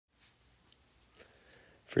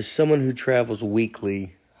For someone who travels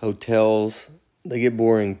weekly, hotels, they get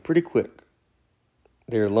boring pretty quick.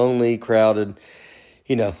 They're lonely, crowded.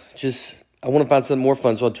 I want to find something more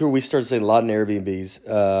fun. So on tour, we started staying a lot in Airbnbs.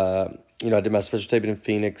 I did my special taping in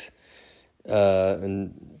Phoenix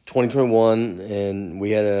in 2021, and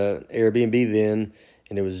we had an Airbnb then,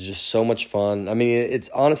 and it was just so much fun. I mean, it's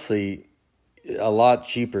honestly a lot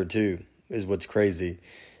cheaper too, is what's crazy.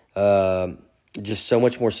 Just so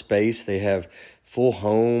much more space. They have full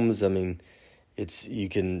homes. I mean, you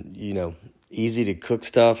can easy to cook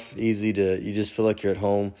stuff, you just feel like you're at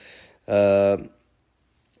home. Did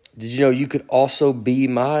you know you could also be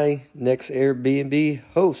my next Airbnb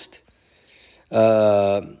host?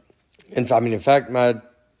 In fact, my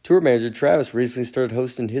tour manager, Travis, recently started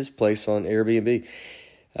hosting his place on Airbnb. He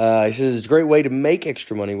says it's a great way to make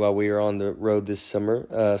extra money while we are on the road this summer,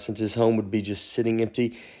 since his home would be just sitting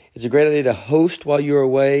empty. It's a great idea to host while you're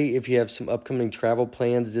away if you have some upcoming travel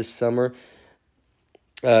plans this summer.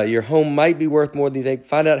 Your home might be worth more than you think.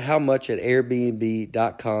 Find out how much at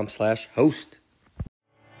airbnb.com/host.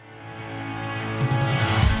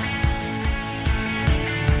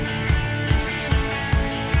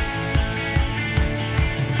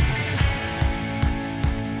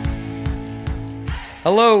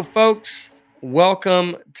 Hello, folks.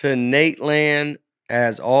 Welcome to Nateland.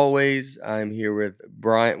 As always, I'm here with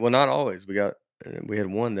Brian. Well, not always. We had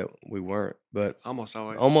one that we weren't, but almost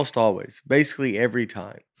always. Almost always. Basically every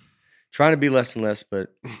time. Trying to be less and less,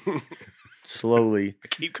 but slowly. I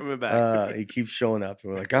keep coming back. He keeps showing up,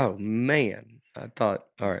 and we're like, oh man. I thought,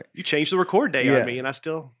 all right. You changed the record day on me, and I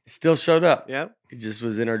still showed up. Yeah. He just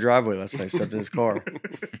was in our driveway last night, slept in his car.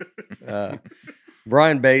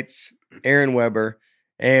 Brian Bates, Aaron Weber,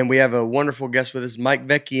 and we have a wonderful guest with us, Mike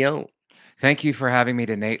Vecchione. Thank you for having me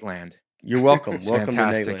to Nateland. You're welcome. It's welcome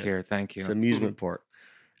fantastic to Nateland. here. Thank you. It's an amusement park.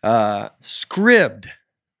 Scribd.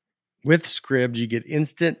 With Scribd, you get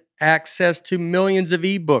instant access to millions of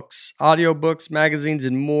ebooks, audiobooks, magazines,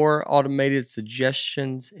 and more. Automated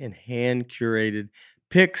suggestions and hand-curated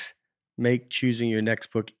picks make choosing your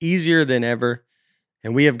next book easier than ever.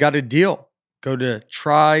 And we have got a deal. Go to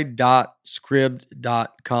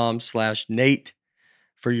try.scribd.com/Nate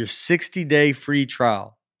for your 60-day free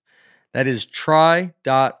trial. That is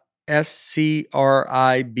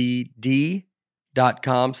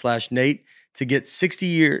try.scribd.com/Nate to get 60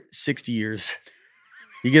 years.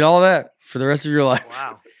 You get all that for the rest of your life.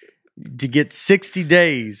 Wow. To get 60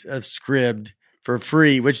 days of Scribd for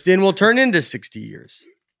free, which then will turn into 60 years.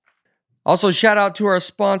 Also, shout out to our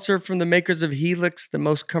sponsor from the makers of Helix, the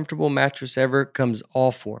most comfortable mattress ever, comes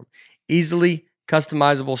Allform. Easily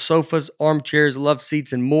customizable sofas, armchairs, love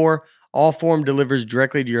seats, and more. Allform delivers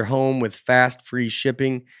directly to your home with fast, free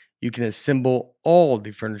shipping. You can assemble all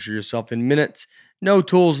the furniture yourself in minutes. No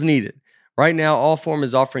tools needed. Right now, Allform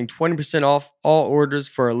is offering 20% off all orders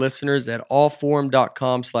for our listeners at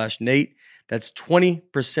allform.com/Nate. That's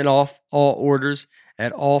 20% off all orders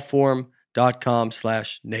at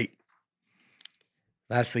allform.com/Nate.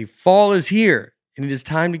 Lastly, fall is here, and it is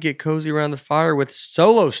time to get cozy around the fire with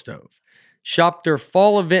Solo Stove. Shop their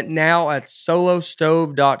fall event now at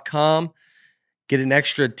solostove.com. Get an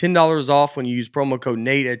extra $10 off when you use promo code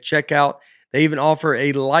Nate at checkout. They even offer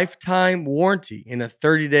a lifetime warranty and a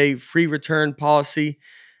 30-day free return policy.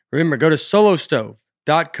 Remember, go to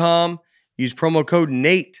solostove.com. Use promo code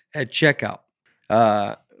Nate at checkout.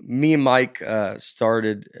 Me and Mike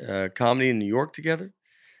started comedy in New York together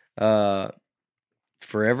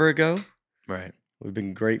forever ago. Right. We've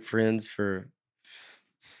been great friends for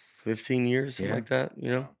 15 years, something like that,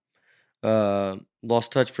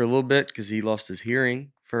 Lost touch for a little bit because he lost his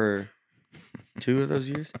hearing for 2 of those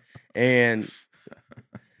years. And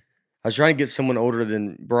I was trying to get someone older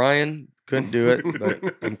than Brian. Couldn't do it, but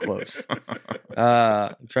I'm close.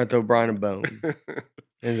 I'm trying to throw Brian a bone.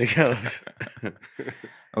 And it goes.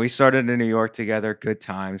 We started in New York together, good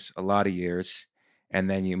times, a lot of years.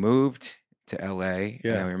 And then you moved to LA,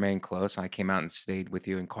 and we remained close. I came out and stayed with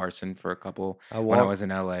you in Carson for a couple when I was in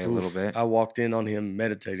LA a little bit. I walked in on him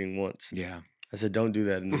meditating once. Yeah. I said, don't do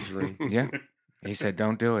that in this room. Yeah. He said,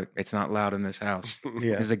 don't do it. It's not loud in this house.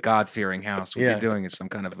 Yeah. This is a God-fearing house. What you're doing is some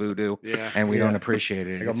kind of voodoo, and we don't appreciate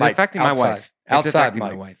it. Go, it's Mike, affecting my wife. Outside, it's affecting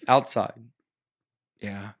Mike. my wife. Outside.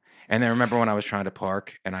 Yeah. And then remember when I was trying to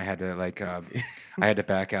park and I had to I had to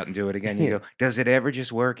back out and do it again. You go, does it ever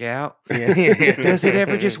just work out? Does it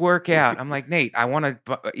ever just work out? I'm like, Nate, I want to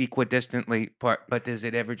equidistantly park, but does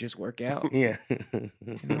it ever just work out? Yeah.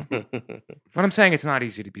 But I'm saying it's not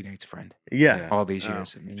easy to be Nate's friend. Yeah. All these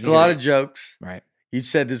years. I mean, it's a lot of jokes. Right. You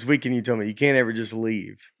said this weekend, you told me you can't ever just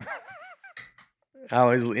leave. I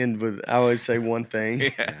always say one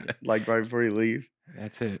thing, like right before you leave.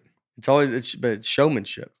 That's it. But it's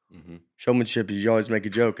showmanship. Mm-hmm. Showmanship is you always make a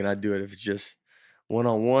joke, and I do it if it's just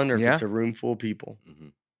one-on-one or if it's a room full of people.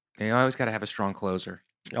 Mm-hmm. You always got to have a strong closer.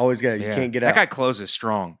 Always got. You can't get out. That guy closes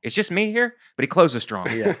strong. It's just me here, but he closes strong.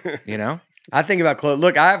 Yeah. You know? I think about close.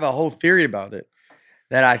 Look, I have a whole theory about it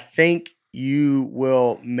that I think you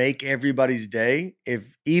will make everybody's day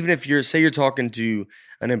even if you're talking to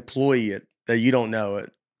an employee that you don't know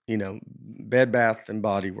it, Bed Bath and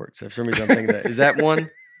Body Works. For some reason I'm thinking that. Is that one?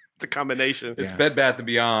 It's a combination. It's Bed Bath and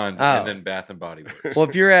Beyond, and then Bath and Body Works. Well,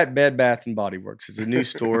 if you're at Bed Bath and Body Works, it's a new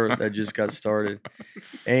store that just got started,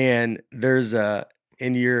 and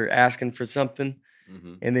and you're asking for something,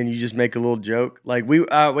 and then you just make a little joke. Like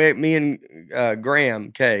me and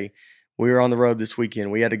Graham K, we were on the road this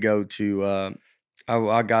weekend. We had to go to. We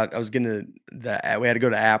had to go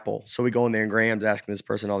to Apple, so we go in there, and Graham's asking this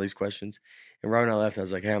person all these questions, and right when I left, I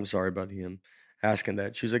was like, "Hey, I'm sorry about him asking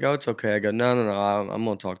that." She was like, "Oh, it's okay." I go, "No, I'm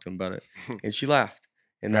gonna talk to him about it," and she laughed,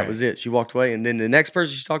 and that was it. She walked away, and then the next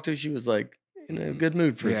person she talked to, she was like in a good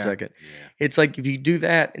mood for a second. Yeah. It's like if you do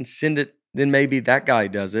that and send it, then maybe that guy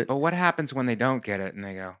does it. But what happens when they don't get it and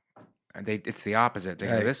they go? It's the opposite. They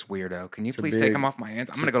go, "This weirdo, can you please take him off my hands?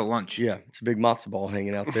 I'm gonna go to lunch." Yeah, it's a big matzo ball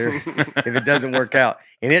hanging out there. If it doesn't work out,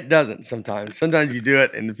 and it doesn't sometimes. Sometimes you do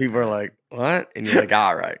it, and the people are like, "What?" And you're like,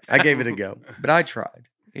 "All right, I gave it a go, but I tried."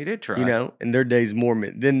 He did try. And their day's more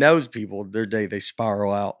than those people. Their day, they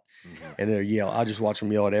spiral out and they yell. I just watch them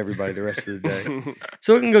yell at everybody the rest of the day.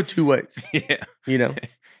 So it can go two ways. Yeah.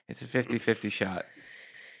 It's a 50-50 shot.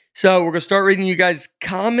 So we're going to start reading you guys'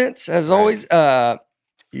 comments. As always, as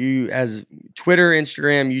Twitter,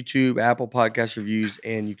 Instagram, YouTube, Apple Podcast Reviews,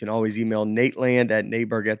 and you can always email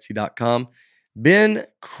nateland@natebargatze.com. Ben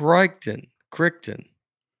Crichton.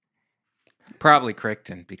 Probably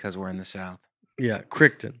Crichton because we're in the South. Yeah,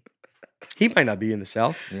 Crichton. He might not be in the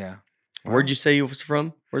South. Yeah. Where'd you say he was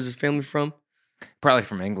from? Where's his family from? Probably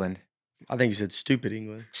from England. I think you said stupid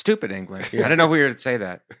England. Stupid England. Yeah. I didn't know if we were to say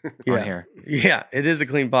that on here. Yeah, it is a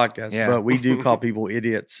clean podcast, but we do call people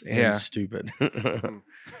idiots and stupid.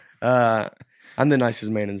 I'm the nicest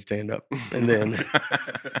man in stand-up. And then...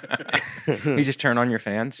 You just turn on your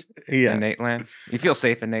fans in Nateland? You feel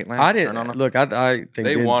safe in Nateland? I didn't. Look, I think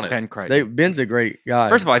they want Ben Crichton. Ben's a great guy.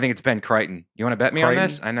 First of all, I think it's Ben Crichton. You want to bet me on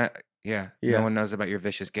this? Crichton? I know. Yeah. No one knows about your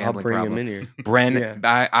vicious gambling I'll bring problem. him in here. Bren,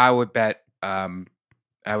 I would bet,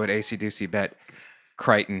 I would AC-doocy bet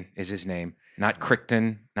Crichton is his name. Not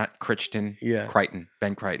Crichton, not Crichton. Yeah. Crichton,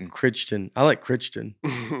 Ben Crichton. Crichton. I like Crichton.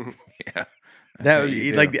 Yeah. That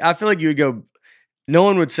would I feel like you would go, no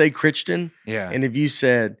one would say Crichton. Yeah. And if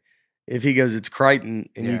he goes, it's Crichton,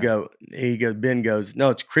 and Ben goes, no,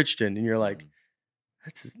 it's Crichton. And you're like,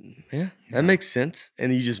 that makes sense.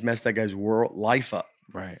 And you just mess that guy's life up.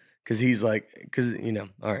 Right. Because he's like,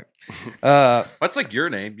 all right. That's like your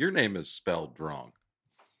name. Your name is spelled wrong.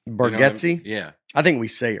 Bargatze? You know Yeah. I think we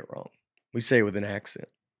say it wrong. We say it with an accent.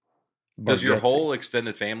 Does your Bargatze. whole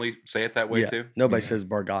extended family say it that way too? Nobody says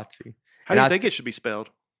Bargatze. How do you think it should be spelled?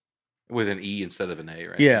 With an E instead of an A,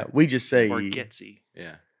 right? Yeah, we just say Bargatze.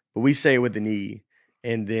 Yeah. But we say it with an E.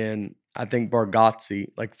 And then I think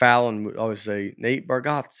Bargatze, like Fallon would always say Nate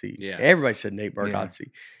Bargatze. Yeah. Everybody said Nate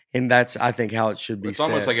Bargatze. And that's, I think, how it should be It's said.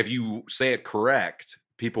 almost like if you say it correct,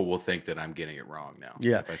 people will think that I'm getting it wrong now.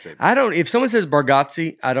 Yeah. If I say if someone says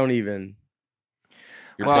Bargatze, I don't even.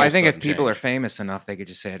 Well, I think if people are famous enough, they could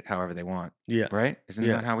just say it however they want. Yeah. Right? Isn't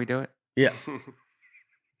that how we do it? Yeah.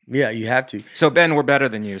 Yeah, you have to. So, Ben, we're better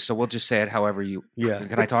than you, so we'll just say it however you... Yeah.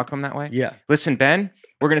 Can I talk to him that way? Yeah. Listen, Ben,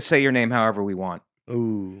 we're going to say your name however we want.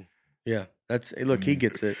 Ooh. Yeah. Look, he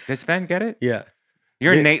gets it. Does Ben get it? Yeah.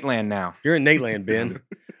 You're in Nateland now. You're in Nateland, Ben.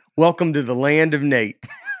 Welcome to the land of Nate.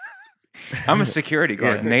 I'm a security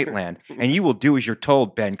guard in Nateland, and you will do as you're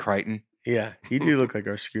told, Ben Crichton. Yeah. You do look like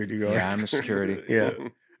our security guard. Yeah, I'm a security. Yeah.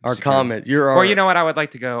 Our Security. comment. Or you know what? I would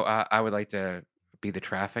like to go. I would like to be the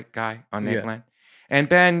traffic guy on Nateland. And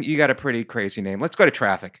Ben, you got a pretty crazy name. Let's go to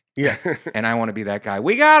traffic. Yeah. And I want to be that guy.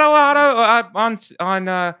 We got a lot of on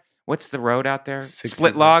what's the road out there?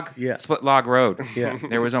 Split Log. Yeah. Split Log Road. Yeah.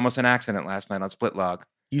 There was almost an accident last night on Split Log.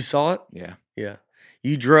 You saw it? Yeah. Yeah.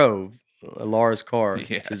 You drove Laura's car to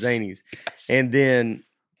Yes. Zany's. Yes. And then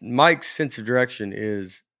Mike's sense of direction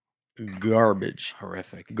is garbage.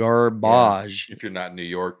 Horrific. Garbage. If you're not in New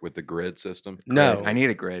York with the grid system. No. I need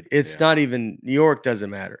a grid. It's not even, New York doesn't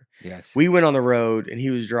matter. Yes. We went on the road and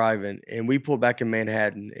he was driving and we pulled back in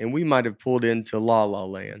Manhattan and we might have pulled into La La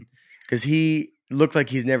Land because he looked like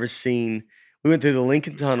he's never seen. We went through the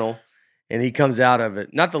Lincoln Tunnel and he comes out of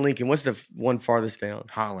it. Not the Lincoln. What's the one farthest down?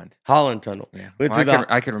 Holland. Holland Tunnel. Yeah. Went Well, through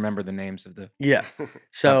I could remember the names of the yeah. of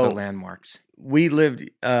So the landmarks. we lived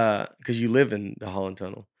because you live in the Holland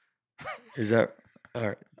Tunnel. Is that all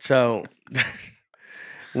right? So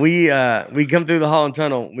we come through the Holland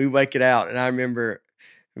Tunnel. We make it out, and I remember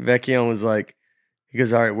Vecchione was like, he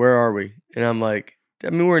goes, "All right, where are we?" And I'm like, "I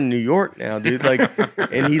mean, we're in New York now, dude." Like,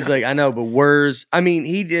 and he's like, "I know, but where's?" I mean,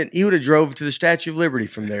 he would have drove to the Statue of Liberty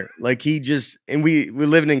from there. Like and we're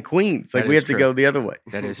living in Queens. Like That we is have to true. go the other way.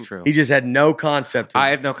 That is true. He just had no concept. I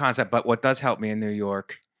have no concept, but what does help me in New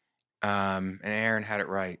York, and Aaron had it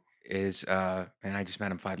right, is and I just met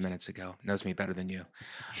him 5 minutes ago. Knows me better than you.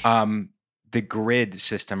 The grid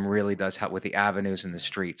system really does help with the avenues and the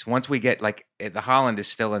streets. Once we get the Holland is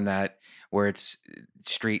still in that where it's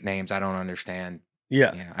street names I don't understand.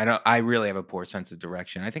 Yeah. You know, I really have a poor sense of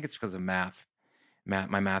direction. I think it's because of math.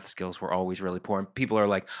 My math skills were always really poor. And people are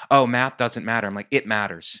like, "Oh, math doesn't matter." I'm like, it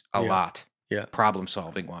matters a lot. Yeah. Problem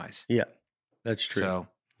solving wise. Yeah. That's true. So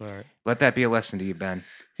All right. let that be a lesson to you, Ben.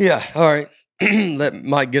 Yeah. All right. Let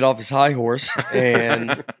Mike get off his high horse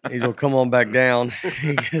and he's gonna come on back down.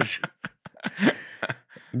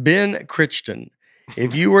 Ben Crichton.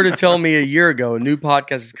 If you were to tell me a year ago a new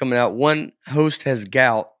podcast is coming out, one host has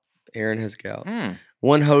gout. Aaron has gout.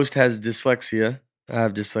 One host has dyslexia. I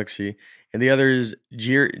have dyslexia. And the other is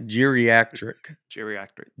geriatric.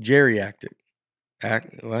 Geriatric.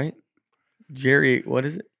 Right? What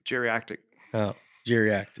is it? Geriatric. Oh,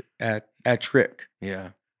 geriatric. Atric. Yeah.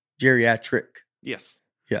 Geriatric. Yes.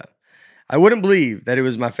 Yeah. I wouldn't believe that it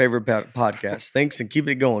was my favorite podcast. Thanks and keep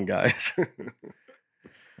it going, guys.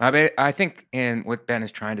 I think what Ben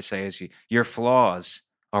is trying to say is your flaws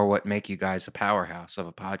are what make you guys a powerhouse of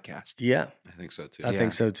a podcast. Yeah. I think so too. I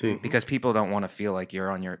think so too. Because people don't want to feel like you're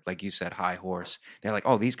on your, like you said, high horse. They're like,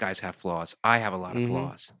 "Oh, these guys have flaws. I have a lot of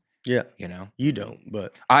flaws." Yeah. You know? You don't,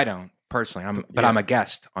 but I don't personally. I'm a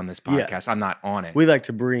guest on this Yeah. podcast. I'm not on it. we like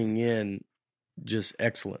to bring in just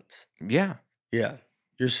excellence. Yeah. Yeah.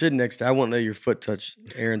 You're sitting next to, I won't let your foot touch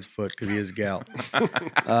Aaron's foot because he has gout.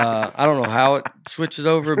 I don't know how it switches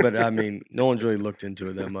over, but I mean, no one's really looked into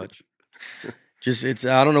it that much.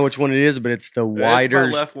 I don't know which one it is, but it's the wider.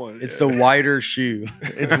 It's my left one. It's the wider shoe.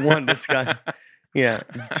 It's one that's got,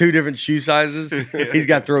 it's two different shoe sizes. He's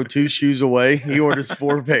got to throw two shoes away. He orders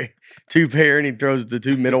two pair, and he throws the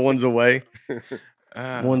two middle ones away.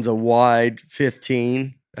 One's a wide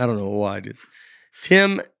 15. I don't know what wide is.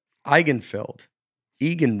 Tim Eigenfeld.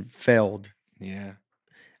 Yeah.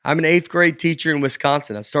 I'm an 8th grade teacher in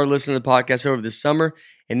Wisconsin. I started listening to the podcast over the summer,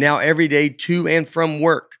 and now every day to and from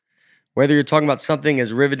work. Whether you're talking about something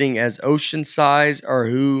as riveting as ocean size or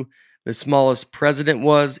who the smallest president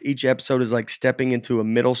was, each episode is like stepping into a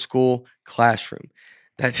middle school classroom.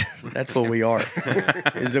 That's what we are,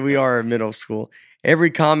 is that we are a middle school.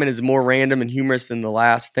 Every comment is more random and humorous than the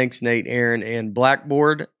last. Thanks, Nate, Aaron, and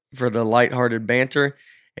Blackboard for the lighthearted banter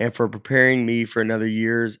and for preparing me for another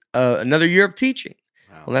year of teaching.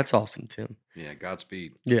 Wow. Well, that's awesome, Tim. Yeah,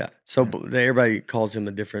 Godspeed. Yeah. So everybody calls him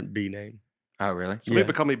a different B name. Oh, really? Some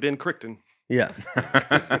people call me Ben Crichton. Yeah.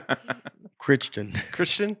 Crichton.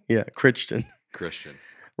 Christian? Yeah, Crichton. Christian.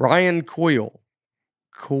 Ryan Coyle.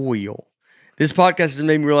 This podcast has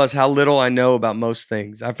made me realize how little I know about most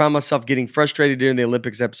things. I found myself getting frustrated during the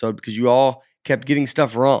Olympics episode because you all kept getting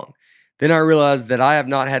stuff wrong. Then I realized that I have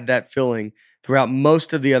not had that feeling throughout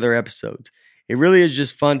most of the other episodes. It really is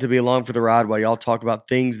just fun to be along for the ride while y'all talk about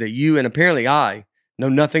things that you and apparently I know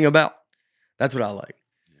nothing about. That's what I like.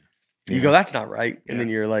 You go, that's not right. And then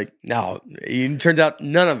you're like, no, it turns out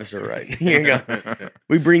none of us are right. You go,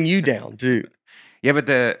 we bring you down too. Yeah, but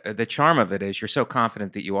the charm of it is you're so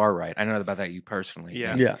confident that you are right. I know about that you personally.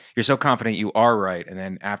 Yeah. Yeah. You're so confident you are right. And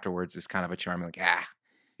then afterwards, it's kind of a charm. Like,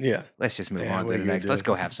 Yeah. let's just move Yeah, on what to are the you next. gonna Let's do?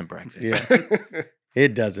 go have some breakfast. Yeah.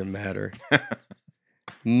 It doesn't matter.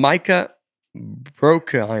 Micah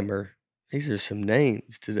Brockheimer. These are some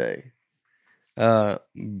names today.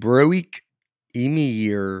 Broik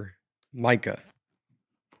Emir Micah.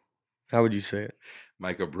 How would you say it?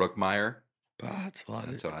 Micah Brookmeyer. That's a lot.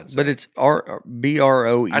 That's how I'd say But it. it's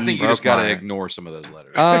BROE. I think you just got to Brookmeyer. ignore some of those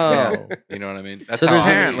letters. Oh. You know what I mean? That's So how there's I-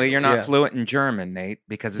 Apparently, you're not Yeah. fluent in German, Nate,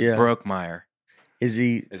 because it's Yeah. Brookmeyer. Is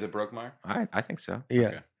he? Is it Brookmeyer? I think so. Yeah.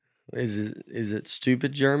 Okay. Is it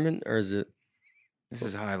stupid German or is it? This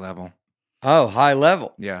is high level. Oh, high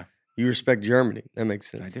level. Yeah, You respect Germany. That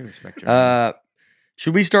makes I sense. do respect German.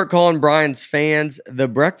 Should we start calling Brian's fans the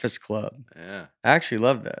Breakfast Club? Yeah. I actually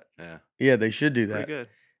love that. Yeah. Yeah, they should do Pretty that. good.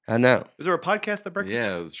 I know. Is there a podcast that breakfast?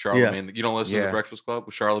 Yeah. with Charlemagne. You don't listen to Yeah. the Breakfast Club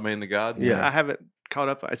with Charlemagne the God? Yeah. I haven't caught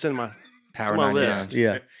up. It's in my Power It's on my 99. list.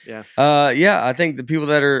 Yeah. Yeah. Yeah, I think the people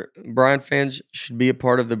that are Brian fans should be a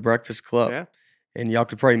part of the Breakfast Club. Yeah. And y'all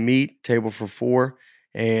could probably meet, table for 4,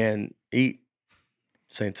 and eat.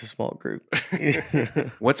 Saying it's a small group.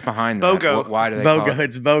 What's behind that? BOGO. Why do they call BOGO. it?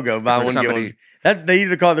 It's BOGO. Buy For one, get somebody- one. That's, they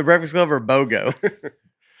either call it the Breakfast Club or BOGO.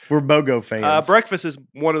 We're BOGO fans. Breakfast is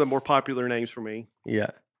one of the more popular names for me. Yeah.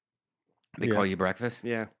 They Yeah. call you breakfast?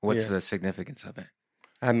 Yeah. What's Yeah. the significance of it?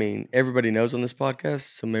 I mean, everybody knows on this podcast,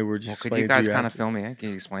 so maybe we're just Well, could explaining you guys to you kind of after. fill me in? Can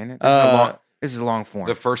you explain it? This is a long form.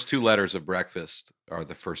 The first 2 letters of breakfast are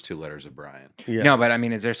the first 2 letters of Brian. Yeah. No, but I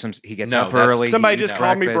mean, is there some? He gets No, up that's- early. he Somebody eats just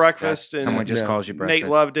called me breakfast, and Someone just Yeah. calls you breakfast.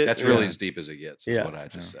 Nate loved it. That's really Yeah. as deep as it gets, is Yeah. what I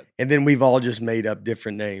just said. And then we've all just made up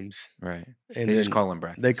different names. Right. And They just then call him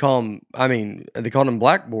breakfast. They call him, I mean, they call him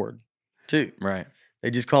Blackboard, too. Right.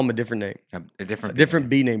 They just call him a different name. A different. A different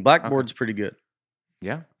B. B name. Blackboard's pretty good.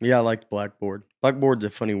 Yeah. Yeah, I like Blackboard. Blackboard's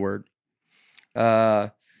a funny word.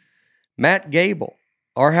 Matt Gable.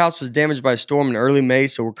 Our house was damaged by a storm in early May,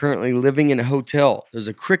 so we're currently living in a hotel. There's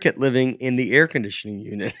a cricket living in the air conditioning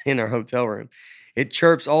unit in our hotel room. It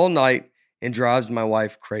chirps all night and drives my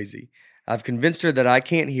wife crazy. I've convinced her that I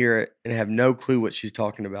can't hear it and have no clue what she's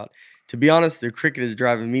talking about. To be honest, the cricket is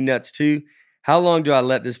driving me nuts too. How long do I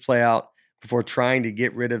let this play out before trying to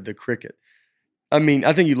get rid of the cricket? I mean,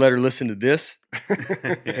 I think you let her listen to this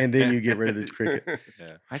and then you get rid of the cricket.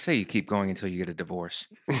 I say you keep going until you get a divorce.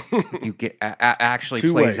 You get actually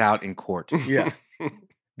 2 plays ways. out in court. Yeah.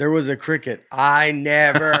 There was a cricket. I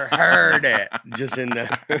never heard it. Just in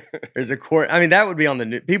the, there's a court. I mean, that would be on the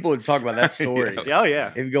news. People would talk about that story. Oh,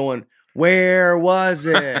 yeah. If going, where was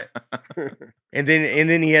it? and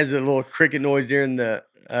then he has a little cricket noise during the,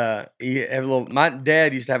 he have a little, my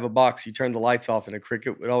dad used to have a box. You turn the lights off and a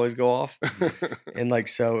cricket would always go off. And like,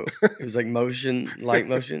 so it was like light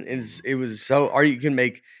motion. And it was so, or you can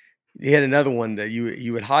make, he had another one that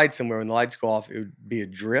you would hide somewhere when the lights go off. It would be a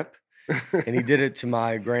drip. And he did it to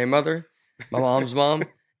my grandmother, my mom's mom.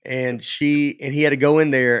 And he had to go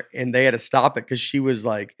in there and they had to stop it because she was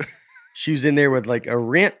in there with like a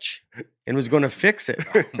wrench and was going to fix it.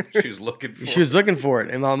 She was looking for She was looking for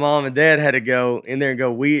it. And my mom and dad had to go in there and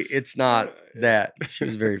go, it's not that. She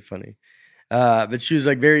was very funny. But she was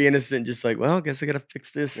like very innocent, just like, well, I guess I got to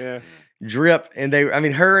fix this Yeah. drip. And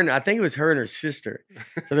I think it was her and her sister.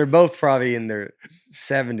 So they're both probably in their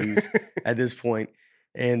 70s at this point.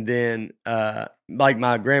 And then like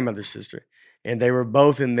my grandmother's sister. And they were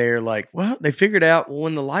both in there like, well, they figured out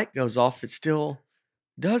when the light goes off, it still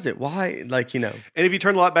does it. Why? Like, And if you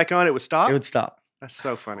turn the light back on, it would stop? it would stop. That's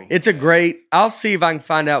so funny. It's I'll see if I can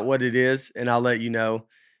find out what it is and I'll let you know.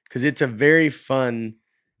 Because it's a very fun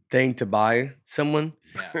thing to buy someone.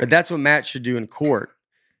 Yeah. But that's what Matt should do in court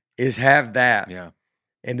is have that. Yeah.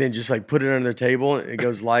 And then just like put it under their table and it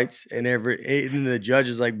goes lights and the judge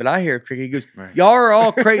is like, but I hear a cricket. He goes, Right. y'all are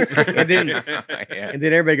all crazy. and then Yeah.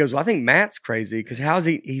 everybody goes, well, I think Matt's crazy because how's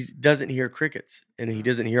he doesn't hear crickets and he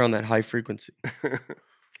doesn't hear on that high frequency.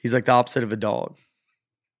 He's like the opposite of a dog.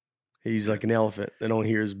 He's like an elephant that don't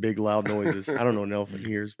hears big loud noises. I don't know what an elephant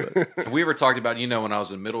hears, but Have we ever talked about, when I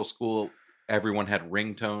was in middle school, everyone had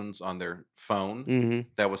ringtones on their phone mhm.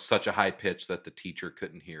 that was such a high pitch that the teacher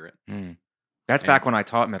couldn't hear it. Mm. That's back when I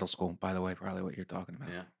taught middle school, by the way, probably what you're talking about.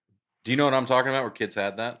 Yeah. Do you know what I'm talking about where kids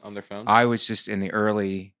had that on their phones? I was just in the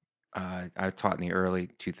early, I taught in the early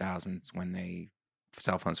 2000s when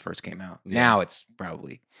cell phones first came out. Yeah. Now it's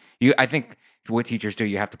probably, I think what teachers do,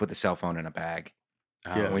 you have to put the cell phone in a bag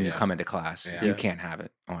Oh, when you come into class. Yeah. You Yeah. can't have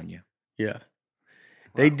it on you. Yeah.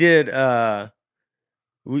 They did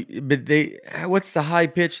what's the high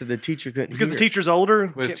pitch that the teacher couldn't Because hear? the teacher's older?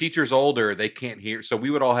 With teachers older, they can't hear. So we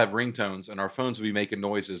would all have ringtones, and our phones would be making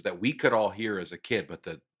noises that we could all hear as a kid, but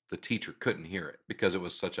the teacher couldn't hear it because it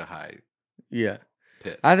was such a high Yeah.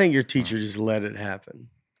 pitch. I think your teacher just let it happen.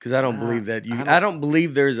 Because I don't believe that I I don't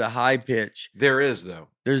believe there's a high pitch. There is, though.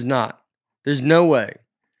 There's not. There's no way.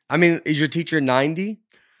 I mean, is your teacher 90?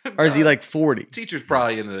 Or is he like 40? Teacher's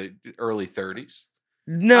probably in the early 30s.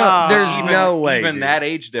 No, there's no way. Even dude. that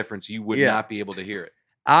age difference, you would Yeah. not be able to hear it.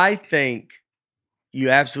 I think you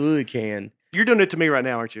absolutely can. You're doing it to me right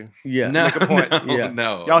now, aren't you? Yeah. No, Make a point. no, Yeah.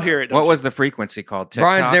 no. Y'all hear it, don't What you? was the frequency called? TikTok?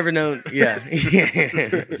 Brian's never known. Yeah.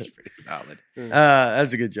 That's pretty solid.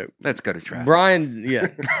 That's a good joke. Let's go to traffic. Brian, yeah.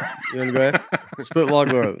 You want to go ahead? Split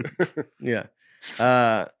Log Road. Yeah.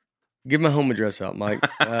 Give my home address out, Mike.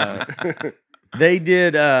 They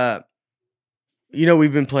did, we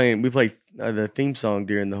played the theme song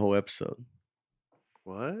during the whole episode.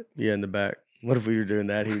 What? Yeah, in the back. What if we were doing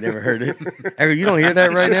that? He never heard it. Eric, you don't hear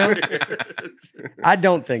that right now? I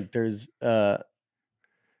don't think there's,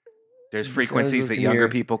 There's The frequencies sounds that can younger hear.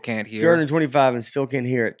 people can't If you're hear. 125 and still can't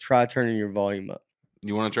hear it, try turning your volume up.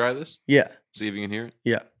 You want to try this? Yeah, See if you can hear it.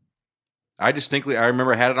 yeah. I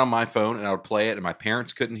remember I had it on my phone and I would play it, and my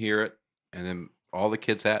parents couldn't hear it, and then all the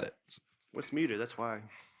kids had it. What's muted? That's why.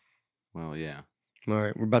 Well, yeah. All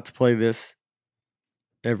right, we're about to play this,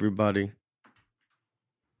 everybody,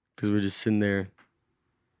 because we're just sitting there.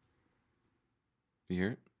 You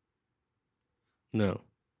hear it? No,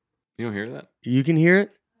 You don't hear that? you can hear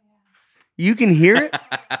it. You can hear it.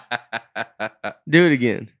 Do it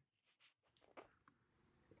again.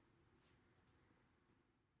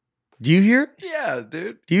 Do you hear it? Yeah,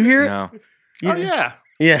 dude. Do you hear it? No. You- Oh yeah,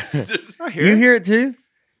 Yeah. I hear You it. hear it too?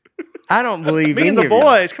 I don't believe Me and any the of you.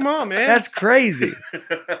 boys. Come on, man. That's crazy.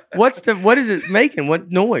 What is it making?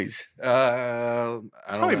 What noise? I don't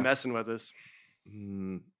probably know. messing with us.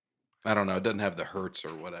 I don't know. It doesn't have the hertz or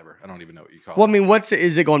whatever. I don't even know what you call Well, I it. mean,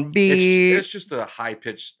 is it going to be? It's just a high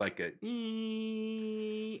pitched, like a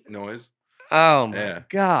noise. Oh my Yeah.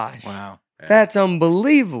 gosh. Wow. Yeah. That's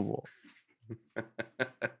unbelievable.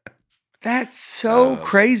 That's so That's-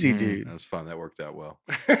 crazy, Mm. dude. That's fun. That worked out well.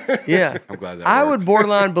 Yeah. I'm glad that I worked. would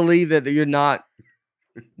borderline believe that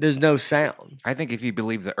there's no sound. I think if you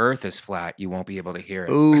believe the Earth is flat, you won't be able to hear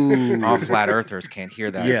it. Ooh. All flat earthers can't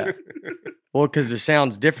hear that. Yeah. Well, because the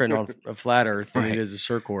sound's different on a flat earth than Right. it is a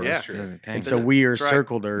circle earth. Yeah. It doesn't ping. And so we are That's right.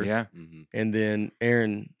 circled earth. Yeah. Mhm. And then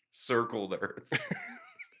Aaron, Circled Earth.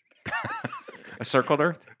 A circled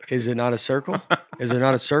Earth? is it not a circle? Is it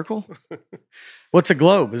not a circle? What's a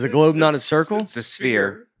globe? Is a globe not a circle? It's a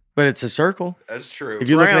sphere. But it's a circle. That's true. If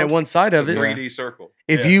you're looking at Round. one side of It's a it, 3D circle.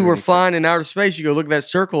 if Yeah. you were 3D flying in outer space, you go look at that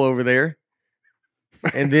circle over there,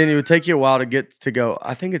 and then it would take you a while to get to go.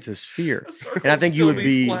 I think it's a sphere, and I think you would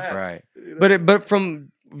be Right. But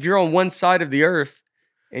from if you're on one side of the Earth,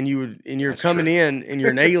 and you're That's coming true. in, and you're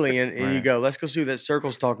an alien, and you Right. go, let's go see what that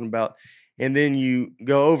circle's talking about, and then you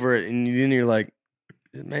go over it, and then you're like,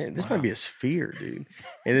 man, this might be a sphere, dude.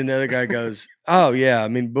 And then the other guy goes, oh yeah, I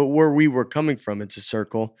mean, but where we were coming from, it's a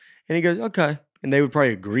circle, and he goes, okay, and they would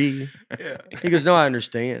probably agree. Yeah. He goes, no, I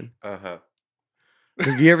understand. Uh-huh. Mm-hmm.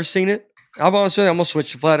 Have you ever seen it? I'll be honest with you, I'm gonna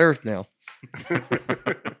switch to flat Earth now.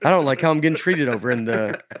 I don't like how I'm getting treated over in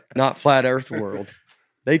the not flat Earth world.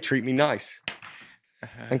 They treat me nice.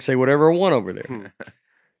 I can say whatever I want over there.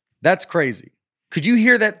 That's crazy. Could you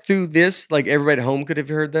hear that through this? Like everybody at home could have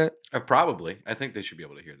heard that? Probably. I think they should be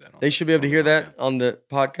able to hear that. They should be able to hear that on the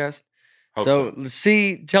podcast. Hope So so. let's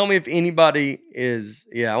see. Tell me if anybody is.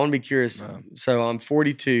 Yeah, I want to be curious. Wow. So I'm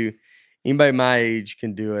 42. Anybody my age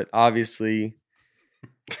can do it. Obviously,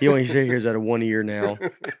 he only hears out of 1 ear now.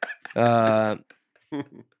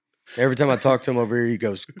 Every time I talk to him over here, he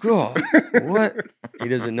goes, "God, what?" He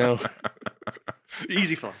doesn't know.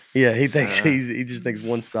 Easy fun. Yeah, he thinks he just thinks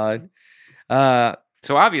one side. So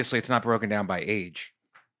obviously it's not broken down by age.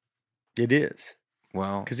 It is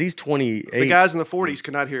Well, because he's 28. The guys in the 40s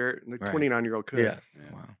could not hear it, and the Right. 29-year-old could. Yeah.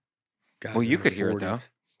 wow. Guys Well, in you their could hear it, though. 40s.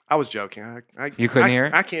 I was joking. You couldn't hear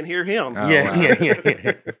it? I can't hear him. Oh, Yeah, wow.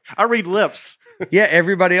 yeah. I read lips. Yeah,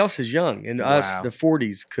 everybody else is young, and us, Wow. the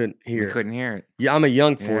 40s, couldn't You hear. it. couldn't hear it. Yeah, I'm a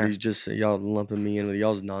young Yeah. 40s. Just so y'all lumping me in with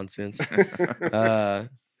y'all's nonsense.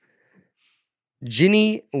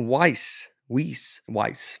 Ginny Weiss.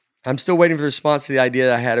 I'm still waiting for the response to the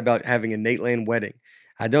idea I had about having a Nateland wedding.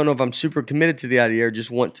 I don't know if I'm super committed to the idea or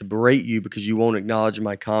just want to berate you because you won't acknowledge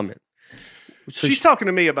my comment. So She's talking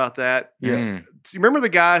to me about that. Yeah. Mm. Do you remember the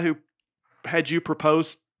guy who had you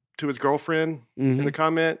propose to his girlfriend in Mhm. the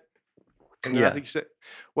comment? And then Yeah. I think you said,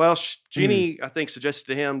 well, Jeannie, I think, suggested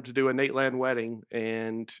to him to do a Nateland wedding,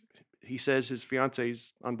 and he says his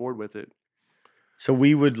fiance's on board with it. So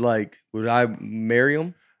we would I marry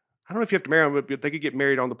him? I don't know if you have to marry him, but they could get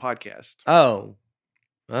married on the podcast. Oh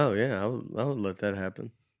yeah, I would let that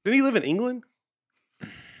happen. Didn't he live in England?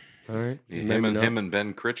 All right. Yeah, Maybe not. him and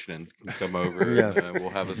Ben Crichton can come over. Yeah. And,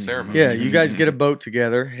 we'll have a ceremony. Yeah, you guys get a boat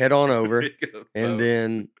together, head on over, Oh. and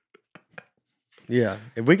then yeah,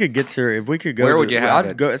 if we could go. Where would you have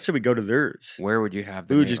I'd it? go. I said we go to theirs. Where would you have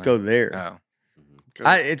the We would just go Nateland? there. Oh.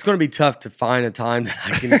 It's going to be tough to find a time that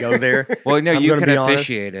I can go there. Well, no, I'm you gonna could be honest.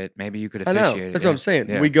 officiate it. Maybe you could I officiate know. it. That's yeah. what I'm saying.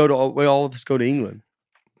 Yeah. We all of us go to England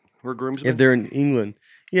We're groomsmen. if they're in England.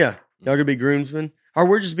 Yeah, y'all gonna be groomsmen, or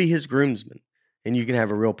we'll just be his groomsmen, and you can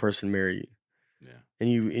have a real person marry you. Yeah.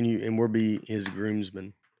 And we'll be his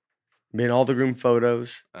groomsmen. Be in all the groom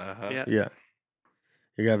photos. Uh-huh. Yeah. Yeah.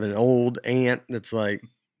 You have an old aunt that's like,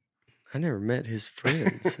 I never met his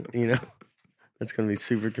friends, That's gonna be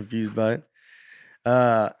super confused by it.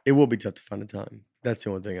 It will be tough to find a time. That's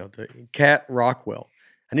the only thing I'll tell you. Kat Rockwell.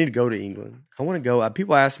 I need to go to England. I want to go.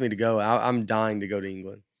 People ask me to go. I'm dying to go to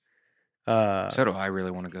England. So do I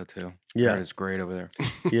really want to go to. Yeah. It's great over there.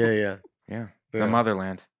 Yeah. Yeah. Yeah. The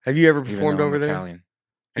motherland. Have you ever Even performed though I'm over there? Italian.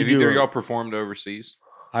 Have You either do of y'all performed overseas?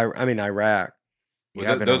 I mean, Iraq. Well,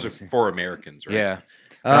 Yeah, I've been those are overseas. for Americans, right? Yeah.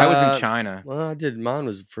 But I was in Uh, China. Well, I did. Mine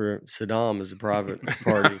was for Saddam as a private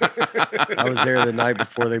party. I was there the night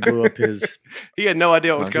before they blew up his. He had no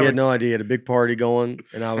idea what was He coming. had no idea. He had a big party going,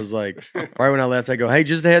 and I was like, right when I left, I go, "Hey,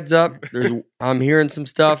 just a heads up. I'm hearing some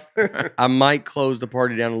stuff. I might close the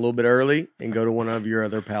party down a little bit early and go to one of your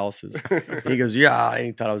other palaces." And he goes, "Yeah," and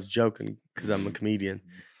he thought I was joking because I'm a comedian,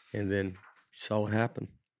 and then saw what happened.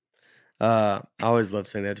 I always love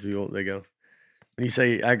saying that to people. They go, when you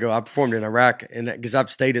say, I go, I performed in Iraq, and because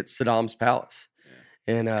I've stayed at Saddam's palace,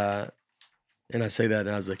 and I say that,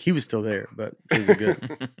 and I was like, he was still there, but it was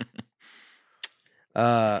good.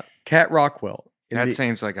 Cat Rockwell. That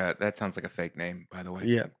sounds like a fake name, by the way.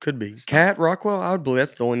 Yeah, could be. Cat Rockwell? I would believe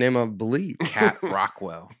that's the only name I believe. Cat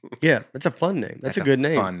Rockwell. Yeah, that's a fun name. That's a good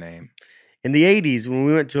name. Fun name. In the 80s, when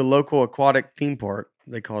we went to a local aquatic theme park,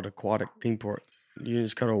 they call it aquatic theme park. You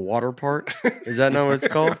just call it a water park? Is that not what it's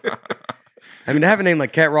called? I mean, to have a name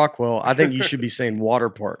like Cat Rockwell, I think you should be saying water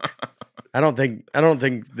park. I don't think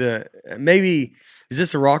maybe, is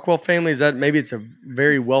this the Rockwell family? Is that, maybe it's a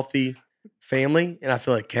very wealthy family, and I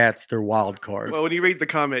feel like Cat's their wild card. Well, when you read the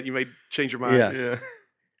comment, you may change your mind. Yeah.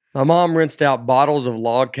 My mom rinsed out bottles of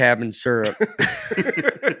log cabin syrup,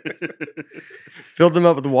 filled them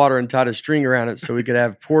up with water, and tied a string around it so we could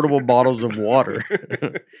have portable bottles of water.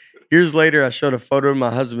 Years later, I showed a photo to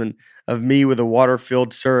my husband of me with a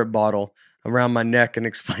water-filled syrup bottle around my neck and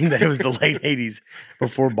explained that it was the late 80s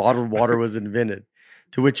before bottled water was invented.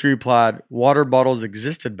 To which he replied, water bottles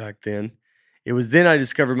existed back then. It was then I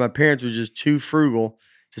discovered my parents were just too frugal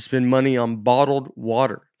to spend money on bottled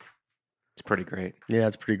water. It's pretty great. Yeah,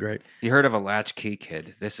 it's pretty great. You heard of a latchkey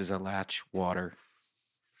kid? This is a latch water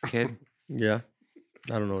kid. Yeah.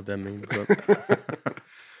 I don't know what that means, but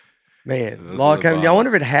man, Those log are the cabin. I wonder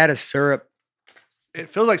if bottles. it had a syrup. It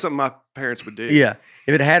feels like something my parents would do. Yeah.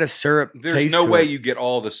 If it had a syrup There's taste no to way it. you get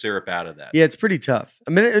all the syrup out of that. Yeah, it's pretty tough.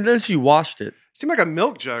 I mean, unless you washed it. It seemed like a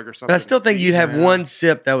milk jug or something. But I still think you'd have Yeah. one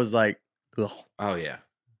sip that was like, ugh. Oh yeah.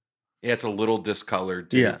 Yeah, it's a little discolored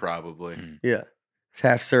too, Yeah. probably. Yeah. It's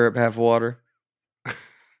half syrup, half water.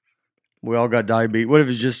 We all got diabetes. What if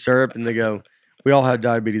it's just syrup and they go, we all had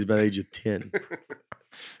diabetes by the age of 10?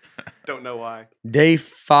 Don't know why. Day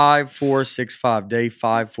 5465. Day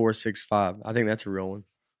 5465. I think that's a real one.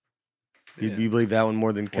 Yeah. You believe that one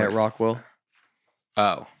more than Cat What? Rockwell?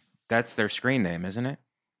 Oh, that's their screen name, isn't it?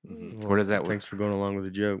 Mhm. What is that? Thanks for going along with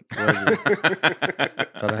the joke. Pleasure.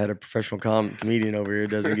 Thought I had a professional comedian over here.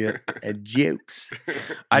 Doesn't get jokes.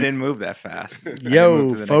 I didn't move that fast. I didn't Yo, move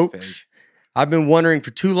to the next folks. page. I've been wondering for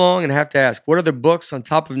too long and have to ask, what are the books on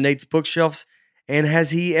top of Nate's bookshelves, and has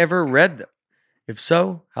he ever read them? If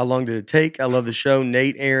so, how long did it take? I love the show.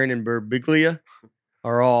 Nate, Aaron, and Birbiglia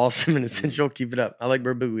are all awesome and essential. Keep it up. I like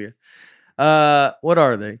Birbiglia. What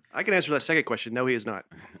are they? I can answer that second question. No, he is not.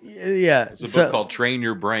 Yeah. There's a book called Train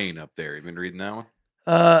Your Brain up there. You been reading that one?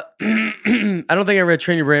 I don't think I read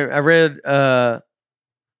Train Your Brain. I read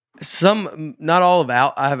some, not all of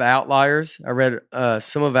I have Outliers. I read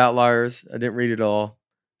some of Outliers. I didn't read it all.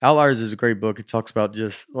 Outliers is a great book. It talks about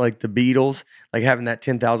just like the Beatles, like having that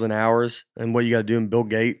 10,000 hours and what you got to do in Bill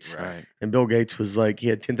Gates. Right. And Bill Gates was like, he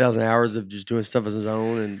had 10,000 hours of just doing stuff on his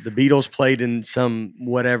own. And the Beatles played in some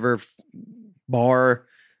whatever bar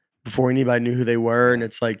before anybody knew who they were. And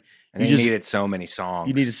it's like, And you needed so many songs.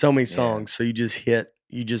 you needed so many Yeah. songs. So you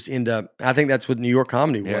just end up, I think that's what New York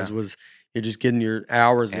comedy was you're just getting your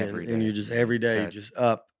hours Every in and day. you're just every day, Sets. just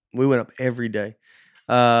up. We went up every day.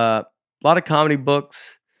 A lot of comedy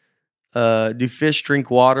books. Do Fish Drink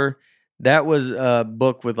Water? That was a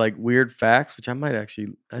book with like weird facts, which I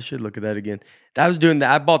should look at that again. I was doing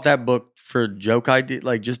that. I bought that book for a joke idea,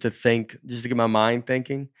 like just to think, just to get my mind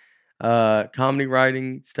thinking. Comedy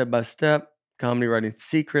writing, step by step. Comedy writing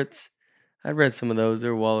secrets. I read some of those. They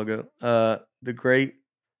were a while ago. The Great.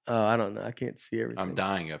 I don't know. I can't see everything. I'm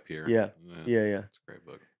Dying Up Here. Yeah. Yeah. It's a great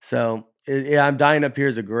book. So I'm Dying Up Here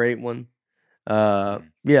is a great one.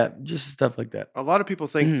 Yeah, just stuff like that. A lot of people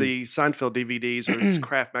think the Seinfeld DVDs are just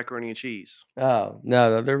Kraft macaroni and cheese. Oh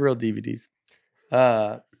no, they're real DVDs.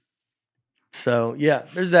 So yeah,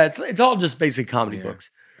 there's that. It's all just basic comedy Yeah.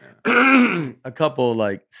 books. A couple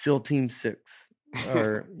like SEAL Team 6,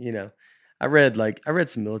 or I read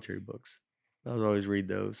some military books. I would always read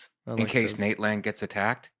those. I In like case those. Nate Land gets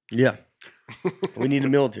attacked. Yeah, we need a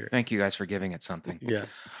military. Thank you guys for giving it something. Yeah,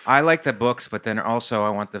 I like the books, but then also I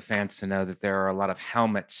want the fans to know that there are a lot of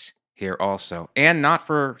helmets here also, and not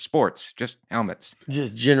for sports, just helmets.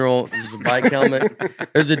 Just general, just a bike helmet.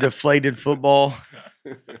 There's a deflated football.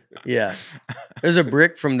 Yeah. There's a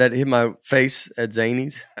brick from that hit my face at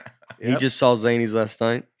Zany's. He Yep. just saw Zany's last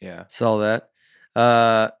night. Yeah. Saw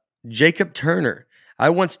that. Jacob Turner. I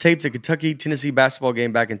once taped a Kentucky-Tennessee basketball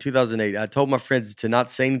game back in 2008. I told my friends to not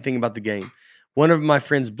say anything about the game. One of my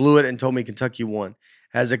friends blew it and told me Kentucky won.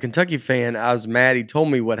 As a Kentucky fan, I was mad. He told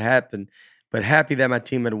me what happened, but happy that my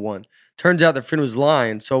team had won. Turns out the friend was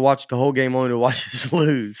lying, so I watched the whole game only to watch us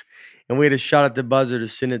lose. And we had a shot at the buzzer to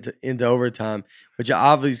send it into overtime, which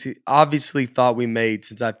I obviously thought we made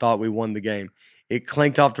since I thought we won the game. It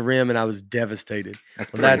clanked off the rim, and I was devastated.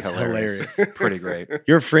 That's hilarious. Pretty great.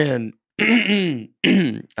 Your friend,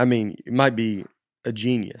 I mean, you might be a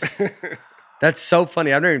genius. That's so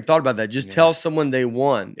funny. I've never even thought about that. Just tell someone they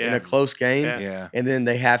won in a close game, Yeah. and then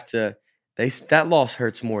they have to. That loss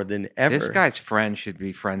hurts more than ever. This guy's friend should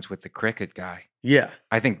be friends with the cricket guy. Yeah,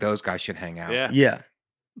 I think those guys should hang out. Yeah.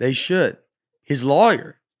 they should. His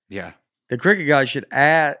lawyer, Yeah. the cricket guy, should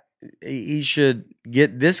add. He should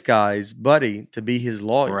get this guy's buddy to be his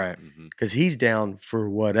lawyer, Right. because he's down for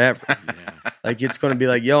whatever. Yeah. Like, it's going to be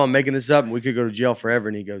like, yo, I'm making this up and we could go to jail forever.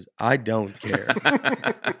 And he goes, I don't care.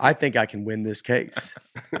 I think I can win this case.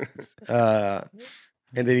 And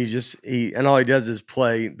then and all he does is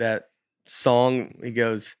play that song. He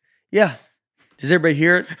goes, yeah. Does everybody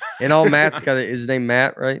hear it? And all Matt's got to, is his name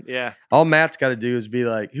Matt, right? Yeah. All Matt's got to do is be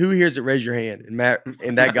like, who hears it? Raise your hand. And Matt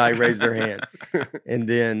and that guy raised their hand. And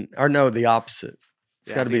then, or no, the opposite. It's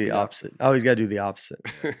Yeah, got to I be think the opposite. Oh, he's got to do the opposite.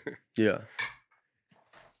 Yeah.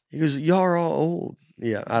 He goes, y'all are all old.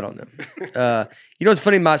 Yeah, I don't know. You know what's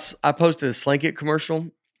funny? I posted a Slanket commercial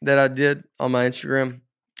that I did on my Instagram,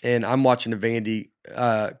 and I'm watching a Vandy,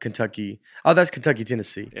 Kentucky. Oh, that's Kentucky,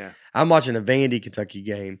 Tennessee. Yeah. I'm watching a Vandy, Kentucky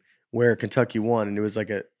game where Kentucky won, and it was and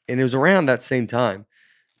it was around that same time.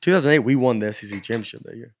 2008, we won the SEC championship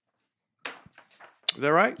that year. Is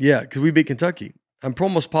that right? Yeah, because we beat Kentucky. I'm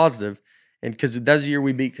almost positive, and because that's the year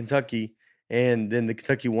we beat Kentucky, and then the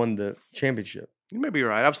Kentucky won the championship. You may be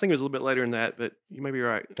right. I was thinking it was a little bit later than that, but you may be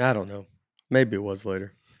right. I don't know. Maybe it was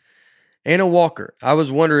later. Anna Walker. I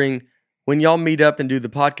was wondering, when y'all meet up and do the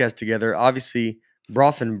podcast together, obviously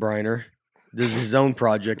Brofenbreiner does his own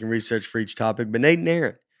project and research for each topic, but Nate and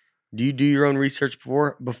Aaron, do you do your own research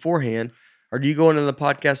beforehand, or do you go into the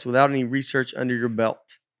podcast without any research under your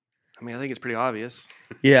belt? I mean, I think it's pretty obvious.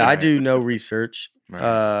 Yeah, I Right. do no research,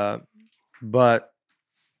 Right. but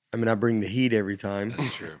I mean, I bring the heat every time,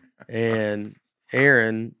 That's true. and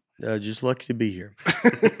Aaron, just lucky to be here.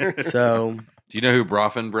 So, Do you know who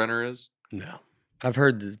Brofenbrenner is? no. I've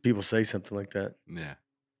heard people say something like that. Yeah.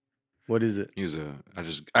 What is it? He was I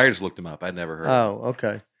just looked him up. I'd never heard of him. Oh,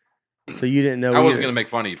 okay. So you didn't know. I wasn't either. going to make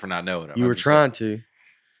fun of you for not knowing him. You I'm were just trying saying- to.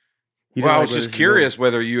 You Well, didn't I like was where just this is curious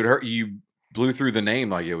whether you had heard, you blew through the name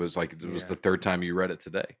like it was Yeah. the third time you read it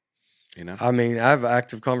today. You know? going. I mean, I have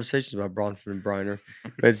active conversations about Bronfenbrenner,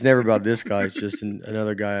 but it's never about this guy. It's just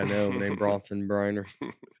another guy I know named Bronfenbrenner.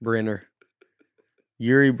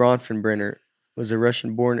 Yuri Bronfenbrenner was a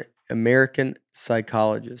Russian-born American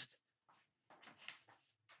psychologist.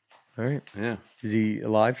 All right. Yeah. Is he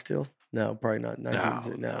alive still? No, probably not. No,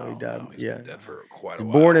 he died. He's Yeah. been dead for quite Was a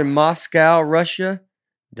while. born in Moscow, Russia.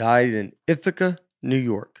 Died in Ithaca, New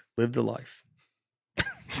York. Lived a life.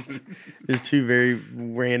 There's two very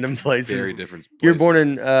random places. Very different. You're born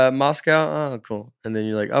places. in Moscow? Oh, cool. And then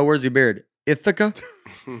you're like, oh, where's he buried? Ithaca? Is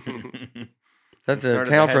that He the started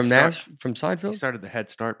town the from Head Start- from He Seinfeld? started the Head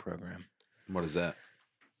Start program. What is that?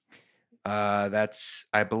 That's,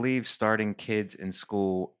 I believe, starting kids in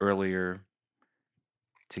school earlier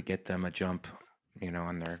to get them a jump,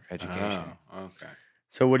 on their education. Oh, okay.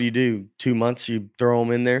 So what do you do? 2 months, you throw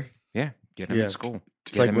them in there? Yeah, get them Yeah. in school.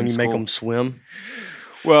 It's like when you make them swim.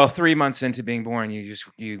 Well, 3 months into being born,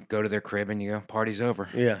 you go to their crib and you go, party's over.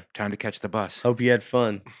 Yeah. Time to catch the bus. Hope you had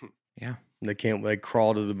fun. Yeah. They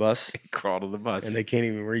crawl to the bus Crawl to the bus. and they can't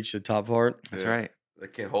even reach the top part. That's Yeah. right. They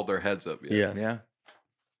can't hold their heads up yet. Yeah. Yeah.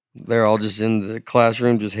 They're all just in the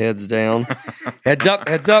classroom, just heads down. Heads up,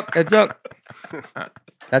 heads up, heads up.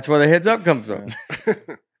 That's where the heads up comes from.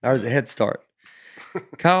 That was a head start.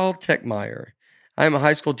 Kyle Techmeyer. I am a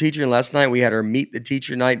high school teacher, and last night we had our Meet the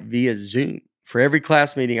Teacher night via Zoom. For every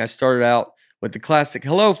class meeting, I started out with the classic,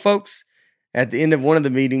 hello, folks. At the end of one of the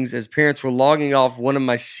meetings, as parents were logging off, one of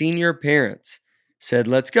my senior parents said,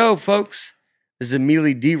 let's go, folks. This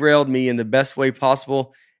immediately derailed me in the best way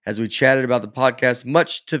possible as we chatted about the podcast,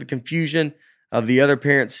 much to the confusion of the other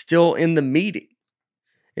parents still in the meeting.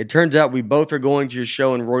 It turns out we both are going to a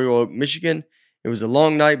show in Royal Oak, Michigan. It was a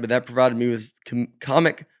long night, but that provided me with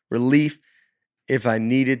comic relief if I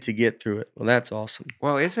needed to get through it. Well, that's awesome.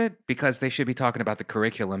 Well, is it? Because they should be talking about the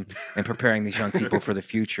curriculum and preparing these young people for the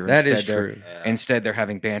future. That is Instead, true. Instead, they're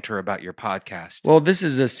having banter about your podcast. Well, this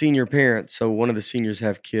is a senior parent, so one of the seniors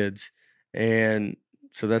have kids, and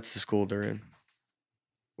so that's the school they're in.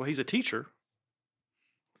 Well, he's a teacher.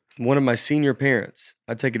 One of my senior parents,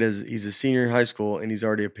 I take it as he's a senior in high school, and he's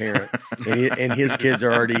already a parent, and his kids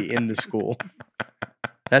are already in the school.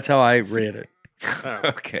 That's how I read it. Oh.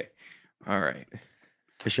 Okay. All right.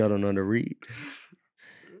 Guess y'all don't know to read.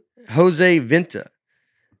 Jose Venta.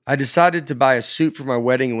 I decided to buy a suit for my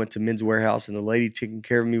wedding and went to Men's Warehouse, and the lady taking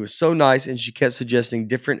care of me was so nice, and she kept suggesting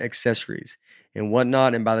different accessories and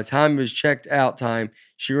whatnot. And by the time it was checked out time,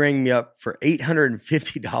 she rang me up for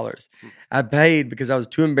 $850. I paid because I was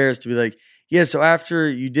too embarrassed to be like, yeah, so after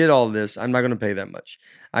you did all this, I'm not going to pay that much.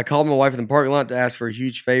 I called my wife in the parking lot to ask for a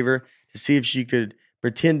huge favor to see if she could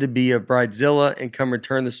pretend to be a bridezilla and come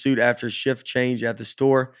return the suit after shift change at the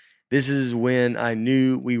store. This is when I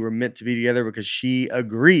knew we were meant to be together because she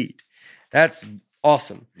agreed. That's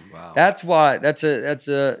awesome. Wow. That's why that's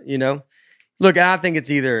a look, I think it's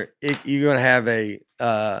either you're going to have a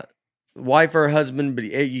wife or a husband, but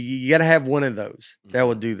you got to have one of those that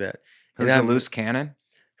will do that. Who's a loose cannon?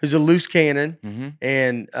 Who's a loose cannon Mm-hmm.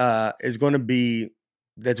 and is going to be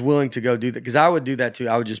that's willing to go do that. Because I would do that too.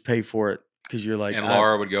 I would just pay for it because you're like, and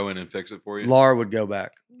Laura would go in and fix it for you. Laura would go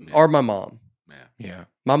back Yeah. or my mom. Yeah.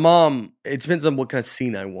 My mom, it depends on what kind of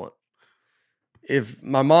scene I want. If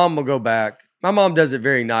my mom will go back, my mom does it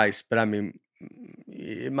very nice, but I mean,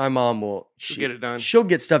 my mom will She'll get it done. She'll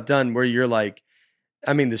get stuff done where you're like,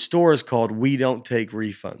 I mean, the store is called We Don't Take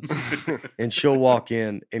Refunds, and she'll walk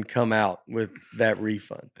in and come out with that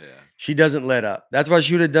refund. Yeah. She doesn't let up. That's why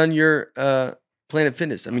she would have done your Planet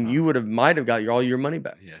Fitness. I mean, you might have got all your money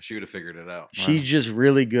back. Yeah, she would have figured it out. She's just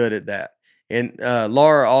really good at that. And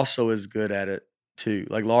Laura also is good at it too.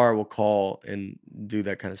 Like Laura will call and do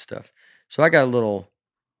that kind of stuff. So I got a little,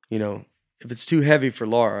 if it's too heavy for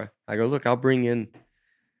Laura, I go, look, I'll bring in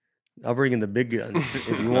the big guns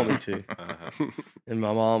if you want me to. Uh-huh. And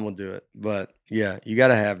my mom will do it. But yeah, you got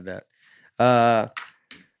to have that.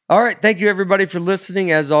 All right. Thank you everybody for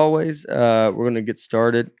listening. As always, we're going to get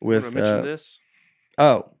started with, Want to mention this?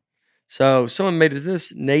 So someone made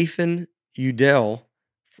this, Nathan Udell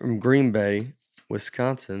from Green Bay,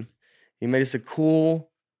 Wisconsin. He made us a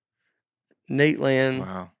cool Nateland.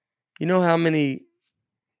 Wow. You know how many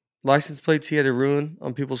license plates he had to ruin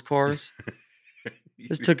on people's cars?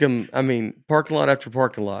 This took him, parking lot after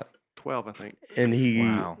parking lot. 12, I think. And he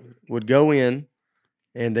Wow. would go in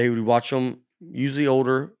and they would watch them, usually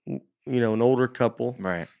older, an older couple.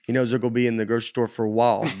 Right. He knows they're going to be in the grocery store for a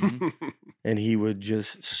while. And he would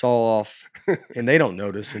just saw off, and they don't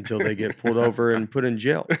notice until they get pulled over and put in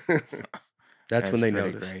jail. That's when they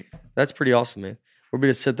pretty notice. great. That's pretty awesome, man. We're going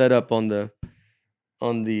to set that up on the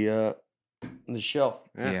shelf.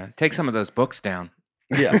 Yeah. Take some of those books down.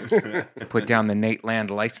 Yeah, Put down the Nateland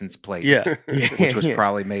license plate. yeah, Which was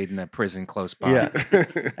probably made in a prison close by.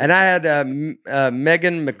 yeah. And I had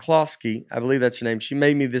Megan McCloskey, I believe that's her name. She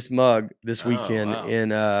made me this mug this weekend wow. in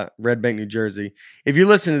Red Bank, New Jersey. If you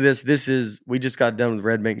listen to this, we just got done with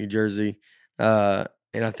Red Bank, New Jersey. And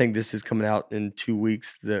I think this is coming out in 2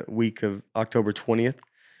 weeks, the week of October 20th.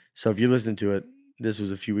 So if you listen to it, this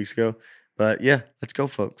was a few weeks ago. But yeah, let's go,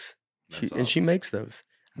 folks. That's She makes those.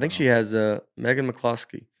 I think she has Megan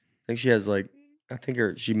McCloskey. I think she has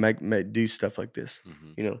she might do stuff like this.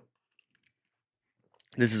 Mhm.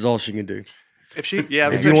 This is all she can do. If she If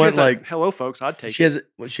you she want, has a like- hello, folks, I'd take She it.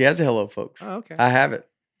 has a hello, folks. Oh, okay. I have it,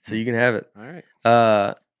 so you can have it. All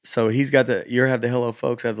right. So he's got you have the hello,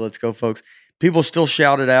 folks. I have the let's go, folks. People still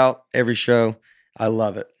shout it out every show. I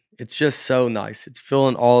love it. It's just so nice. It's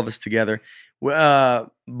filling all of us together.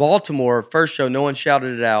 Baltimore first show, no one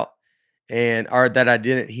shouted it out, or that I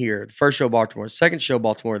didn't hear. The first show, Baltimore. Second show,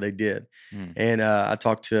 Baltimore, they did. And I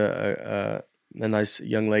talked to a nice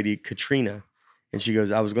young lady, Katrina, and she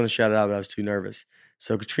goes, I was going to shout it out, but I was too nervous.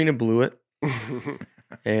 So Katrina blew it,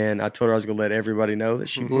 and I told her I was going to let everybody know that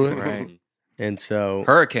she blew it. Right. And so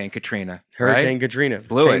Hurricane Katrina. Hurricane right? Katrina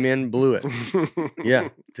Blew came it. in, blew it. Yeah,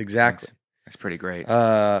 it's exactly. That's pretty great.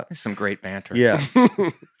 That's Some great banter. yeah,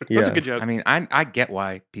 That's yeah. a good joke. I mean, I get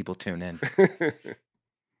why people tune in.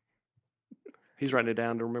 He's writing it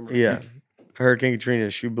down to remember. Yeah. Hurricane Katrina,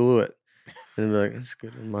 she blew it. And they're like, that's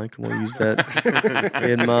good, Mike. I'm going to use that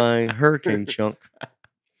in my hurricane chunk.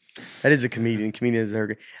 That is a comedian. Comedian is a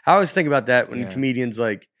hurricane. I always think about that when Yeah. comedians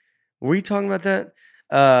like, were you talking about that?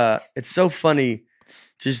 It's so funny.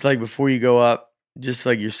 Just like before you go up, just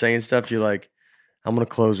like you're saying stuff, you're like, I'm gonna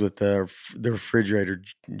close with the refrigerator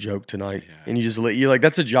joke tonight, Yeah. and you're like,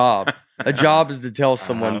 that's a job. A job is to tell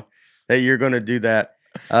someone that you're gonna do that.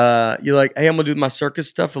 You're like, hey, I'm gonna do my circus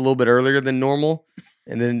stuff a little bit earlier than normal,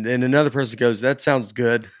 and then another person goes, that sounds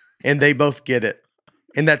good, and they both get it,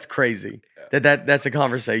 and that's crazy. That's a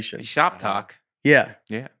conversation. Shop talk. Yeah,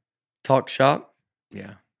 Yeah. talk shop.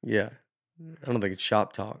 Yeah. Yeah, I don't think it's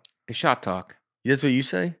shop talk. It's shop talk. That's what you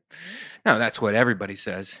say. No, that's what everybody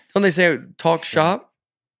says. Don't they say talk shop?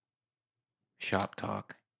 Shop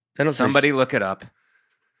talk. They don't. Somebody look it up.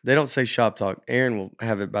 They don't say shop talk. Aaron will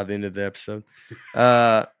have it by the end of the episode.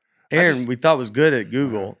 Aaron, we thought was good at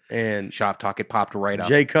Google, and Shop talk. It popped right up.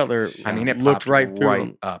 Jay Cutler. I mean, it looked popped right through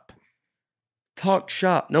him. up. Talk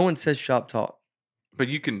shop. No one says shop talk. But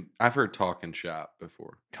I've heard talk and shop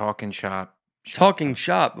before. Talking shop. Talking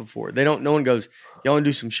shop before. They don't. No one goes, y'all want to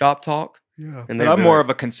do some shop talk? Yeah. And But I'm more of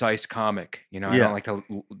a concise comic. I Yeah. don't like to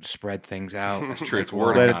spread things out. That's true. It's Like,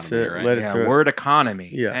 word Let it economy, sit, right? let it yeah, sit. word economy.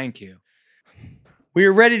 Yeah. Thank you. We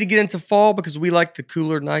are ready to get into fall because we like the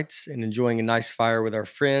cooler nights and enjoying a nice fire with our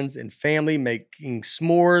friends and family, making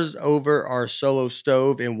s'mores over our solo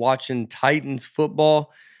stove and watching Titans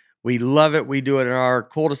football. We love it. We do it in our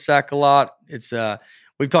cul-de-sac a lot. It's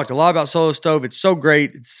we've talked a lot about solo stove. It's so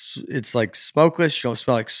great. It's like smokeless. You don't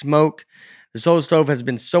smell like smoke. The solo stove has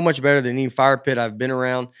been so much better than any fire pit I've been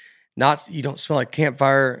around. You don't smell like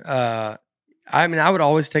campfire. I mean, I would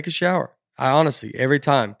always take a shower. I honestly, every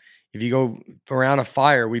time. If you go around a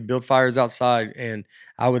fire, we'd build fires outside, and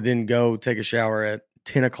I would then go take a shower at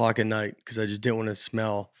 10 o'clock at night because I just didn't want to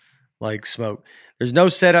smell like smoke. There's no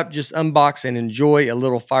setup, just unbox and enjoy a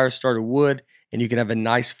little fire starter wood, and you can have a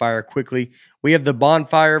nice fire quickly. We have the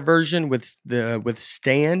bonfire version with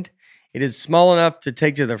stand. It is small enough to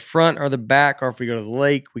take to the front or the back, or if we go to the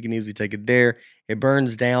lake, we can easily take it there. It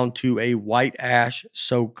burns down to a white ash,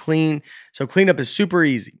 so clean. So cleanup is super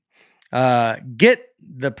easy. Get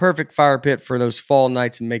the perfect fire pit for those fall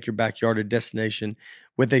nights and make your backyard a destination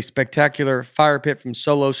with a spectacular fire pit from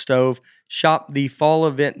Solo Stove. Shop the fall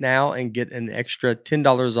event now and get an extra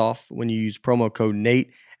 $10 off when you use promo code NATE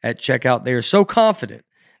at checkout. They are so confident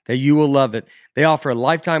that you will love it. They offer a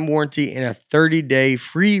lifetime warranty and a 30-day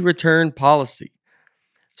free return policy.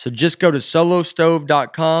 So just go to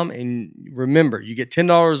solostove.com and remember, you get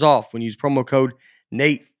 $10 off when you use promo code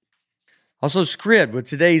NATE. Also, Scribd, with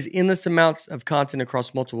today's endless amounts of content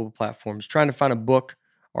across multiple platforms, trying to find a book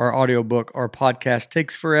or audiobook or podcast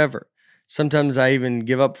takes forever. Sometimes I even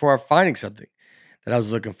give up before finding something that I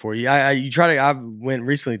was looking for. I went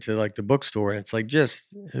recently to like the bookstore, and it's like,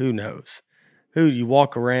 just who knows? You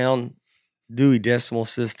walk around, Dewey Decimal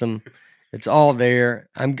System, it's all there.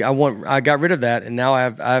 I got rid of that, and now I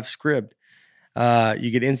have Scribd. You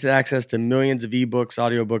get instant access to millions of ebooks,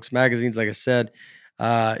 audiobooks, magazines, like I said.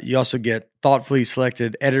 You also get thoughtfully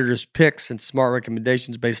selected editors' picks and smart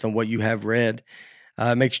recommendations based on what you have read.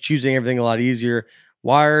 It makes choosing everything a lot easier.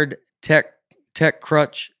 Wired,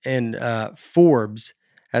 TechCrunch, and Forbes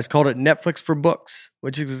has called it Netflix for books,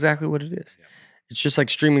 which is exactly what it is. Yeah. It's just like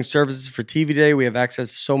streaming services for TV today. We have access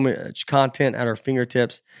to so much content at our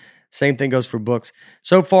fingertips. Same thing goes for books.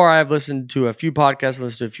 So far, I have listened to a few podcasts,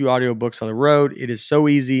 listened to a few audiobooks on the road. It is so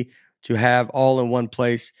easy to have all in one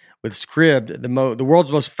place. With Scribd, the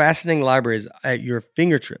world's most fascinating library is at your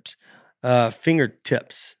fingertips.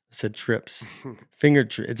 Fingertips. I said trips.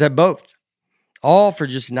 It's at both. All for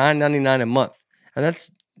just $9.99 a month. And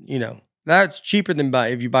that's cheaper than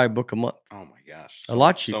if you buy a book a month. Oh my gosh. A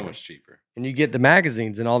lot cheaper. So much cheaper. And you get the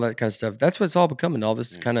magazines and all that kind of stuff. That's what it's all becoming. All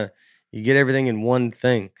this kind of, you get everything in one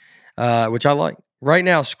thing, which I like. Right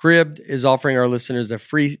now, Scribd is offering our listeners a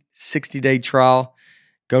free 60-day trial.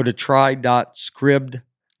 Go to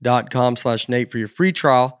try.scribd.com/Nate for your free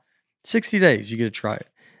trial. 60 days, you get to try it.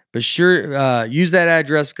 But sure, use that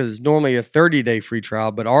address because it's normally a 30-day free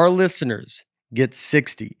trial, but our listeners get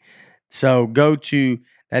 60. So go to,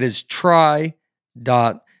 that is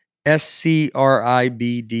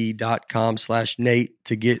try.scribd.com/Nate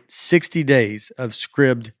to get 60 days of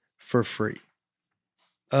Scribd for free.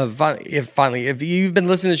 If you've been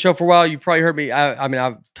listening to the show for a while, you've probably heard me.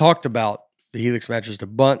 I've talked about the Helix mattress a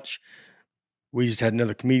bunch. We just had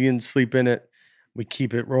another comedian sleep in it. We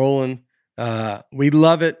keep it rolling. We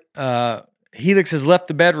love it. Helix has left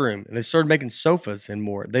the bedroom and they started making sofas and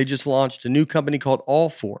more. They just launched a new company called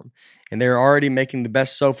Allform, and they're already making the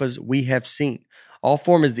best sofas we have seen.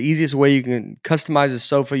 Allform is the easiest way you can customize a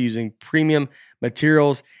sofa using premium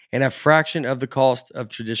materials and a fraction of the cost of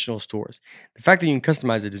traditional stores. The fact that you can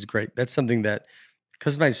customize it is great. That's something that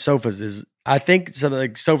customized sofas is, I think some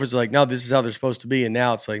like sofas are like, no, this is how they're supposed to be. And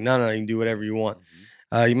now it's like, no, you can do whatever you want.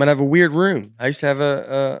 You might have a weird room. I used to have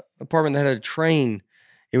a apartment that had a train.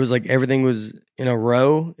 It was like everything was in a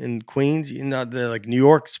row in Queens. Like New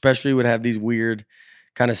York especially would have these weird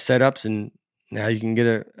kind of setups, and now you can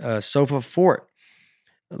get a sofa for it.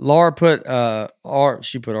 Laura put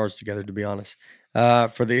she put ours together, to be honest.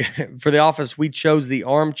 For the office, we chose the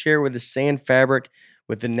armchair with the sand fabric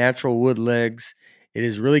with the natural wood legs. It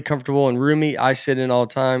is really comfortable and roomy. I sit in all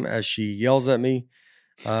the time as she yells at me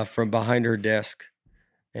from behind her desk,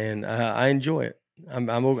 and I enjoy it.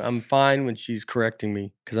 I'm fine when she's correcting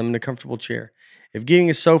me because I'm in a comfortable chair. If getting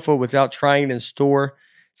a sofa without trying it in store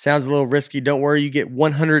sounds a little risky, don't worry. You get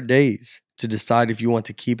 100 days to decide if you want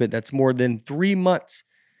to keep it. That's more than 3 months.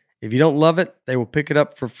 If you don't love it, they will pick it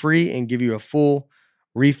up for free and give you a full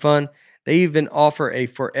refund. They even offer a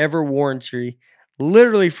forever warranty,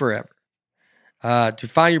 literally forever. To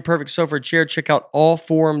find your perfect sofa or chair, check out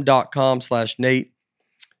allforum.com/Nate.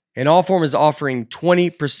 And Allforum is offering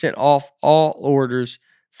 20% off all orders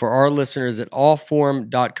for our listeners at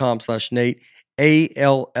allforum.com/Nate,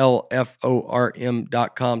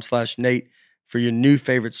 allforum.com/Nate for your new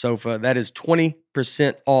favorite sofa. That is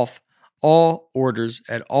 20% off all orders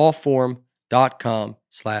at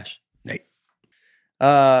allforum.com/Nate.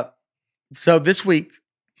 So this week,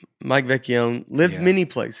 Mike Vecchione lived many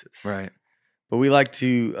places. Right. But we like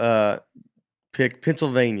to pick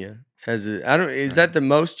Pennsylvania as is that the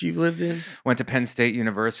most you've lived in? Went to Penn State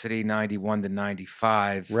University 91 to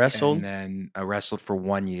 95. Wrestled? And then I wrestled for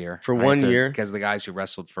 1 year. For 1 year? Because the guys who were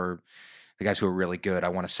really good, I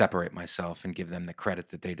want to separate myself and give them the credit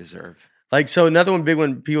that they deserve. Like, so another big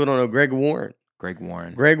one people don't know, Greg Warren,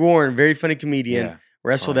 very funny comedian,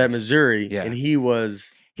 wrestled at Missouri, and he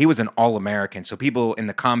was an All-American. So people in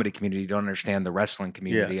the comedy community don't understand the wrestling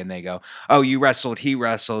community, and they go, "Oh, you wrestled, he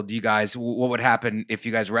wrestled. You guys, what would happen if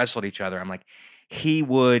you guys wrestled each other?" I'm like, he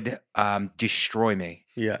would destroy me.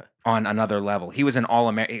 On another level. He was an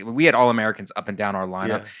All-American. We had All-Americans up and down our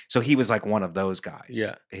lineup, so he was like one of those guys.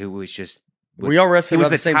 Who was just. We all wrestled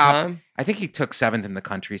at the same time? I think he took 7th in the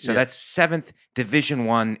country. So that's 7th Division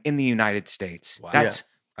I in the United States. Wow. That's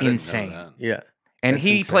insane. And that's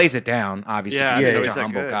he insane. plays it down, obviously, because he's such a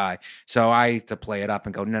humble good guy. So I had to play it up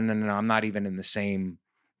and go, no, I'm not even in the same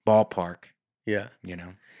ballpark. Yeah. You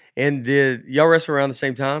know? And did y'all wrestle around the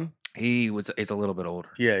same time? Is a little bit older.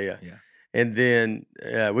 Yeah. And then,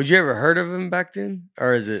 would you ever heard of him back then?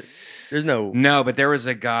 Or is it, there's no. No, but there was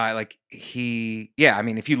a guy, like, I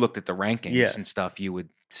mean, if you looked at the rankings and stuff, you would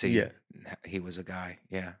see he was a guy.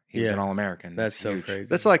 Yeah. He was an All-American. That's so huge. crazy.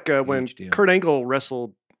 That's like when Kurt Angle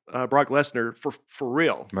wrestled Brock Lesnar for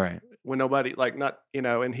real. Right. When nobody,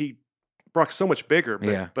 and Brock's so much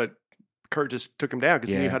bigger, but Kurt just took him down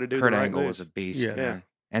because he knew how to do Kurt the right Angle moves. was a beast, man.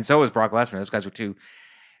 And so was Brock Lesnar. Those guys were two.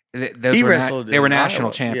 They were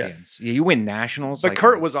national champions. Yeah, you win nationals. But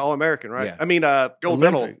Kurt was All-American, right? Yeah. I mean, gold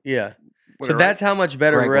medal. Yeah. So that's how much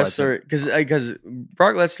better Greg wrestler, because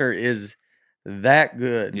Brock Lesnar is that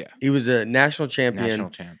good. Yeah. He was a national champion. National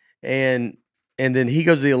champ. And then he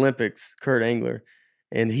goes to the Olympics, Kurt Angler,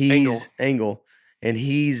 and he's Angle, and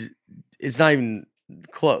it's not even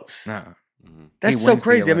close. No. That's so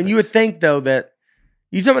crazy. I mean, you would think though that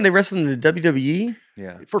you talking about they wrestled in the WWE?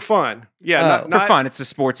 Yeah. For fun. Yeah. For fun. It's a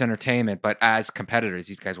sports entertainment, but as competitors,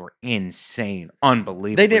 these guys were insane.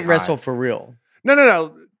 Unbelievable. They didn't wrestle for real.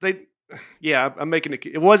 No. I'm making it.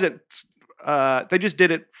 It wasn't. They just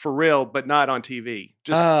did it for real, but not on TV.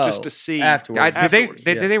 Just to see afterwards. Did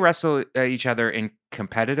they wrestle each other in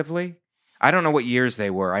competitively? I don't know what years they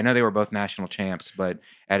were. I know they were both national champs, but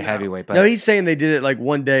at heavyweight. But no, he's saying they did it like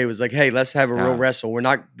one day. It was like, hey, let's have a real wrestle.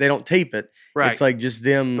 They don't tape it. Right. It's like just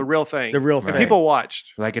them. The real thing. Thing. People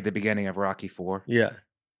watched. Like at the beginning of Rocky IV. Yeah.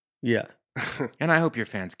 And I hope your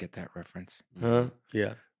fans get that reference.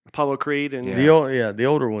 Yeah. Apollo Creed and the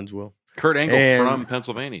older ones will. Kurt Angle from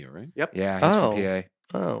Pennsylvania, right? Yep. Yeah, he's from PA.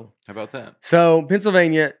 Oh. How about that? So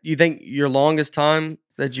Pennsylvania, you think your longest time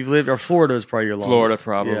that you've lived, or Florida is probably your longest? Florida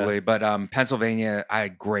probably, but Pennsylvania, I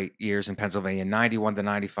had great years in Pennsylvania, 91 to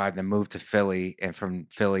 95, then moved to Philly, and from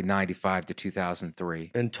Philly, 95 to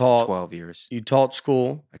 2003. And taught 12 years. You taught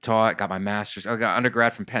school? I taught, got my master's. I got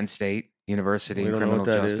undergrad from Penn State University in criminal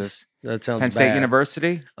justice. That sounds Penn State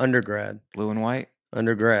University? Undergrad. Blue and white?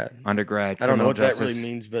 Undergrad. I don't know what that really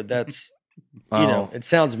means, but that's... it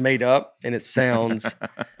sounds made up, and it sounds.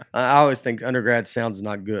 I always think undergrad sounds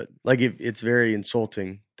not good. Like it's very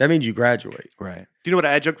insulting. That means you graduate, right? Do you know what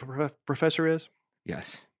an adjunct professor is?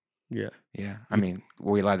 Yes. Yeah. I mean,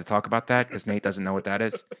 were we allowed to talk about that? Because Nate doesn't know what that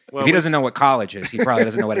is. If he doesn't know what college is, he probably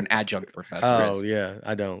doesn't know what an adjunct professor is. Oh yeah,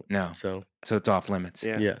 I don't. No. So it's off limits.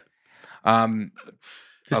 Yeah. Yeah.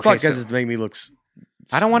 This podcast is to make me look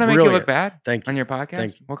I don't want to make you look bad Thank you. on your podcast.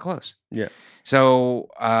 Thank you. We're close. Yeah. So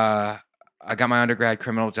I got my undergrad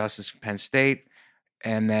criminal justice from Penn State,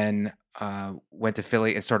 and then went to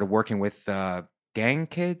Philly and started working with gang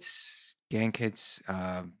kids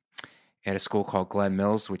at a school called Glen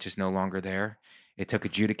Mills, which is no longer there. It took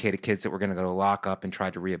adjudicated kids that were going to go to lock up and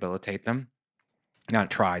tried to rehabilitate them.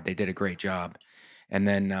 Not tried; they did a great job. And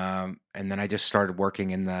then I just started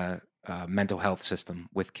working in the mental health system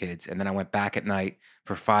with kids. And then I went back at night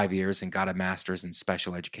for 5 years and got a master's in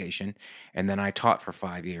special education. And then I taught for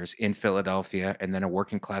 5 years in Philadelphia, and then a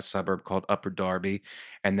working class suburb called Upper Darby,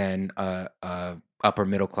 and then a upper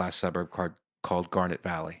middle class suburb called Garnet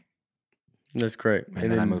Valley. That's great.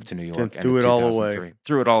 And then I moved to New York. Threw it all away.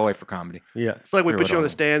 Threw it all away for comedy. Yeah. I feel like we Threw put it you on all the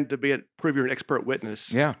stand to prove you're an expert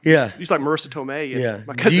witness. Yeah. Yeah. You like Marissa Tomei and Yeah.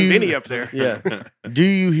 my cousin Vinny up there. Yeah. Do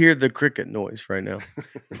you hear the cricket noise right now?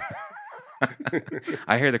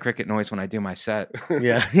 I hear the cricket noise when I do my set.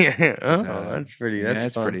 Yeah. Yeah. Oh, So, that's pretty.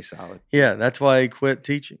 That's fun. pretty solid. Yeah. That's why I quit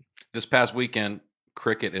teaching. This past weekend,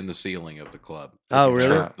 cricket in the ceiling of the club. Oh, It really?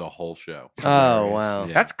 chirped the whole show. Oh, Hilarious. wow.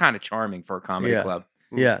 Yeah. That's kind of charming for a comedy Yeah. club.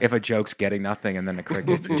 Yeah. If a joke's getting nothing and then the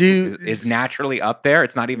cricket Do- is naturally up there,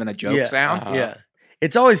 it's not even a joke Yeah. sound. Yeah.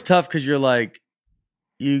 It's always tough because you're like,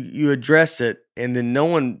 you address it and then no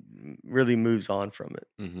one really moves on from it.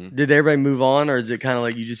 hmm Did everybody move on, or is it kind of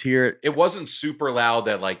like you just hear it? It wasn't super loud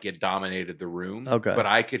that like it dominated the room. Okay. But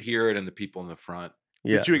I could hear it, and the people in the front,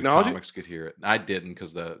 Yeah. Did you the acknowledge it? comics could hear it. I didn't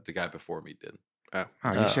because the guy before me did. Oh, you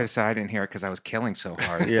Oh. should have said I didn't hear it because I was killing so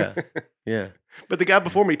hard. Yeah. Yeah. But the guy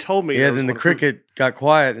before me told me. Yeah. there was Then the one- cricket got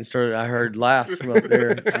quiet and started. I heard laughs from up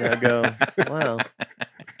there, and I go, "Wow,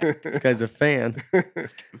 this guy's a fan."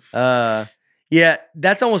 Yeah,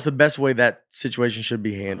 that's almost the best way that situation should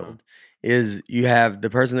be handled. Is you have the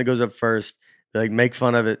person that goes up first, like make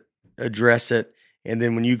fun of it, address it, and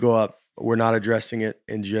then when you go up, we're not addressing it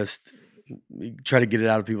and just try to get it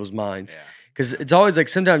out of people's minds. Yeah. Because it's always like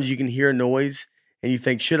sometimes you can hear a noise and you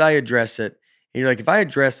think, should I address it? And you're like, if I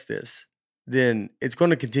address this, then it's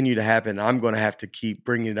going to continue to happen. I'm going to have to keep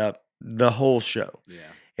bringing it up the whole show. Yeah.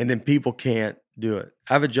 And then people can't do it.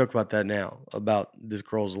 I have a joke about that now, about this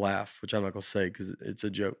girl's laugh, which I'm not going to say because it's a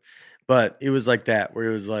joke. But it was like that, where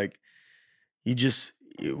it was like,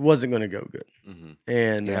 it wasn't going to go good. hmm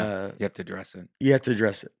And Yeah. You have to address it. you have to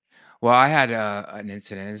address it. Well, I had an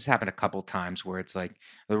incident. This happened a couple times where it's like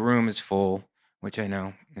the room is full, which I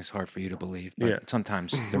know is hard for you to believe, but Yeah.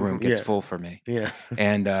 sometimes the room gets Yeah. full for me. Yeah.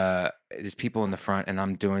 And there's people in the front, and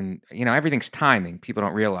I'm doing, everything's timing. People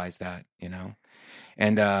don't realize that,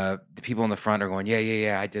 And the people in the front are going,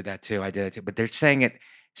 yeah, I did that too. But they're saying it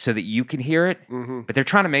so that you can hear it, Mhm. but they're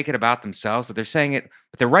trying to make it about themselves, but they're saying it,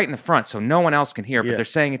 but they're right in the front, so no one else can hear it, Yeah. but they're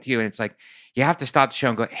saying it to you, and it's like, you have to stop the show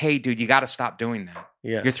and go, hey, dude, you got to stop doing that.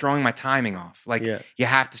 Yeah. You're throwing my timing off. Like, Yeah. you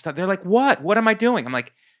have to stop. They're like, what? What am I doing? I'm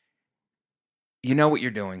like, you know what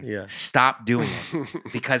you're doing. Yeah. Stop doing it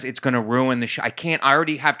because it's going to ruin the show. I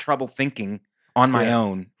already have trouble thinking on my Yeah.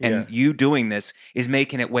 own, and Yeah. you doing this is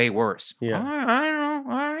making it way worse. Yeah. All right, I don't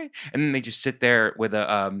know. All right. And then they just sit there with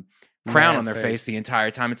a frown Mad on their face face. the entire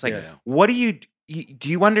time. It's like, Yeah. what do you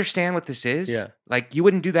do? Understand what this is? Yeah. Like, you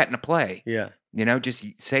wouldn't do that in a play. Yeah. Just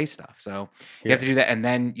say stuff. So you Yeah. have to do that, and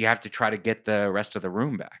then you have to try to get the rest of the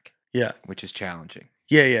room back, Yeah. which is challenging.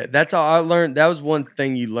 Yeah. That's all I learned. That was one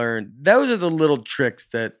thing you learned. Those are the little tricks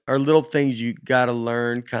that are little things you got to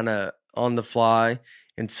learn kind of on the fly.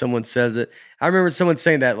 And someone says it. I remember someone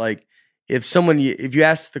saying that, like, if you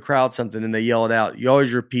ask the crowd something and they yell it out, you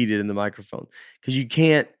always repeat it in the microphone because you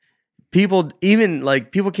can't. People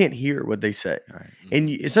can't hear what they say, All right.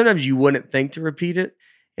 and sometimes you wouldn't think to repeat it,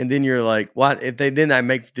 and then you're like, "What?" If then I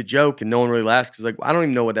make the joke and no one really laughs because like I don't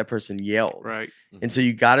even know what that person yelled, Right. and so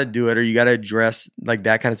you got to do it or you got to address like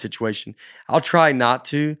that kind of situation. I'll try not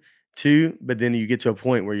to, but then you get to a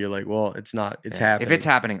point where you're like, "Well, it's not. It's Yeah. happening." If it's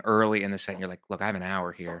happening early in the set, you're like, look, I have an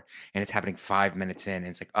hour here, and it's happening 5 minutes in, and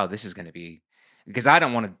it's like, oh, this is going to be, because I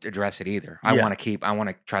don't want to address it either. I Yeah. want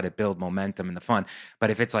to try to build momentum and the fun. But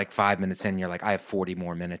if it's like 5 minutes in, you're like, I have 40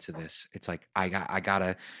 more minutes of this. It's like, I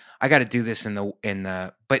gotta do this in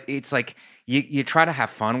the, but it's like, you try to have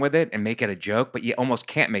fun with it and make it a joke, but you almost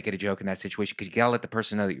can't make it a joke in that situation because you gotta let the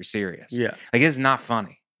person know that you're serious. Yeah, Like, it's not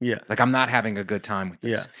funny. yeah, Like, I'm not having a good time with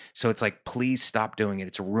this. Yeah. So it's like, please stop doing it.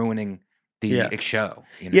 It's ruining the Yeah. show.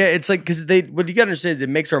 yeah. It's like because what you got to understand is it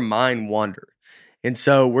makes our mind wander, and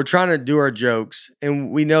so we're trying to do our jokes,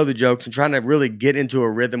 and we know the jokes, and trying to really get into a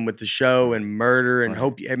rhythm with the show and murder and Right.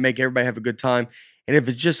 hope and make everybody have a good time. And if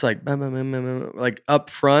it's just like like up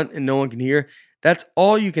front and no one can hear, that's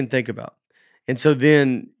all you can think about. And so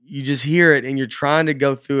then you just hear it and you're trying to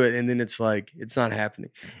go through it and then it's like it's not happening.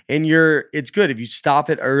 And it's good if you stop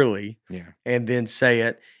it early and then say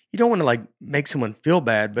it. You don't want to like make someone feel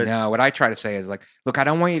bad, but no, what I try to say is like, look, I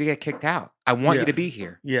don't want you to get kicked out. I want you to be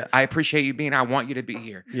here. Yeah. I appreciate you being. I want you to be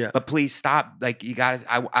here. Yeah. But please stop. Like you guys,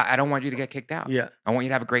 I don't want you to get kicked out. Yeah. I want you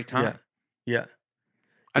to have a great time. Yeah.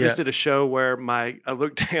 I just did a show where I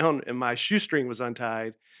looked down and my shoestring was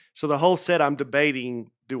untied. So the whole set I'm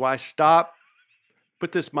debating, do I stop,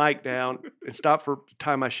 put this mic down and stop for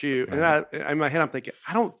tie my shoe? And in my head I'm thinking,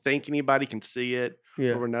 I don't think anybody can see it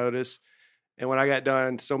or notice. And when I got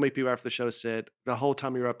done, so many people after the show said, the whole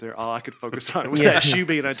time you were up there, all I could focus on was that shoe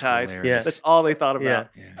being untied. Hilarious. That's all they thought about.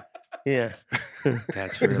 Yeah.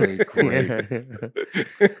 That's really great.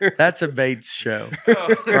 That's a Bates show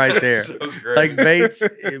right there. So like Bates,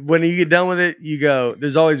 when you get done with it, you go,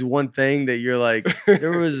 there's always one thing that you're like,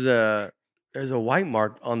 there's a white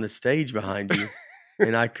mark on the stage behind you.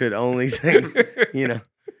 And I could only think,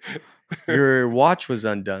 your watch was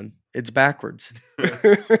undone. It's backwards.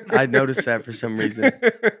 I noticed that for some reason.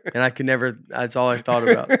 And I could never, that's all I thought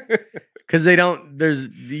about. Because you don't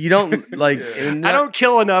like. I don't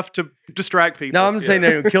kill enough to distract people. No, I'm not saying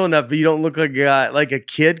they don't kill enough, but you don't look like a guy, like a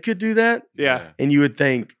kid could do that. Yeah. And you would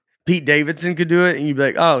think Pete Davidson could do it, and you'd be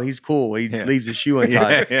like, oh, he's cool. He leaves his shoe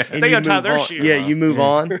untied. And they untie their shoe. Yeah, you move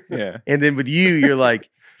on. Yeah. And then with you, you're like,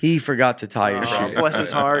 he forgot to tie his shoe. Bless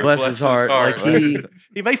his heart. Bless his heart. Like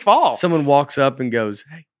he may fall. Someone walks up and goes,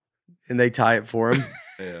 hey, and they tie it for him.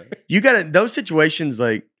 You got to, those situations,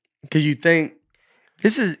 like, because you think,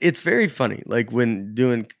 it's very funny, like when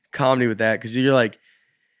doing comedy with that, because you're like,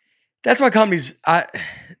 that's why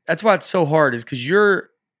that's why it's so hard, is because you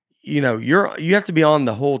have to be on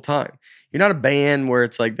the whole time. You're not a band where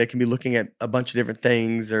it's like they can be looking at a bunch of different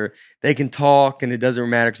things, or they can talk and it doesn't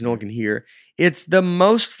matter because no one can hear. It's the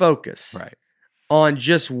most focus on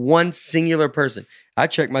just one singular person. I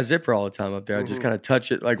check my zipper all the time up there. I just kind of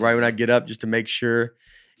touch it like right when I get up just to make sure.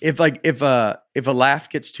 If a laugh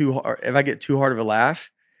gets too hard, if I get too hard of a laugh,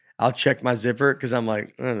 I'll check my zipper because I'm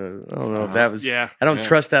like, I don't know if that was. I don't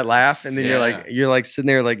trust that laugh, and then you're like sitting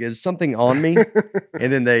there like, is something on me?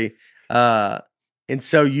 And then and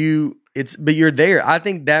so but you're there. I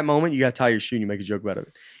think that moment you got to tie your shoe and you make a joke about it.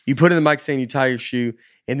 You put in the mic stand, you tie your shoe,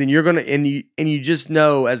 and then you're gonna and you just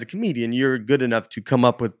know as a comedian you're good enough to come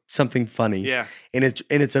up with something funny. Yeah. And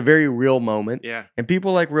it's a very real moment. Yeah. And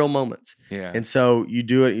people like real moments. Yeah. And so you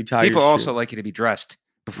do it. You tie. People your shoe. also like you to be dressed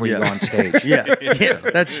before you go on stage. Yes,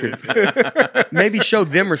 that's true. Maybe show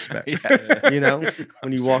them respect.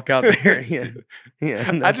 When you walk out there.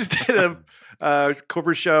 Yeah. I just did a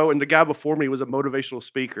corporate show, and the guy before me was a motivational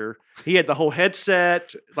speaker. He had the whole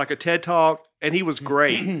headset, like a TED Talk, and he was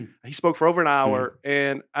great. He spoke for over an hour,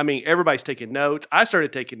 and I mean, everybody's taking notes. I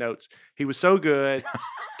started taking notes. He was so good.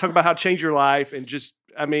 Talking about how to change your life, and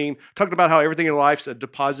talking about how everything in life's a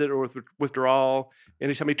deposit or withdrawal.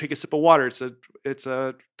 Anytime you take a sip of water, it's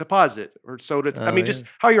a deposit or soda. Just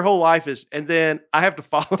how your whole life is. And then I have to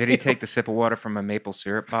follow. Did he take the sip of water from a maple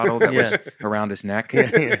syrup bottle that was around his neck?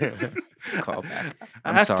 Call back.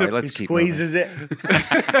 I'm sorry. Let's keep squeezes moving.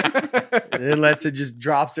 it. And then lets it, just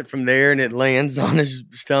drops it from there, and it lands on his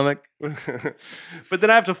stomach. But then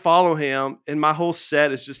I have to follow him, and my whole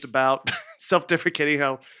set is just about self-deprecating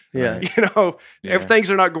how if things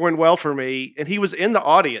are not going well for me. And he was in the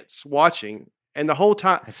audience watching. And the whole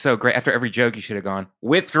time, it's so great. After every joke, you should have gone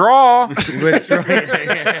withdraw. And then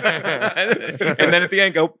at the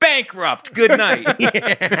end, go bankrupt. Good night.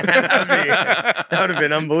 That would have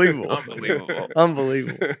been unbelievable.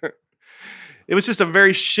 Unbelievable. It was just a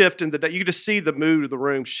very shift in the day. You could just see the mood of the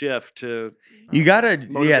room shift to. You gotta,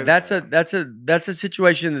 that's a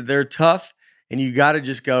situation that they're tough. And you got to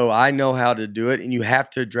just go, I know how to do it. And you have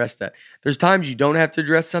to address that. There's times you don't have to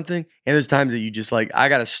address something. And there's times that you just like, I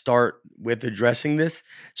got to start with addressing this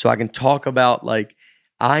so I can talk about, like,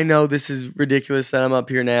 I know this is ridiculous that I'm up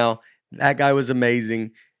here now. That guy was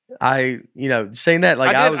amazing. Saying that,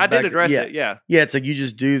 like, I did address it. Yeah. Yeah. It's like you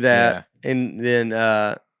just do that. Yeah. And then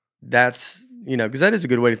that's, because that is a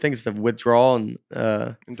good way to think of stuff. Withdrawal and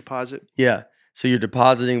deposit. Yeah. So you're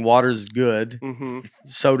depositing. Water's good. Mm-hmm.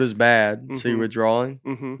 Soda's bad. Mm-hmm. So you're withdrawing.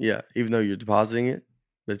 Mm-hmm. Yeah, even though you're depositing it,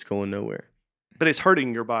 but it's going nowhere. But it's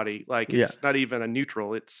hurting your body. Like it's not even a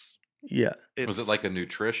neutral. Was it like a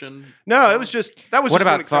nutrition? No, it was just that was. What just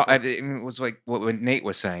about thought? It was like what Nate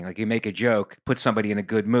was saying. Like you make a joke, put somebody in a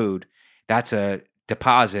good mood. That's a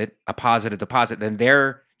deposit, a positive deposit. Then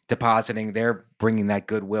they're depositing, they're bringing that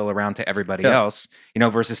goodwill around to everybody else,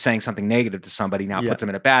 versus saying something negative to somebody now puts them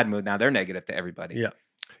in a bad mood. Now they're negative to everybody. Yeah.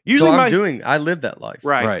 Usually I live that life.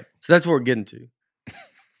 Right. So that's what we're getting to.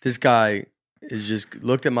 This guy is just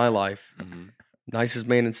looked at my life, Mhm. nicest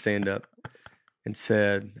man in stand up, and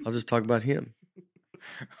said, "I'll just talk about him."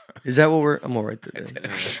 Is that what I'm gonna write that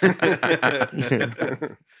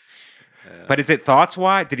down. But is it thoughts?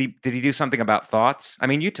 Why did he do something about thoughts? I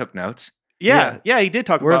mean, you took notes. Yeah, he did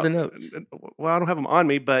talk Where are about the notes? Well, I don't have them on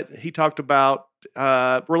me, but he talked about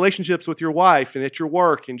relationships with your wife and at your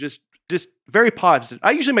work, and just very positive.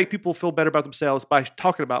 I usually make people feel better about themselves by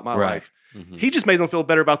talking about my Right. life. Mhm. He just made them feel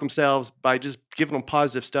better about themselves by just giving them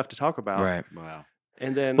positive stuff to talk about. Right. Wow.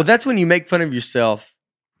 And then, Well, that's when you make fun of yourself.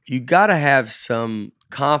 You got to have some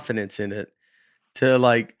confidence in it to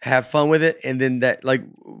like have fun with it, and then that like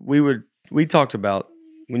we talked about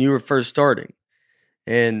when you were first starting,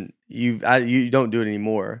 and you don't do it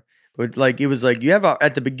anymore. But like it was like you have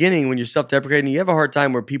at the beginning when you're self-deprecating, you have a hard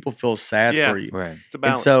time where people feel sad Yeah. for you, Right. it's a and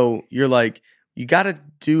balance. so you're like you got to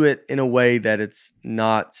do it in a way that it's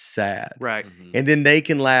not sad, Right. Mhm. and then they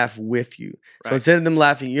can laugh with you. So Right. instead of them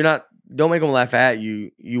laughing, don't make them laugh at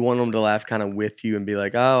you. You want them to laugh kind of with you and be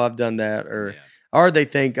like, "Oh, I've done that," or they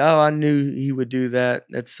think, "Oh, I knew he would do that.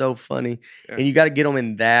 That's so funny." Yeah. And you got to get them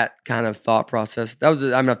in that kind of thought process. That was,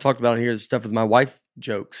 I've talked about it here. The stuff with my wife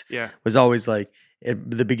jokes Yeah. was always like at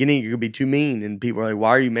the beginning, you could be too mean, and people are like, "Why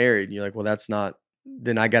are you married?" And you're like, "Well, that's not."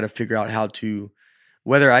 Then I got to figure out how to,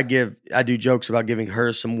 whether I do jokes about giving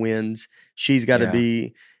her some wins. She's got to Yeah.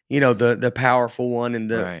 be, the powerful one in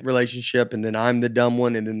the Right. relationship, and then I'm the dumb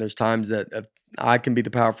one, and then there's times that I can be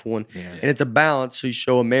the powerful one, Yeah. and it's a balance. So you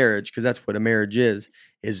show a marriage, because that's what a marriage is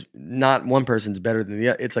not one person's better than the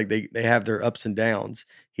other. It's like they have their ups and downs.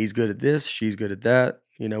 He's good at this, she's good at that,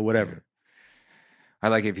 whatever. I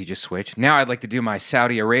like it if you just switch. Now I'd like to do my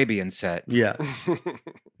Saudi Arabian set. Yeah,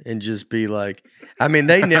 and just be like, I mean,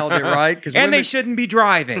 they nailed it right because And they shouldn't be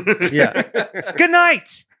driving. Yeah. Good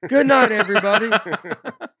night. Good night, everybody.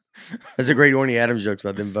 That's a great Orny Adams joke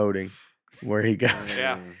about them voting, where he goes,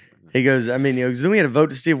 Yeah. he goes, then we had to vote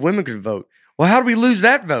to see if women could vote. Well, how do we lose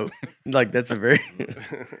that vote? Like, that's a very,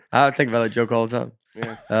 I think about that joke all the time.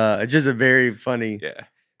 Yeah. It's just a very funny, Yeah.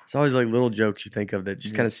 it's always like little jokes you think of that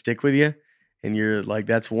just kind of stick with you. And you're like,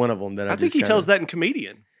 that's one of them that I I think just he kinda, tells that in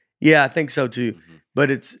Comedian. Yeah, I think so too. Mhm.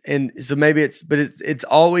 But it's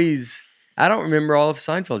always, I don't remember all of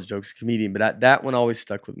Seinfeld's jokes, comedian, but that one always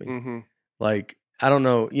stuck with me. Mm-hmm. Like, I don't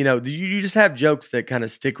know, you just have jokes that kind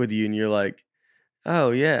of stick with you, and you're like,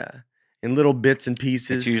 oh yeah, in little bits and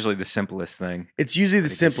pieces. It's usually the simplest thing. It's usually the But it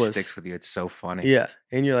just simplest. sticks with you. It's so funny. Yeah,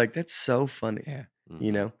 and you're like, that's so funny. Yeah.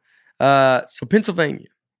 Mhm. So Pennsylvania,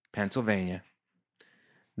 Pennsylvania.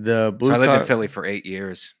 the blue. So I lived in car- Philly for 8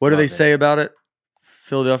 years. What do they Loved it. say about it?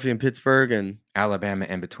 Philadelphia and Pittsburgh, and Alabama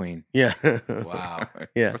in between. yeah, Wow.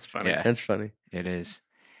 yeah, That's funny. Yeah. that's funny. It is.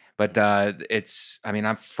 But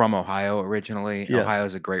I'm from Ohio originally. Yeah. Ohio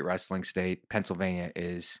is a great wrestling state. Pennsylvania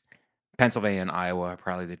and Iowa are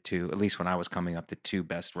probably the two, at least when I was coming up, the two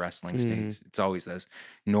best wrestling Mhm. states. It's always those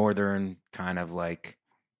northern kind of like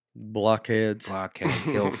Blockheads. blockhead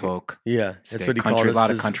hill folk. Yeah, that's state. what he Country, called us. a lot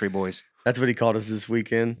of this- country boys. That's what he called us this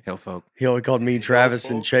weekend. Hill folk. He called me, Travis,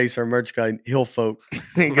 and folk? Chase, our merch guy, hill folk.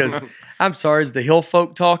 He goes, I'm sorry, is the hill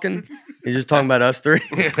folk talking? He's just talking about us three.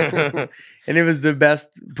 And it was the best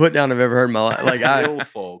put down I've ever heard in my life. Like, Hill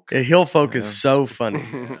folk. hill folk is Yeah. so funny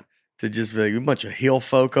to just be like, a bunch of hill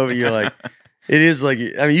folk over. You're like, it is like,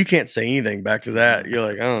 I mean, you can't say anything back to that. You're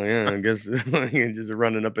like, oh, yeah, I guess you're just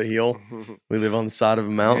running up a hill. We live on the side of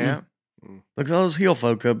a mountain. Yeah. Look at all those hill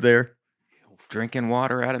folk up there. Drinking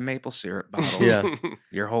water out of maple syrup bottles. Yeah.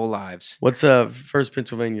 Your whole lives. What's first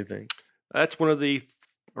Pennsylvania thing? That's one of the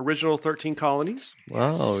original 13 colonies.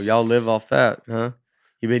 Wow, y'all live off that, huh?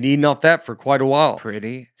 You've been eating off that for quite a while.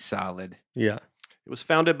 Pretty solid. Yeah. It was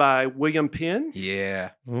founded by William Penn,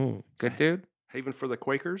 Yeah. Oh, Good dude. haven for the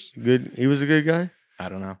Quakers. good. He was a good guy. I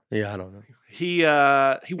don't know. Yeah, I don't know. He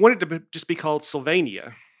wanted to just be called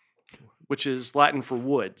Sylvania, which is Latin for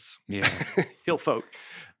woods, Yeah. hill folk.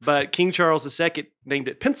 But King Charles II named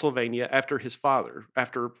it Pennsylvania after his father,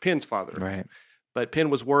 after Penn's father. Right. But Penn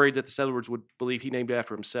was worried that the settlers would believe he named it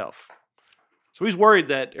after himself. So he's worried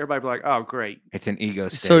that everybody would be like, oh, great. It's an ego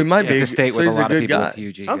state. So he might It's be. a state so with a he's lot of good people guy. with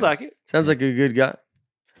huge egos. Sounds like it. Sounds like a good guy.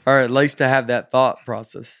 Or at least to have that thought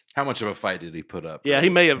process. How much of a fight did he put up? Yeah, he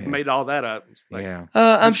may have Yeah. made all that up. It's like, Yeah.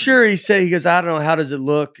 I'm sure he goes, I don't know, how does it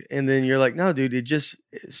look? And then you're like, no, dude,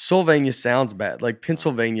 Sylvania sounds bad. Like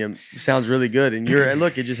Pennsylvania sounds really good. And and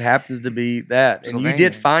look, it just happens to be that. And you Sylvania.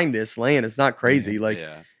 did find this land. It's not crazy. Like,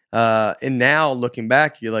 Yeah. and now looking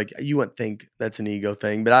back, you're like, you wouldn't think that's an ego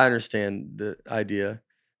thing, but I understand the idea.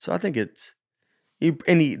 So I think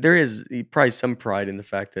there is probably some pride in the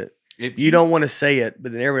fact that If you don't want to say it,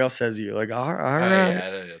 but then everybody else says it. You're like, all right.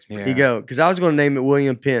 yeah, that's pretty Yeah. You go. Because I was going to name it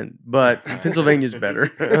William Penn, but Pennsylvania's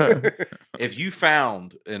better. If you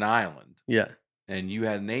found an island Yeah. and you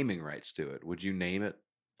had naming rights to it, would you name it?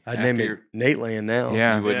 I'd name After it Nate Land now.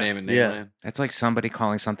 Yeah. You would Yeah. name it Yeah. Nateland? That's like somebody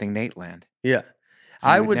calling something Nate Land. Yeah. You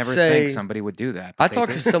I would never say think somebody would do that. I but they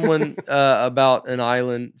talked to did. someone about an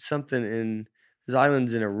island, something in there's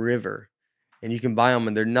islands in a river, and you can buy them,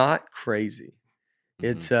 and they're not crazy.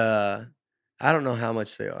 Mm-hmm. It's I don't know how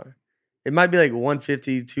much they are. It might be like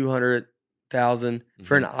 150, 200,000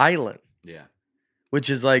 for an island, Yeah. which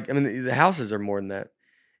is like I mean the houses are more than that,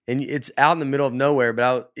 and it's out in the middle of nowhere.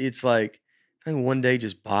 But it's like I think one day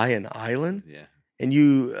just buy an island, Yeah. and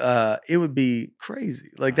you it would be crazy.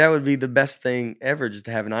 Like that would be the best thing ever, just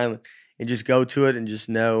to have an island and just go to it and just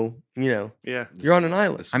know, Yeah. you're on an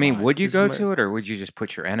island. I mean, would you This go is my- to it, or would you just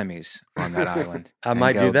put your enemies on that island? I and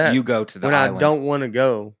might do go- that. You go to the When island. I don't want to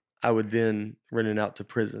go, I would then rent it out to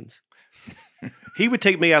prisons. He would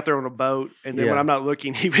take me out there on a boat, and then when Yeah. I'm not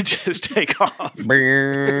looking, he would just take off.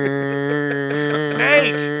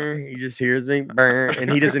 He just hears me,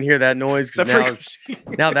 and he doesn't hear that noise The because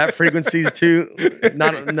now that frequency's too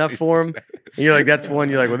not enough for him. And you're like, that's one.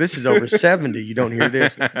 You're like, well, this is over 70. You don't hear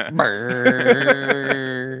this.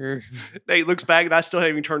 Nate looks back, and I still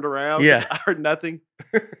haven't even turned around. Yeah. I heard nothing.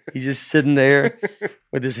 He's just sitting there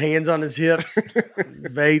with his hands on his hips,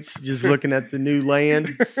 Bates just looking at the new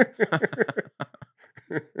land,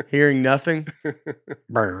 hearing nothing.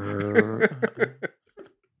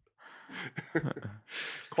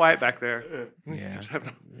 Quiet back there. Yeah. Just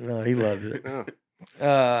having No, he loves it.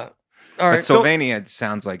 a- All right, But Sylvania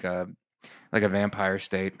sounds like a vampire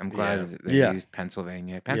state. I'm glad Yeah. that they Yeah. used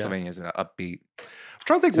Pennsylvania. Pennsylvania is an upbeat. I'm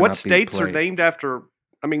trying to think It's an what upbeat states are play. named after.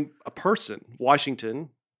 I mean, a person. Washington.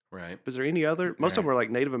 Right. Is there any other? Most of them are like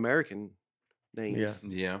Native American names. Yeah.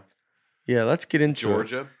 Yeah. Yeah, let's get into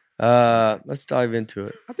Georgia. it. Let's dive into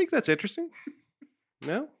it. I think that's interesting.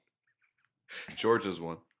 No? Georgia's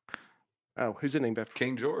one. Oh, who's it named after?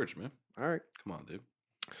 King George, man. All right. Come on, dude.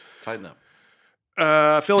 Tighten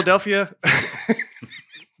up. Philadelphia.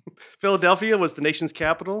 Philadelphia was the nation's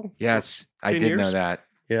capital. Yes, I 10 did know years? that.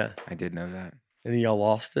 Yeah, I did know that. and then y'all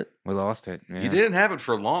lost it. We lost it. You didn't have it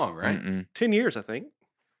for long, right? Mm-mm. 10 years, I think.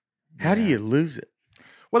 How do Yeah. you lose it?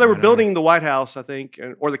 Well, they I were don't know. building the White House, I think,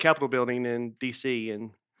 or the Capitol building in D.C.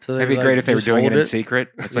 And So It'd be like, great if they were just doing it hold in secret.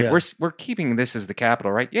 It's like Yeah. we're keeping this as the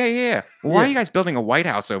capital, right? Yeah. Well, why are Yeah. you guys building a White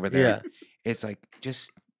House over there? Yeah, It's like just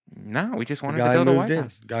no. We just the wanted to guy build a moved White in.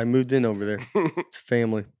 House. Guy moved in over there. It's a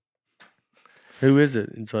family. Who is it?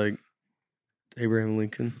 It's like Abraham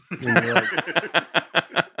Lincoln. And you're like,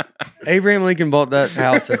 Abraham Lincoln bought that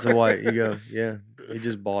house. That's a white. You go, yeah, he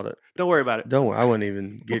just bought it. don't worry about it. Don't worry, I wouldn't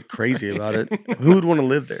even get crazy about it. Who would want to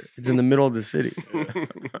live there? It's in the middle of the city.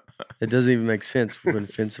 It doesn't even make sense. Putting a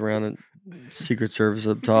fence around it, Secret Service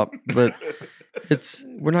up top. But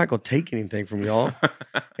we're not gonna take anything from y'all.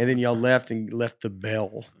 And then y'all left the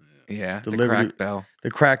bell, Yeah, The the Liberty- cracked bell. the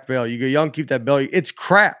cracked bell. You go, y'all can keep that bell. It's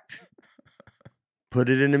cracked. Put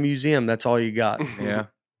it in a museum. That's all you got. Yeah.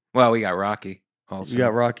 Well, we got Rocky also. You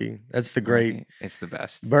got Rocky. That's the great Rocky. It's the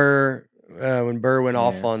best. Burr. When Burr went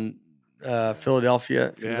off Yeah. on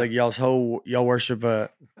Philadelphia, Yeah. it's like y'all worship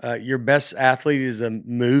your best athlete is a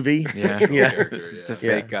movie. Yeah. Yeah. Character, It's a yeah.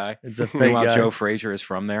 fake guy. It's a fake Meanwhile, guy. Joe Frazier is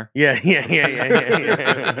from there. Yeah.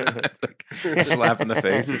 It's like a slap in the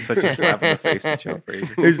face. It's such a slap in the face to Joe Frazier.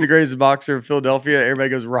 Who's the greatest boxer of Philadelphia? Everybody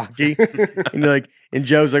goes Rocky, and you're like, and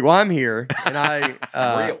Joe's like, well, I'm here, and I,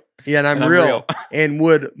 Real. yeah, and I'm And I'm real, real. and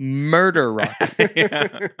would murder Rocky. Yeah.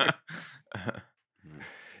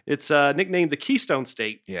 It's nicknamed the Keystone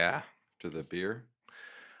State. Yeah. To the beer.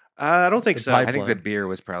 I don't think The so. pipe- I think the Pipeline. beer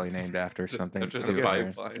was probably named after something. After too, the so-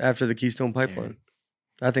 pipeline. After the Keystone Pipeline,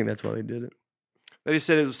 I think that's why they did it, They just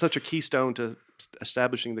said it was such a keystone to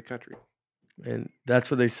establishing the country. and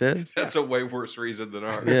that's what they said. That's a way worse reason than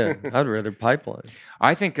ours. Yeah, I'd rather pipeline.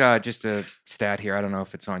 I think just a stat here. I don't know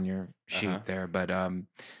if it's on your sheet Uh-huh. there, but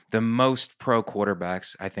the most pro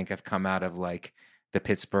quarterbacks I think have come out of like the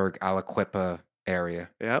Pittsburgh Aliquippa area.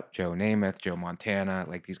 Yep. Joe Namath, Joe Montana,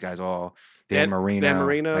 like these guys all. Dan Dan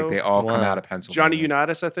Marino, like they all come Wow. out of Pennsylvania. Johnny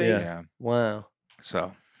Unitas, I think. Yeah. Yeah. Wow,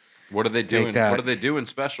 So What are they Take doing? that. What are they doing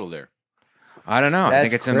special there? I don't know. I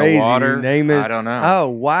think That's it's in crazy. the water. You name it. I don't know. Oh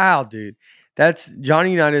wow, dude, that's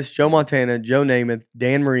Johnny Unitas, Joe Montana, Joe Namath,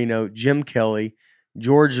 Dan Marino, Jim Kelly,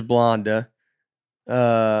 George Blonda,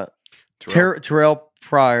 Terrell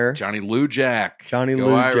Pryor, Johnny Lou Jack. Johnny Go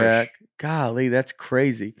Lou Irish. Jack. Golly, that's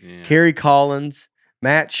crazy. Yeah. Kerry Collins,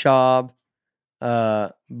 Matt Schaub,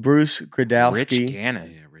 Bruce Rich Gradowski,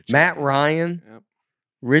 Gannon. Yeah, Rich Matt Gannon. Ryan, Yep.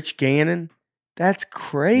 Rich Gannon. That's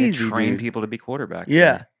crazy, train dude. people to be quarterbacks.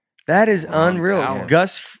 Yeah, that is unreal. hours.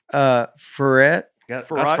 Gus Ferret. Gus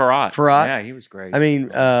Farad. Farad. Yeah, he was great. I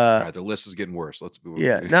mean, All right, the list is getting worse. Let's move on.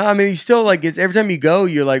 yeah. No, I mean, you still like it's every time you go,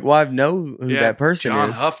 you're like, well, I know who Yeah, that person John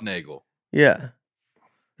is. Huffnagel. Yeah,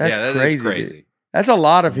 that's yeah, that crazy. is crazy. Dude. That's a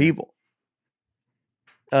lot of Yeah. people.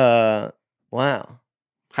 Wow.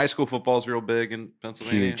 High school football is real big in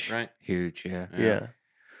Pennsylvania, Huge, right? Huge, yeah. Yeah.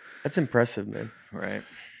 That's impressive, man. Right.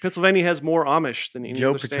 Pennsylvania has more Amish than any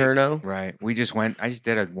Joe other state. Paterno, Right. I just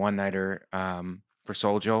did a one-nighter for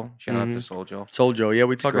Soul Joel. Shout out to Soul Joel. Soul Joe. Yeah,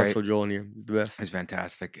 we talked about great. Soul Joel in here. He's the best. It's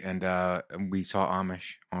fantastic. And we saw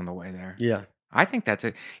Amish on the way there. Yeah. I think that's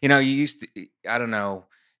it. You know, you used to, I don't know,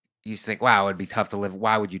 you used to think, wow, it'd be tough to live.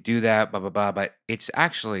 Why would you do that? Blah, blah, blah. But it's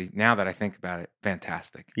actually, now that I think about it,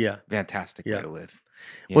 fantastic. Yeah. Fantastic way Yeah. to live.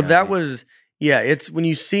 You Well, know that what I mean? was, yeah, it's when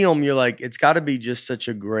you see them, you're like, it's got to be just such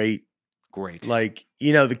a great, Great. like,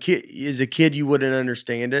 you know, the kid, as a kid, you wouldn't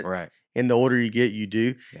understand it. Right. And the older you get, you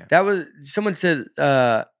do. Yeah. That was, someone said,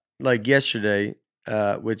 like yesterday,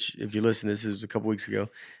 which if you listen, this is a couple weeks ago,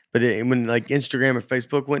 but when like Instagram and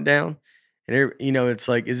Facebook went down, and you know, it's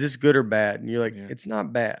like, is this good or bad? And you're like, Yeah. it's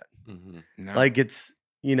not bad. Mm-hmm. No. Like it's,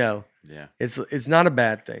 you know, Yeah. it's not a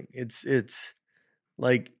bad thing. It's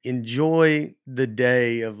like enjoy the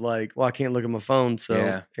day of like, well, I can't look at my phone, so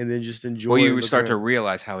Yeah. and then just enjoy. well, you looking start to around.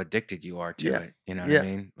 realize how addicted you are to Yeah. it. You know what Yeah. I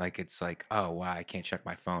mean? Like, it's like, oh, wow, I can't check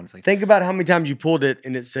my phone. It's like, Think about how many times you pulled it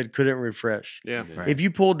and it said couldn't refresh. Yeah. Right. If you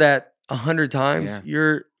pulled that 100 times, Yeah.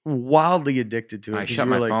 you're wildly addicted to it. I 'cause shut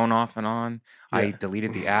you were my like, phone off and on. I Yeah.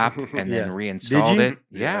 deleted the app and Yeah. then reinstalled you? it.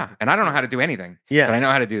 Yeah. And I don't know how to do anything, but I Yeah, know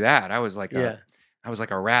how to do that. I was like, yeah, I was like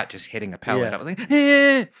a rat just hitting a pellet. Yeah. I was like,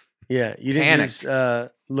 eh. yeah. You didn't Panicked.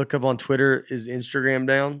 just look up on Twitter, is Instagram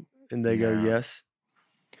down? And they go, No. yes.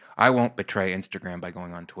 I won't betray Instagram by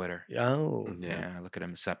going on Twitter. Oh, Yeah, I look at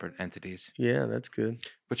them as separate entities. yeah, that's good.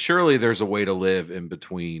 But surely there's a way to live in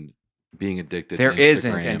between being addicted There to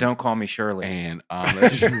isn't, Instagram and don't call me Shirley. and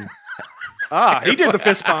Amish. He did the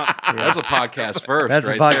fist bump. That's a podcast first. That's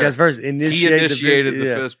right a podcast there. first. He Initiate initiated the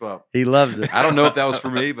yeah. fist bump. He loves it. I don't know if that was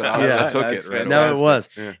for me, but I Yeah, took that's it right No, away. it was.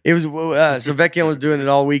 Yeah. It was so Vecchione was doing it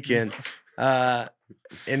all weekend, and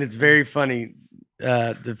it's very funny.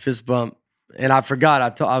 The fist bump, and I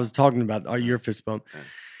forgot. I was talking about your fist bump, Yeah.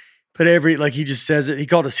 but he just says it. He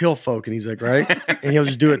called us hill folk, and he's like, right, and he'll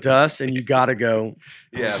just do it to us, and you gotta go.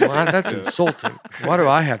 Yeah, Well, that's insulting. Why do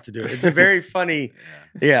I have to do it? It's a very funny.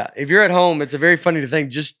 Yeah, if you're at home, it's a very funny to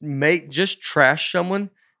think. Just trash someone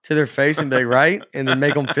to their face and be like, right, and then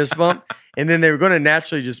make them fist bump, and then they were going to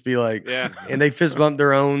naturally just be like, Yeah. and they fist bump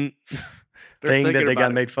their own They're thing that thinking they about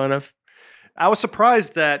got it. made fun of. I was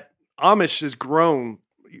surprised that Amish has grown.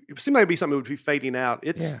 It seemed like it'd be something that would be fading out.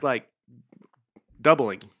 It's Yeah. like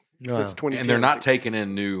doubling Wow. since 2010. And they're not taking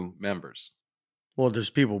in new members. Well, there's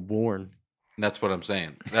people born. And that's what I'm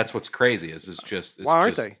saying. That's what's crazy. It's Why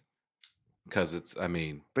aren't they? Because it's. I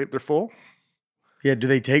mean, They're full. Yeah, do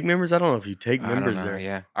they take members? I don't know if you take I don't members know, there.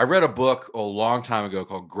 yeah. I read a book a long time ago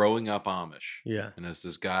called "Growing Up Amish," Yeah, and it's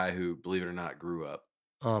this guy who, believe it or not, grew up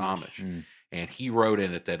Amish. Amish. Mm. And he wrote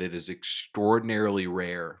in it that it is extraordinarily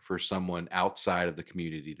rare for someone outside of the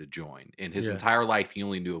community to join. In his Yeah. entire life, he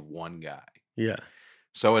only knew of one guy. Yeah.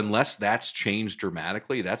 So unless that's changed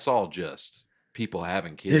dramatically, that's all just people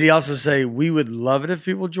having kids. Did he also say we would love it if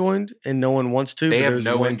people joined and no one wants to? They but have there's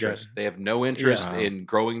no one guy? interest. They have no interest Yeah. in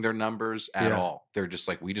growing their numbers at Yeah. all. They're just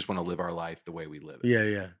like, we just want to live our life the way we live it. Yeah,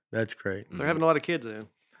 yeah, that's great. They're having a lot of kids in.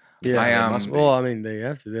 Yeah, I, must be. well, I mean, they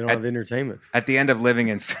have to. They don't At- have entertainment. At the end of living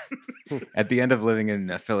in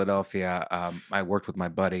Philadelphia, I worked with my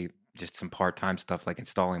buddy, just some part-time stuff like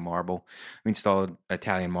installing marble. We installed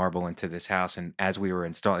Italian marble into this house, and as we were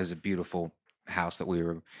installing, it's a beautiful house that we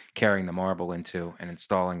were carrying the marble into and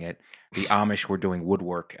installing it. The Amish were doing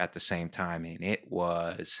woodwork at the same time, and it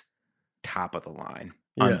was top of the line,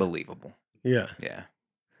 Yeah. unbelievable. Yeah, Yeah,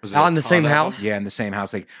 Was it Out a in the ton same of them? house? yeah, in the same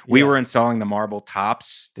house. Like we Yeah. were installing the marble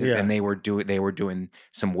tops, Yeah. and they were doing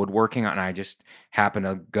some woodworking, and I just happened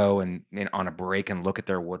to go and on a break and look at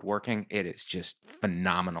their woodworking. It is just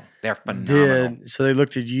phenomenal. They're phenomenal. so they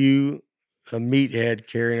looked at you, a meathead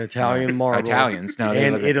carrying Italian marble, Italians, no, they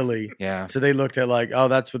and look at- Italy. Yeah, So they looked at like, oh,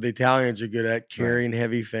 that's what the Italians are good at, carrying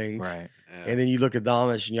heavy things. right. Yeah. And then you look at the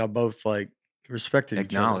Amish, and y'all both like respected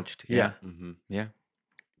Acknowledged. each other. Yeah, Mhm. yeah.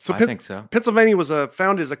 So I Pen- think so. Pennsylvania was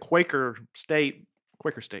founded as a Quaker state.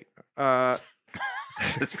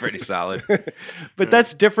 It's pretty solid. But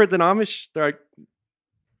that's different than Amish. They're like,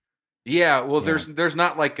 Yeah, well, Yeah. there's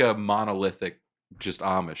not like a monolithic just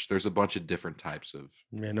Amish. There's a bunch of different types of.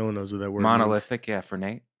 Man, no one knows what that word Monolithic, yeah, for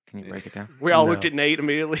Nate. Can you break it down? We all No. looked at Nate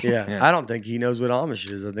immediately. Yeah. Yeah. I don't think he knows what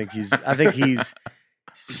Amish is. I think he's.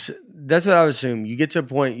 That's what I would assume. You get to a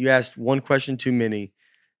point, you asked one question too many,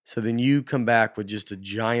 so then you come back with just a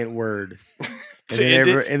giant word,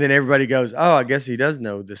 and then everybody goes, "Oh, I guess he does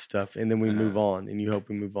know this stuff," and then we move on, and you hope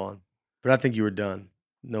we move on. But I think you were done.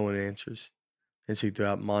 No one answers, and so you threw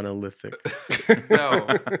out monolithic. No.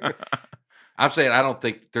 I'm saying I don't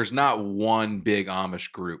think there's not one big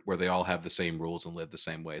Amish group where they all have the same rules and live the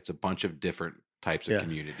same way. It's a bunch of different types of Yeah.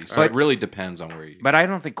 communities. So it really depends on where you. But I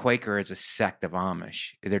don't think Quaker is a sect of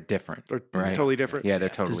Amish. They're different. They're right? totally different. Yeah, they're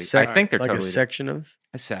totally. Sect- I think they're like totally a section of.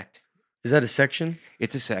 a sect. Is that a section?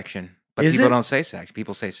 It's a section, but Is people it? don't say sect.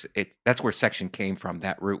 People say it. That's where section came from.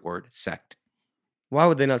 That root word, sect. Why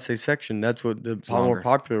would they not say section? That's what the more longer.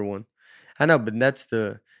 popular one. I know, but that's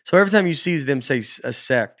the. So every time you see them say a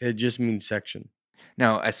sect, it just means section.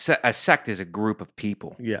 No, a sect is a group of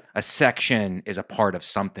people. Yeah. A section is a part of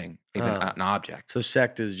something, even Ah. an object. So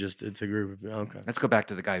sect is just it's a group of okay. Let's go back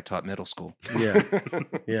to the guy who taught middle school. Yeah.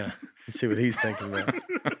 Yeah. Let's see what he's thinking about.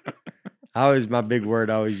 My big word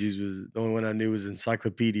I always used was the only one I knew was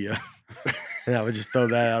encyclopedia. And I would just throw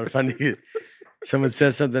that out if I needed. Someone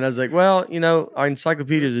says something, I was like, well, our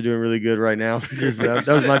encyclopedias are doing really good right now. Just, that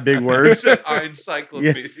was my big You word. said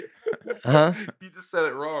encyclopedia. Huh? You just said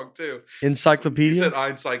it wrong too. You Encyclopedia? said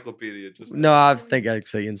encyclopedia. Just No, I think I'd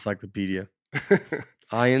say encyclopedia.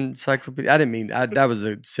 Encyclopedia. I didn't mean that was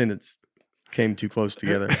a sentence came too close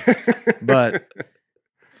together. But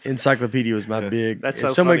encyclopedia was my big. That's if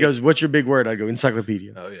so somebody funny. goes, "What's your big word?" I go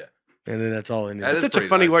encyclopedia, Oh yeah. and then that's all in That it. is Such a pretty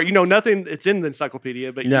funny nice. word. You know nothing. It's in the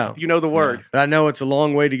encyclopedia, but No. you know the word. But I know it's a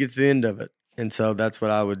long way to get to the end of it, and so that's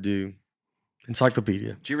what I would do.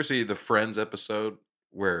 Encyclopedia. Did you ever see the Friends episode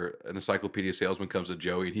where an encyclopedia salesman comes to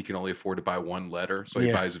Joey and he can only afford to buy one letter, so he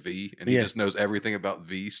Yeah. buys V, and he Yeah. just knows everything about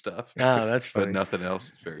V stuff, Oh, that's but funny. nothing else.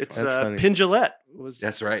 It's very It's funny. That's funny. Penn Jillette was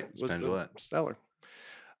That's right. It's was Penn the Jillette. seller.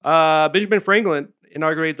 Benjamin Franklin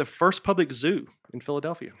inaugurated the first public zoo in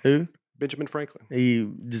Philadelphia. Who? Benjamin Franklin.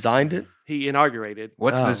 He designed it. He inaugurated.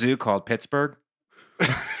 What's Oh. the zoo called? Pittsburgh?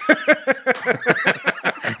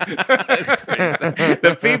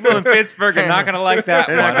 The people in Pittsburgh are not going to like that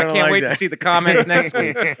They're one. not I gonna can't like wait that. to see the comments next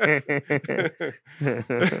week.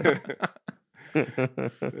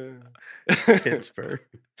 Pittsburgh.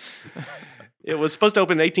 It was supposed to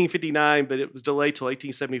open in 1859, but it was delayed till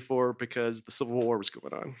 1874 because the Civil War was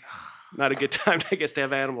going on. Not a good time, I guess, to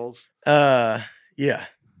have animals. Yeah.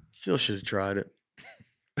 Still should have tried it.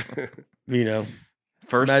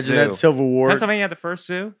 First Imagine zoo. that Civil War. That's how many had the first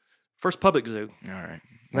zoo? First public zoo. All right.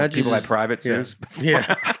 Imagine People just- had private yeah. zoos.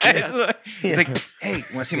 Yeah. It's like, "Psst, hey,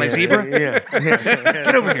 want to see my Yeah. zebra? Yeah.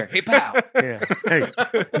 Get over here. Hey, pal. Yeah. Hey.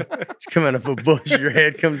 It's coming out of a bush. Your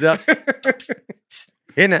head comes out.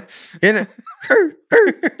 In it.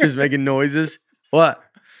 Just making noises. What?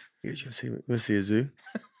 You guys want to see a zoo?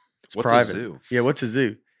 It's What's private. a zoo? Yeah, what's a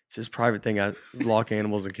zoo? It's this private thing. I lock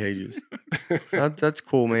animals in cages. That's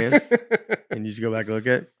cool, man. And you just go back and look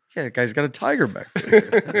at it. Yeah, that guy's got a tiger back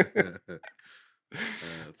there.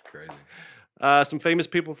 That's crazy. Some famous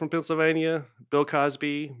people from Pennsylvania: Bill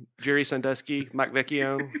Cosby, Jerry Sandusky, Mike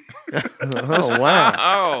Vecchione. Oh, wow.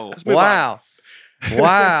 Oh. Let's move on. Wow.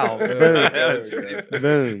 Wow. That Boom. was pretty-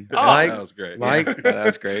 Boom. Oh, Mike, that was great. Mike, That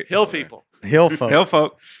was great. Hill people. Hill folk. Hill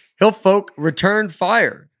folk. Hill folk returned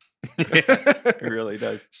fire. It really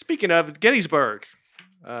does. Speaking of Gettysburg,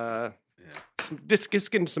 Yeah. just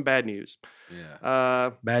getting some bad news.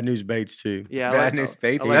 Yeah. Bad news Bates, too. Yeah, I Bad like- News I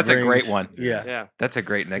Bates. like That's a rings. great one. Yeah. Yeah. That's a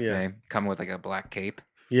great nickname. Coming with like a black cape.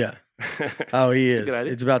 Yeah. Oh, he It's a is. good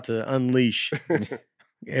idea. It's about to unleash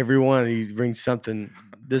everyone. He brings something.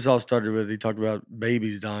 This all started with he talked about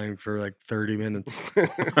babies dying for like 30 minutes.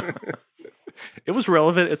 It was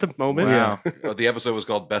relevant at the moment. Wow. Oh, the episode was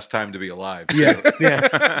called "Best Time to Be Alive." Yeah. Yeah.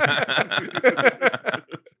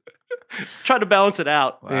 Trying to balance it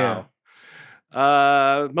out. Wow.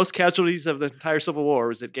 Most casualties of the entire Civil War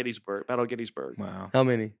was at Gettysburg, Battle of Gettysburg. Wow. How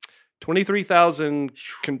many? 23,000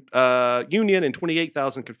 Union and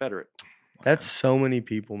 28,000 Confederate. That's so many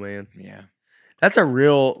people, man. Yeah. That's a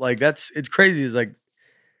real it's crazy. It's like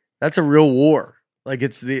that's a real war. Like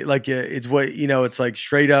it's it's what it's like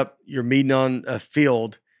straight up. You're meeting on a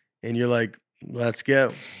field, and you're like, let's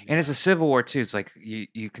go. And it's a civil war too. It's like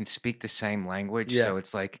you can speak the same language. Yeah. So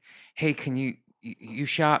it's like, hey, can you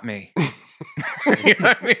shot me? You know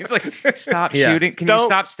what I mean? It's like, stop Yeah. shooting. Can you Don't-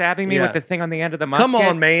 stop stabbing me Yeah. with the thing on the end of the musket? Come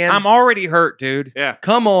on, man. I'm already hurt, dude. Yeah.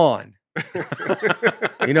 Come on.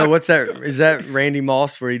 What's that? Is that Randy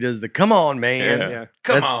Moss where he does the "Come on, man"? Yeah.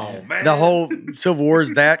 Come That's- on, man. The whole Civil War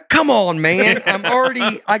is that. Come on, man.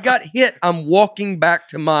 I got hit. I'm walking back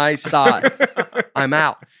to my side. I'm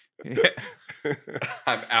out.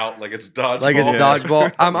 I'm out like it's dodgeball. Like it's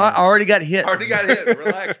dodgeball. I already got hit. Already got hit.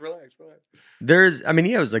 Relax.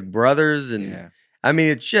 It was like brothers and I mean,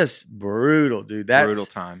 it's just brutal, dude. That's brutal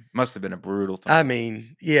time. Must have been a brutal time. I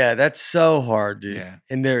mean, yeah, that's so hard, dude. Yeah.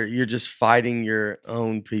 And you're just fighting your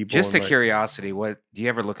own people. Just a and, like, curiosity, do you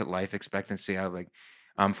ever look at life expectancy?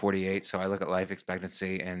 I'm 48, so I look at life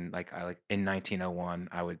expectancy, and in 1901,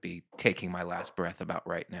 I would be taking my last breath about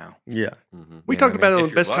right now. Yeah. Mm-hmm. We You talked know about what it I on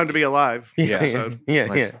mean? Best If Time you're to Be Alive. Yeah. episode.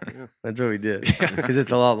 Yeah. That's what we did. Because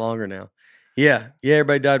it's a lot longer now. Yeah. Yeah.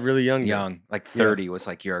 Everybody died really young. though. Young, 30 was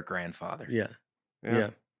like you're a grandfather. Yeah. Yeah. Yeah.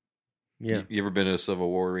 Yeah. You ever been to a Civil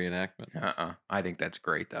War reenactment? I think that's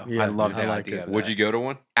great though. Yeah, I love the I like idea. it. Of Would that. you go to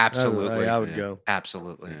one? Absolutely. I would Yeah. go.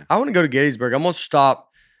 Absolutely. Yeah. I want to go to Gettysburg. I'm going to stop.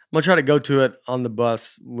 I'm going to try to go to it on the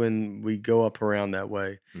bus when we go up around that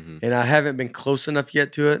way. Mm-hmm. And I haven't been close enough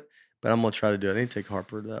yet to it, but I'm going to try to do it. I need to take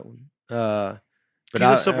Harper to that one. But He's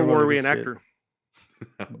a Civil War wanna go see it. reenactor.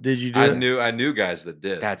 Did you do I it? knew guys that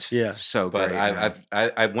did. That's Yeah. so but great.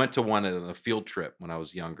 I went to one on a field trip when I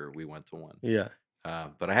was younger. We went to one. Yeah.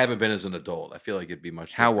 But I haven't been as an adult. I feel like it'd be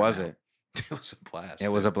much. How different was now. it? It was a blast. It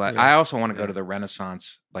was a blast. Yeah. I also want to go Yeah. to the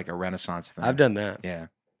Renaissance, like a Renaissance thing. I've done that. Yeah.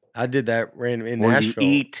 I did that in Where Nashville. you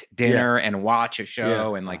eat dinner and watch a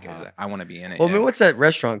show, and Uh-huh. I want to be in it. Well, I mean, what's that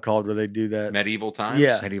restaurant called where they do that? medieval times.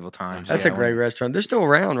 Yeah. Medieval times. That's yeah, a great restaurant. They're still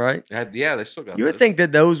around, right? Yeah, they still got. You would those. think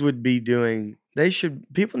that those would be doing.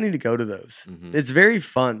 People need to go to those. Mhm. It's very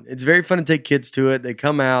fun. It's very fun to take kids to it. They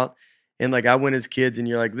come out and I went as kids, and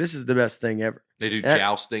you're like, this is the best thing ever. They do That-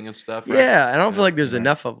 jousting and stuff. Right? Yeah, I don't feel Yeah. like there's Yeah.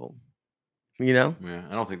 enough of them. You know? Yeah,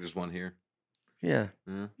 I don't think there's one here. Yeah.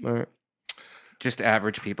 Yeah. All right. Just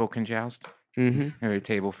average people can joust. Mm-hmm. Or a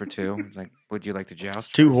table for two. It's like, would you like to joust? It's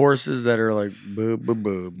two horses that are like boo boo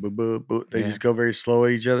boo boo boo boo. They Yeah. just go very slow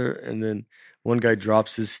at each other, and then one guy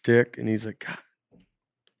drops his stick, and he's like, God,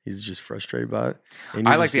 he's just frustrated by it. And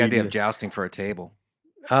I you're like just the idea eating of jousting for a table.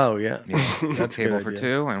 Oh yeah, Yeah. that's a Table good for idea.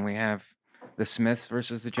 two, and we have the Smiths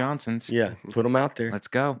versus the Johnsons. Yeah, put them out there. Let's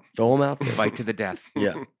go. Throw them out there. Fight to the death.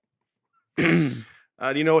 Yeah.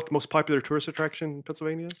 Do you know what the most popular tourist attraction in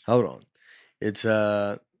Pennsylvania is? Hold on. It's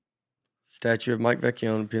statue of Mike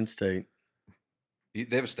Vecchione in Penn State. They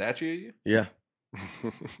have a statue of you. Yeah.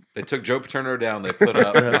 They took Joe Paterno down. They put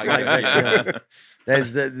up. Mike Mike Vecchione.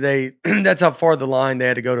 Vecchione. That's how far the line they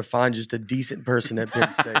had to go to find just a decent person at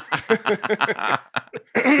Penn State.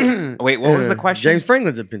 Wait, what was the question? James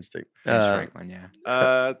Franklin's at Penn State. James Franklin,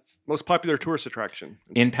 yeah. Most popular tourist attraction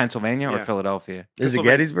In Pennsylvania or Yeah. Philadelphia? Is it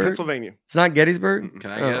Pennsylvania- Gettysburg? Pennsylvania. It's not Gettysburg.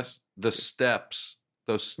 Can I Oh. guess the steps?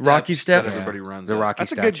 Those steps Rocky that steps? everybody runs. The up. Rocky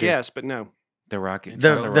That's a statue. good guess, but no. The Rocky. it's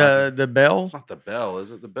not the Rocky. The bell. It's not the bell,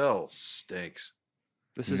 is it? The bell stinks.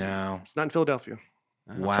 This is No. it's not in Philadelphia.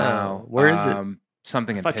 Wow. Where is it?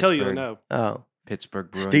 Something in If I Pittsburgh. tell you, no. Oh,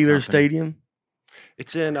 Pittsburgh Brewing Steelers Company. Stadium.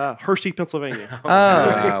 It's in Hershey, Pennsylvania. Oh.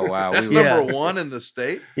 Wow, wow. That's we Yeah. number one in the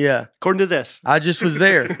state. Yeah, According to this. I just was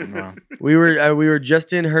there. Wow. we were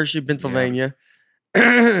just in Hershey, Pennsylvania,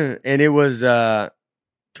 and it was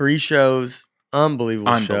 3 shows,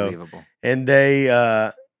 unbelievable show. Unbelievable. And they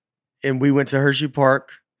and we went to Hershey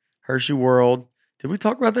Park, Hershey World. Did we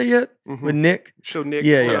talk about that yet Mhm. with Nick? Show Nick.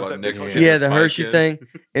 Yeah, pull yeah. up that Nick big was Hershey. Yeah, his the bike Hershey in. thing.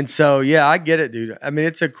 And so yeah, I get it, dude. I mean,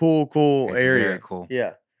 it's a cool It's area. very cool.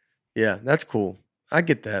 Yeah, yeah, that's cool. I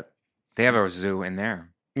get that. They have a zoo in there.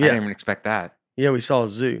 I Yeah, didn't even expect that. yeah. We saw a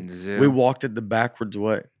zoo. The zoo. We walked it the backwards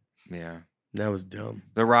way. Yeah. That was dumb.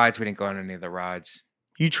 The rides, we didn't go on any of the rides.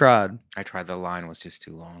 You tried. I tried. The line was just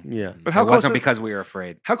too long. Yeah. But how It close? wasn't because we were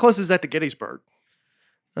afraid. How close is that to Gettysburg?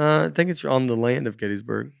 I think it's on the land of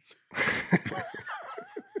Gettysburg.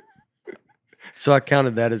 So I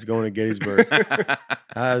counted that as going to Gettysburg.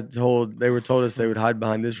 They were told us they would hide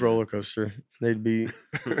behind this roller coaster.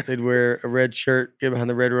 They'd wear a red shirt, get behind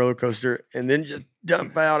the red roller coaster, and then just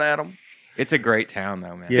dump out at them. It's a great town,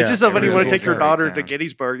 though, man. Yeah. It's just somebody It want really to is take her a great daughter to town.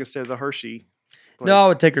 Gettysburg instead of the Hershey. No, I place.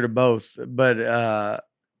 would take her to both, but But I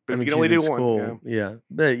if mean, you can only she's do in one. school. Yeah,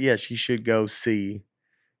 but yeah, she should go see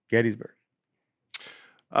Gettysburg.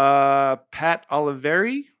 Pat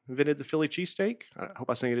Oliveri invented the Philly cheesesteak. I hope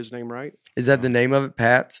I saying his name right. Is that the name of it,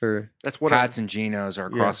 Pat's or? That's what Pat's and Geno's are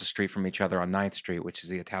Yeah. across the street from each other on 9th Street, which is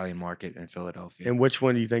the Italian market in Philadelphia. And which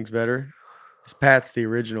one do you think's better? It's Pat's the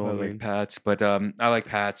original. I I like mean, Pat's, but I like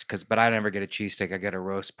Pat's but I never get a cheesesteak. I get a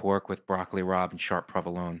roast pork with broccoli rabe and sharp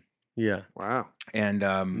provolone. yeah, Wow. And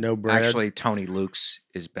No bread? Actually, Tony Luke's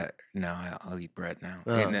is better. No, I'll eat bread now.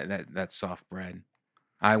 Oh. And that's soft bread.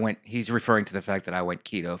 He's referring to the fact that I went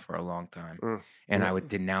keto for a long time, Mm. and Yeah. I would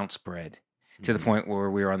denounce bread to the Mm-hmm. point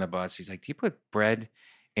where we were on the bus. He's like, "Do you put bread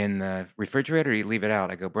in the refrigerator, or you leave it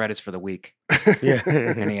out? I go, bread is for the week. Yeah.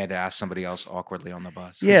 And he had to ask somebody else awkwardly on the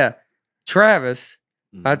bus. Yeah. Travis,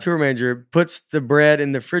 my Mhm. tour manager, puts the bread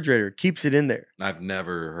in the refrigerator, keeps it in there. I've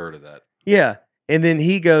never heard of that. Yeah. And then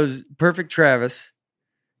he goes, perfect Travis,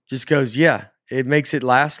 just goes, yeah, it makes it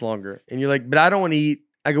last longer. And you're like, but I don't want to eat.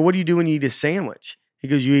 I go, what do you do when you eat a sandwich? He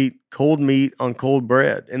goes, you eat cold meat on cold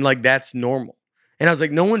bread. And like, that's normal. And I was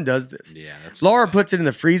like, no one does this. Yeah, that's Laura insane. puts it in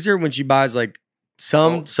the freezer when she buys like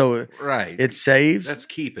some, Well, so right. it saves. That's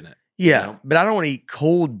keeping it. yeah. know? But I don't want to eat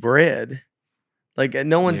cold bread. Like,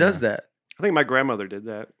 no one does that. I think my grandmother did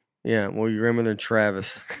that. Yeah. Well, your grandmother and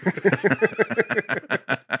Travis.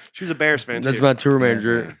 She was a Bears fan. That's too. my tour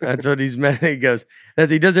manager. That's what he's meant. He goes,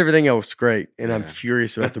 he does everything else great. And I'm Yeah.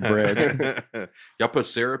 furious about the bread. Y'all put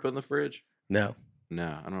syrup in the fridge? No.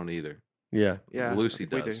 No, I don't either. Yeah. Yeah, Lucy I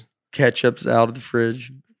think we does. do. Ketchup's out of the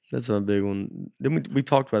fridge. That's a big one. Then we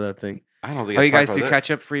talked about that thing. I don't think. Oh, I you guys talked do about that.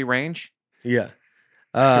 ketchup free range? Yeah.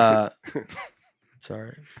 Sorry.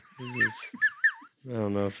 It was- I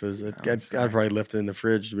don't know if it was. I'd probably left it in the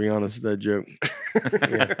fridge, to be honest. That joke.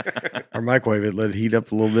 Yeah. Or microwave it, let it heat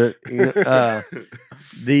up a little bit. You know,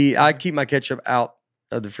 I keep my ketchup out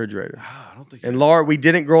of the refrigerator. Ah, I don't think. And Laura, we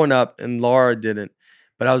didn't growing up, and Laura didn't.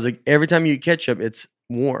 But I was like, every time you eat ketchup, it's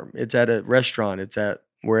warm. It's at a restaurant. It's at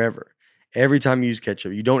wherever. Every time you use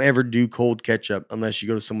ketchup, you don't ever do cold ketchup unless you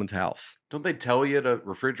go to someone's house. Don't they tell you to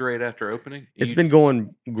refrigerate after opening? It's been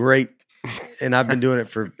going great, and I've been doing it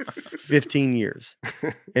for 15 years,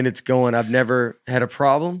 and it's going. I've never had a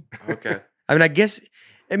problem. Okay. I mean,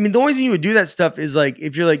 the only reason you would do that stuff is like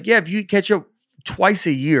if you're like, yeah, if you eat ketchup twice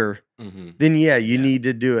a year, Mm-hmm. then you need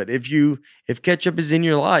to do it. If ketchup is in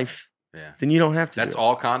your life, Yeah. then you don't have to. That's do it.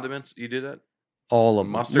 all condiments. You do that. All of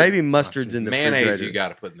them. Mustard? Maybe mustard's in the Mayonnaise. refrigerator. You got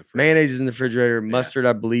to put in the fridge. Mayonnaise is in the refrigerator. Mustard,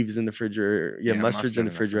 I believe, is in the refrigerator. Yeah, Yeah, mustard's in the mustard in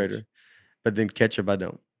the fridge. refrigerator. But then ketchup, I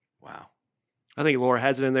don't. Wow. I think Laura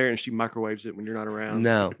has it in there and she microwaves it when you're not around.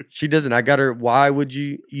 No, she doesn't. I got her. Why would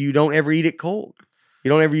you? You don't ever eat it cold. You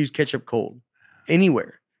don't ever use ketchup cold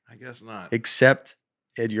anywhere I guess not. except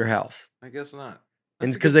at your house. I guess not. And it's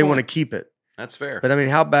That's a because good they want to point. keep it. That's fair. But I mean,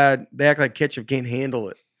 how bad? They act like ketchup can't handle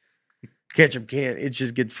it. Ketchup can't. It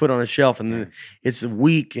just gets put on a shelf and then it's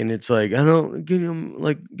weak and it's like, I don't get them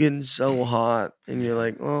like getting so hot. And you're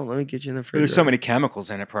like, well, let me get you in the fridge. There's so many chemicals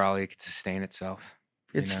in it, probably it could sustain itself.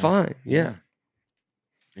 It's you know? fine. Yeah.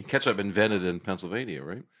 And ketchup invented in Pennsylvania,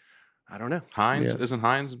 right? I don't know. Heinz Yeah. isn't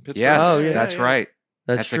Heinz in Pittsburgh? Yes, Oh, yeah. that's Yeah. right.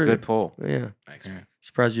 That's a true. good pull. Yeah. Thanks. Yeah.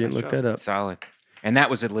 Surprised you didn't Nice look job. that up. Solid. And that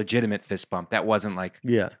was a legitimate fist bump. That wasn't like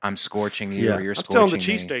Yeah. I'm scorching you Yeah. or you're I was scorching telling the me.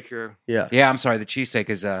 cheesesteak here. Yeah. Yeah, I'm sorry. The cheesesteak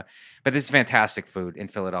is but it's fantastic food in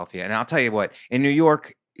Philadelphia. And I'll tell you what, in New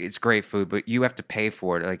York, it's great food, but you have to pay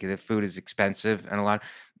for it. Like the food is expensive in a lot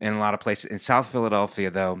of places. In South Philadelphia,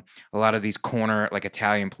 though, a lot of these corner like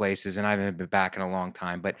Italian places, and I haven't been back in a long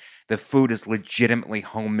time, but the food is legitimately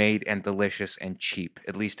homemade and delicious and cheap.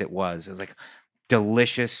 At least it was. It was like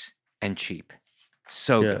delicious and cheap.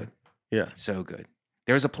 So Yeah. good. Yeah. So good.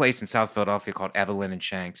 There was a place in South Philadelphia called Evelyn and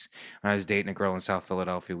Shanks. When I was dating a girl in South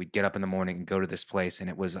Philadelphia, we'd get up in the morning and go to this place, and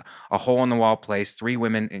it was a hole-in-the-wall place, 3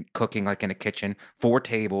 women cooking like in a kitchen, 4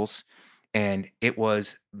 tables, and it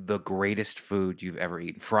was the greatest food you've ever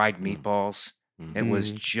eaten. Fried meatballs. It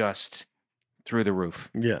was just through the roof.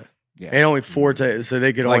 Yeah. Yeah, And only 4 tables. So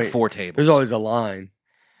they could like only. 4 tables. There's always a line.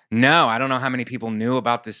 No, I don't know how many people knew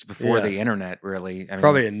about this before Yeah. the internet. Really, I mean,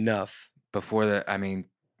 Probably enough. before the. I mean,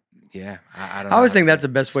 yeah, I don't. I know always how to think that's the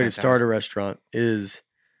do it. best It's way to start a fantastic. restaurant is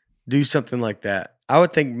do something like that. I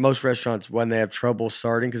would think most restaurants, when they have trouble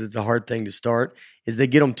starting, because it's a hard thing to start, is they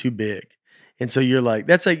get them too big. And so you're like,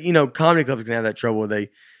 that's like, comedy clubs can have that trouble. They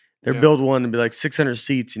Yeah. build one and be like 600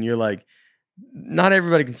 seats, and you're like, not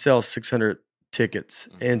everybody can sell 600 tickets.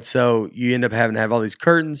 And so you end up having to have all these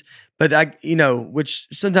curtains. But which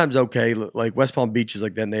sometimes okay, like West Palm Beach is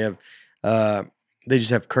like that, and they have they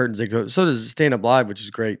just have curtains. They go. So does Stand Up Live, which is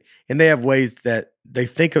great, and they have ways that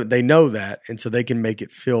they know that, and so they can make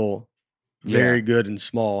it feel very good and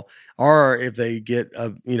small. Or if they get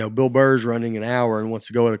Bill Burr's running an hour and wants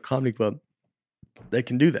to go at a comedy club, they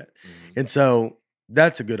can do that. And so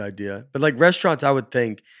that's a good idea. But like restaurants, I would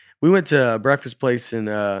think we went to a breakfast place in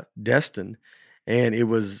Destin, and it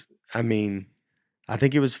was, I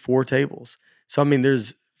think it was 4 tables. So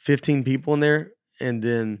there's 15 people in there, and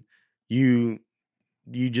then you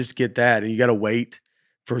just get that, and you got to wait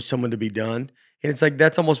for someone to be done. And it's like,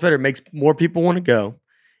 that's almost better. It makes more people want to go.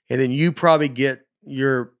 And then you probably get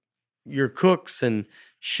your cooks and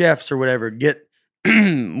chefs or whatever get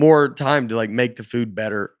more time to like make the food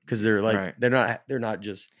better, because they're like, Right. they're not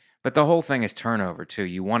just. But the whole thing is turnover too.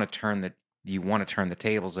 You want to turn you want to turn the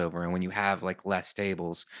tables over, and when you have like less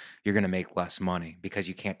tables, you're going to make less money because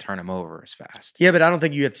you can't turn them over as fast. Yeah, but I don't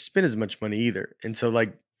think you have to spend as much money either. And so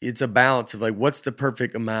like it's a balance of like what's the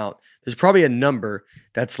perfect amount. There's probably a number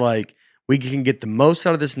that's like we can get the most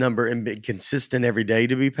out of this number and be consistent every day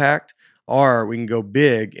to be packed, or we can go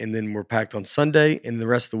big and then we're packed on Sunday and the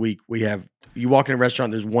rest of the week we have you walk in a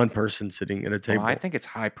restaurant, there's one person sitting at a table. Well, I think it's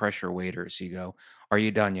high pressure waiters. You go, are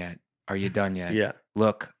you done yet? Are you done yet? Yeah.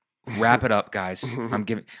 Look, wrap it up, guys. I'm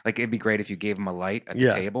giving like it'd be great if you gave them a light at the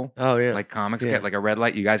table. Oh yeah. Like comics Yeah. get like a red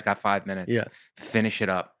light. You guys got 5 minutes. Yeah. Finish it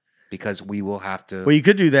up because we will have to. Well, you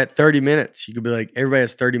could do that 30 minutes. You could be like, everybody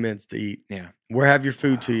has 30 minutes to eat. Yeah. We'll have your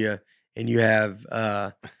food to you. And you have,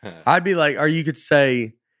 I'd be like, or you could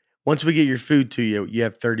say, once we get your food to you, you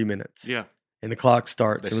have 30 minutes. Yeah. And the clock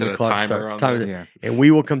starts. They And when set the a clock timer starts, on there? Yeah. and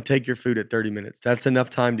we will come take your food at 30 minutes. That's enough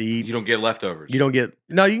time to eat. You don't get leftovers. You don't get,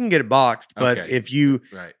 no, you can get it boxed. But Okay. if you,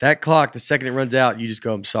 Right. that clock, the second it runs out, you just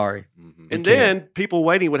go, I'm sorry. Mhm. And can't. then people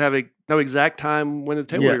waiting would have no exact time when the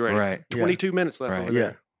table Yeah, would be ready. right. 22 minutes left Right. over Yeah.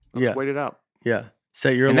 there. I'll Yeah. just wait it out. Yeah.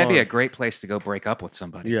 Set your And alarm. that'd be a great place to go break up with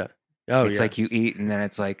somebody. Yeah. Oh, It's yeah. like you eat and then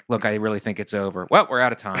it's like, look, I really think it's over. Well, we're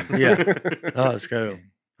out of time. Yeah. Oh, let's go.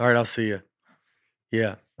 All right. I'll see you.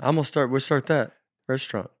 Yeah. we'll start that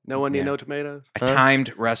restaurant. No onion, Yeah. no tomatoes. A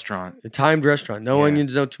timed restaurant. A timed restaurant. No Yeah.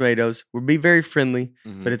 onions, no tomatoes. We'll be very friendly,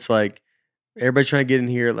 Mhm. but it's like everybody's trying to get in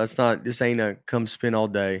here. This ain't a come spend all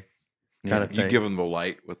day kind of You thing. give them the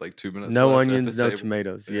light with like 2 minutes. No left at onions, the no table.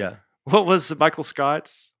 tomatoes. Yeah. Yeah. What was Michael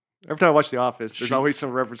Scott's? Every time I watch The Office, there's She- always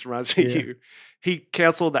some reference reminds me of Yeah. you. He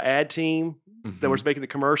canceled the ad team that was making the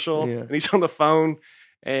commercial, Yeah. and he's on the phone,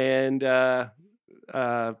 and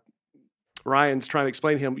Ryan's trying to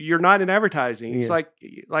explain to him, "You're not in advertising." He's Yeah.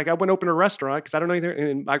 like I went to open a restaurant because I don't know anything.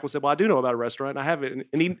 And Michael said, "Well, I do know about a restaurant. I have it."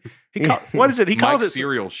 And what is it? He calls Mike's it.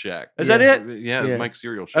 Cereal Shack. Is that it? Yeah, it was Yeah. Mike's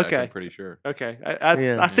Cereal Shack. Okay. I'm pretty sure. Okay,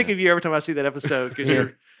 Yeah. I think of you every time I see that episode because Yeah.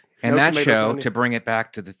 you're. And No that tomatoes, show, onion. to bring it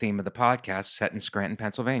back to the theme of the podcast, set in Scranton,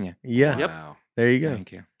 Pennsylvania. Yeah. Yep. Wow. There you go.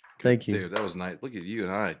 Thank you. Thank you. Dude, that was nice. Look at you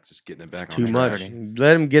and I just getting it back It's on too track. much.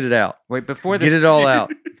 Let him get it out. Wait, before this, Get it all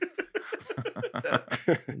out.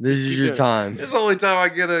 This is Keep your doing it. time. It's the only time I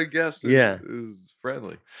get a guest. Yeah. Is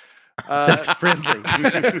friendly. That's friendly.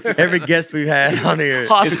 Every guest we've had on here is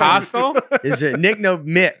hostile. is it Nick? No,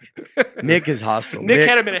 Mick. Mick is hostile. Nick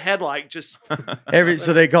had him in a headlight. Just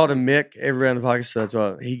So they called him Mick every on the podcast. So that's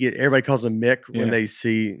why everybody calls him Mick when Yeah. they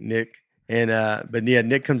see Nick. And but yeah,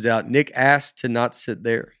 Nick comes out. Nick asked to not sit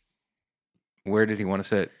there. Where did he want to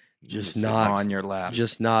sit? Just Sit not On your lap.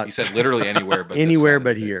 Just not He said literally anywhere but this anywhere side of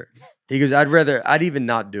but the here. He goes, I'd even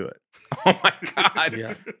not do it. Oh my God.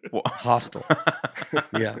 Yeah. Wha- Hostile.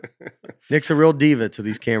 Yeah. Nick's a real diva till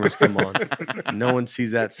these cameras come on. No one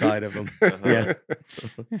sees that side of him. Uh-huh.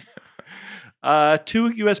 Yeah. 2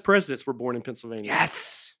 U.S. presidents were born in Pennsylvania.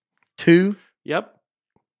 Yes. 2. Yep.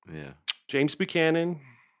 Yeah. James Buchanan.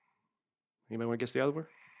 Anybody want to guess the other one?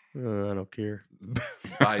 I don't care.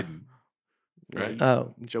 Biden. Right?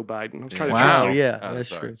 Oh. Joe Biden. I was Yeah. trying to Wow. trick you. Yeah. Oh, That's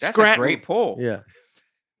sorry. true. That's Scranton. a great poll. Yeah.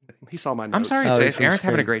 He saw my notes. I'm sorry Oh, to say he's this. from Aaron's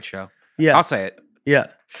having a Scranton. great show. Yeah. I'll say it. Yeah.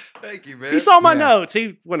 Thank you, man. He saw my Yeah. notes.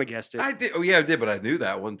 He wouldn't have guessed it. I did. Oh, yeah, I did, but I knew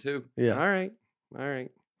that one too. Yeah. All right. All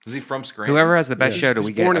right. Was he from Scranton? Whoever has the best Yeah. show, do He's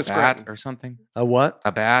we get born a in bat Scranton. or something? A what?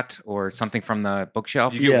 A bat or something from the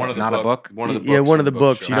bookshelf? You get Yeah. one of the Not a book? One of the books. Yeah, one from of the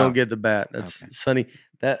books. You bookshelf. don't get the bat. That's Okay. Sonny.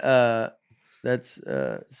 That's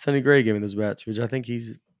Sonny Gray gave me those bats, which I think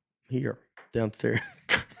he's here downstairs.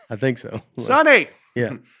 I think so. Sonny.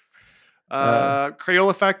 Yeah.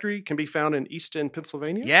 Crayola Factory can be found in Easton,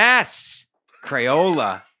 Pennsylvania. Yes.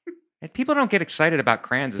 Crayola. And people don't get excited about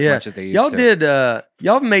crayons as Yeah. much as they used Y'all to. did.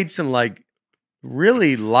 Y'all have made some like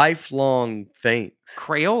really lifelong things.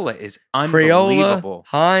 Crayola is Crayola, unbelievable.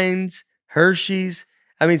 Heinz, Hershey's.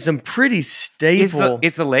 I mean, some pretty Is staple.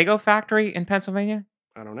 the Lego factory in Pennsylvania?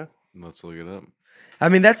 I don't know. Let's look it up. I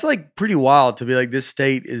mean, that's like pretty wild to be like this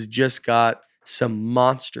state has just got some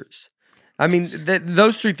monsters. I mean,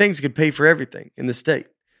 those 3 things could pay for everything in the state.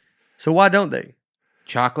 So why don't they?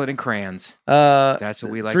 Chocolate and crayons. Uh, That's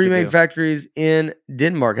what we like 3 to main do. factories in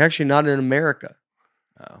Denmark. Actually, not in America.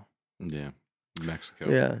 Oh. Yeah. Mexico.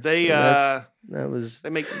 Yeah. They so that was they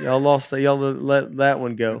make y'all lost that. Y'all let that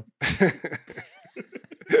one go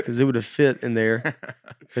because it would have fit in there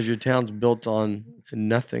because your town's built on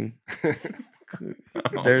nothing.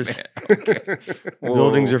 Oh, There's man. Okay.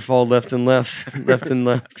 buildings Whoa. are fall left and left, left and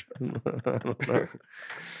left. I don't know.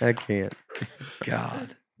 I can't.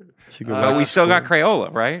 God. Should go But But back we to still got school.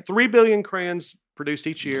 Crayola, right? 3 billion crayons produced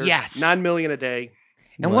each year. Yes. 9 million a day.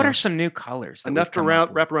 And what Wow. are some new colors? that Enough we've to come up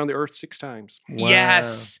with? wrap around the earth 6 times. Wow.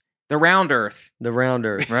 Yes. The round Earth, The round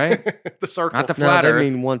Earth. right? The circle. Not the No, flat they Earth.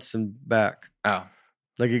 mean once and back. Oh,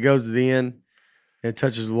 Like it goes to the end, and it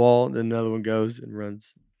touches the wall, then another one goes and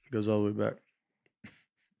runs, goes all the way back.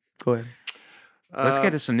 Go ahead. let's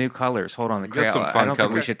get to some new colors. Hold on, the We got some Crayola. fun I don't think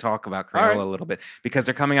we colors. should talk about All right. Crayola a little bit because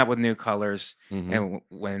they're coming up with new colors. Mhm. And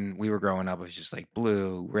when we were growing up, it was just like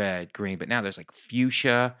blue, red, green. But now there's like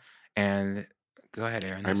fuchsia and go ahead,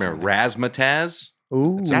 Aaron. I there's remember something. razzmatazz.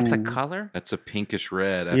 Ooh. That's a color. That's a pinkish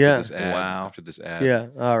red after Yeah. this ad. Wow. After this ad. Yeah,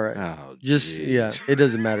 all right. Oh, Just, yeah, geez. it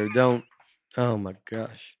doesn't matter. Don't. Oh, my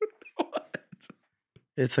gosh.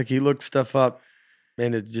 It's like you look stuff up,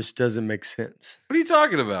 and it just doesn't make sense. What are you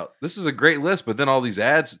talking about? This is a great list, but then all these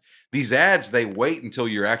ads, they wait until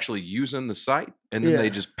you're actually using the site, and then Yeah. they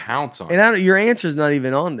just pounce on And it. your answer's not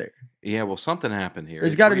even on there. Yeah, well, something happened here.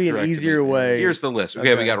 There's It gotta be an redirected easier me. way. Here's the list. Okay,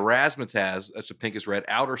 we Okay. got razzmatazz. That's the pinkest red.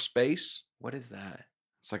 Outer space. What is that?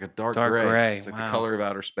 It's like a dark, Dark gray. gray, It's like wow. the color of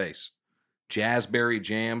outer space. Jazzberry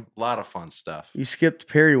jam. A lot of fun stuff. You skipped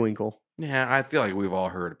periwinkle. Yeah, I feel like we've all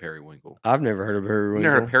heard of periwinkle. I've never heard of You periwinkle.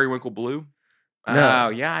 never heard of periwinkle blue? No. Oh,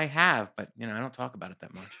 yeah, I have, but I don't talk about it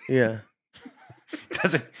that much. Yeah.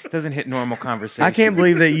 Doesn't hit normal conversation. I can't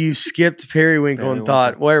believe that you skipped periwinkle and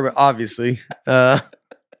thought, whatever, obviously.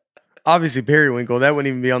 Obviously, periwinkle. That wouldn't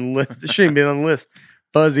even be on the list. It shouldn't be on the list.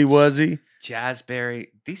 Fuzzy Wuzzy, Jazzberry.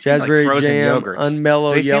 These seem Jazzberry like frozen jam, yogurts.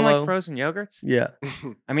 unmellow They seem yellow. like frozen yogurts. Yeah.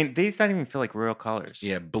 I mean, these don't even feel like real colors.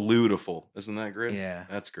 Yeah, beautiful. Isn't that great? Yeah.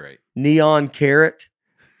 That's great. Neon carrot.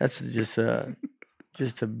 That's just a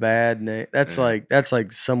bad name. That's Yeah.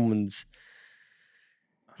 like someone's,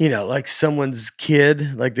 like someone's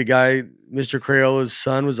kid. Like the guy, Mr. Crayola's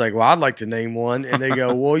son, was like, "Well, I'd like to name one," and they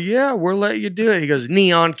go, "Well, yeah, we'll let you do it." He goes,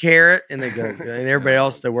 "Neon carrot," and they go, and everybody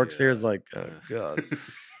else that works there is like, "Oh God."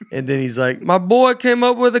 And then he's like, "My boy came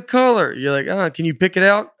up with a color." You're like, "Can you pick it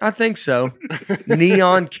out?" I think so.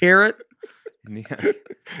 Neon carrot. Yeah.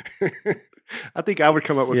 I think I would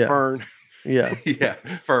come up with Yeah. fern. Yeah. Yeah,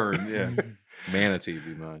 fern. Yeah, manatee would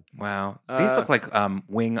be mine. Wow. These look like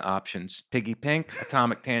wing options. Piggy pink,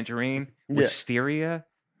 atomic tangerine, Yeah. wisteria.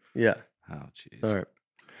 Yeah. Oh, jeez. All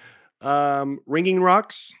right. Ringing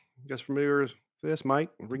rocks. You guys familiar with this, Mike?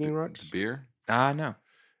 Ringing rocks. The beer. No.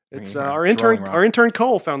 It's Ringing Rock, our intern. Rolling Rock. Our intern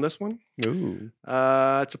Cole found this one. Ooh.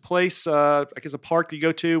 It's a place, I guess, a park you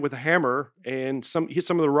go to with a hammer and hit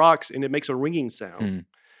some of the rocks, and it makes a ringing sound. Hmm.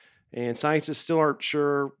 And scientists still aren't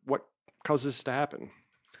sure what causes this to happen,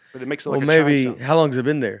 but it makes it Well, like a maybe. chime sound, How long's it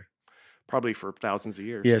been there? probably for thousands of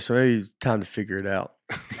years. Yeah, so maybe it's time to figure it out.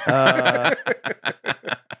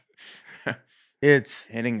 It's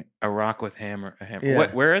Hitting a rock with a hammer.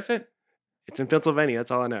 Yeah. Where is it? It's in Pennsylvania. That's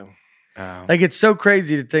all I know. Oh. like it's so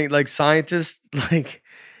crazy to think like scientists like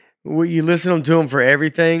you listen to them for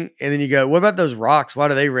everything, and then you go, "What about those rocks? Why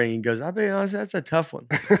do they ring?" He goes, "I'll be honest, that's a tough one."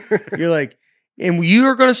 You're like, "And you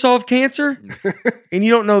are going to solve cancer, and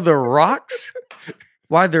you don't know the rocks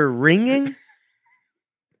why they're ringing?"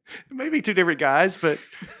 Maybe two different guys, but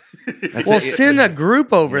That's Well, it. send a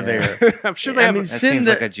group over Yeah. there. I'm sure they I have. mean, That send seems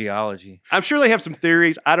the- like a geology. I'm sure they have some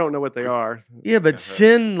theories. I don't know what they are. Yeah, but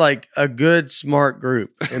send like a good, smart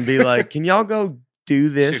group and be like, "Can y'all go do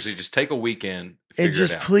this?" Seriously, just take a weekend. And Figure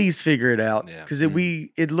just it out. please figure it out Yeah. because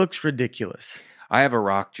it looks ridiculous. I have a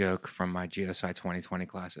rock joke from my GeoSci 2020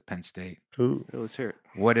 class at Penn State. Ooh. Let's hear it.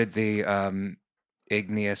 What did the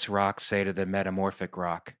igneous rock say to the metamorphic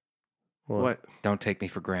rock? Well, What? Don't take me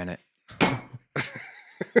for granted.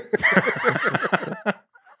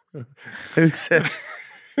 Who said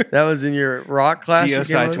that was in your rock class? you came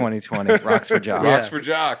GeoSci up 2020. Rocks for jocks. Yeah. Rocks for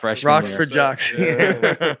jocks. Freshman Rocks year. for jocks.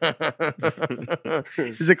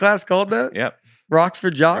 Is the class called that? Yep. Rocks for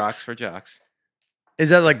jocks. Rocks for jocks. Is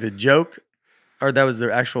that like the joke, or that was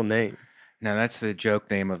their actual name? No, that's the joke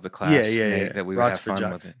name of the class. Yeah. Nate, That we would Rocks have for fun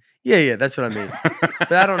jocks. with it. Yeah, that's what I mean.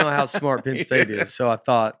 But I don't know how smart Penn State is, so I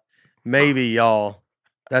thought maybe y'all.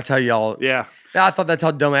 That's how y'all. Yeah. I thought that's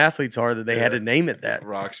how dumb athletes are that they had to name it that.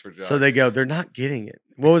 Rocks for jocks. So they go, they're not getting it.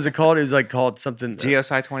 What was it called? It was like called something.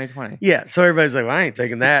 GeoSci 2020. Yeah. So everybody's like, well, I ain't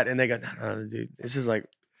taking that. And they go, no, dude. This is like,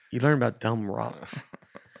 you learn about dumb rocks.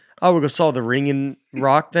 Oh, we're going to solve the ringing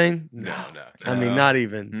rock thing? No. I mean, not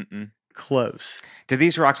even Mm-mm. close. Do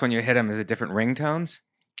these rocks, when you hit them, is it different ringtones?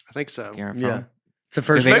 I think so. Your Yeah. phone? It's the Do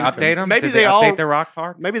first they ringtone. update them? Maybe Did they update all- the rock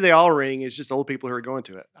park? Maybe they all ring. It's just old people who are going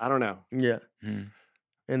to it. I don't know. Yeah. Hmm.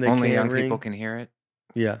 And they Only can't young ring. people can hear it.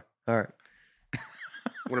 Yeah. All right.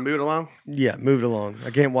 Want to move it along? Yeah. Move it along. I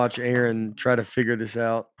can't watch Aaron try to figure this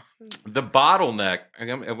out. The bottleneck,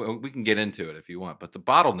 we can get into it if you want, but the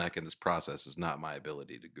bottleneck in this process is not my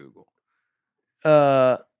ability to Google.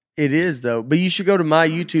 It is, though. But you should go to my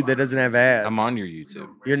YouTube that doesn't have ads. I'm on your YouTube.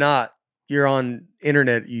 You're not. you're on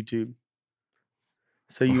internet YouTube.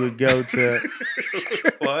 So you would go to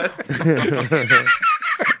What?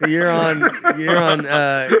 you're on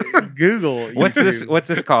Google. What's this? YouTube. What's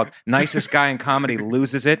this called? Nicest guy in comedy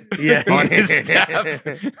loses it. Yeah. On his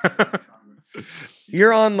staff.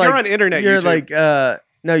 You're on like You're on internet You're YouTube. like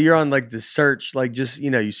no, you're on like the search, like just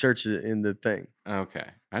you search it in the thing. Okay.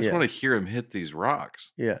 I just Yeah. want to hear him hit these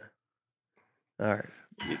rocks. Yeah. All right.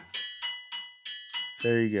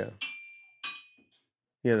 There you go.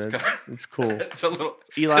 Yeah, it's cool. It's a little.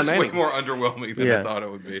 Eli That's way Manning. more underwhelming than Yeah. I thought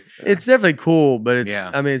it would be. It's definitely cool, but it's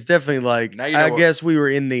Yeah. I mean it's definitely like Now you know I what- guess we were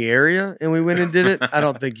in the area and we went and did it. I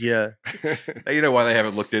don't think Now you know why they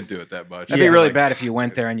haven't looked into it that much. That'd be Yeah. really Like, bad if you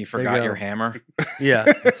went there and you forgot go. your hammer. yeah.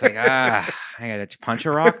 It's like, I gotta punch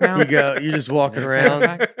a rock now. You're just walking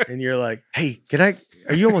around and you're like, "Hey,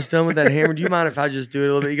 are you almost done with that hammer? Do you mind if I just do it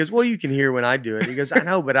a little bit?" He goes, "Well, you can hear when I do it." He goes, "I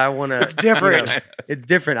know, but I want to." It's different. It's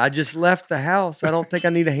different. I just left the house. I don't think I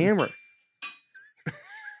need a hammer.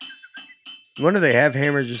 When do they have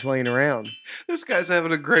hammers just laying around? This guy's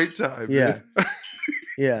having a great time. Yeah. dude.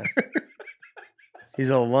 Yeah. He's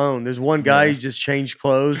alone. There's one guy who just changed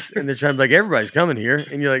clothes and they're trying to be like, everybody's coming here.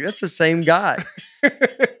 And you're like, that's the same guy.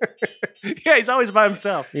 Yeah, he's always by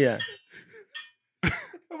himself. Yeah.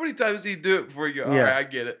 How many times do you do it before you go, all Yeah. right, I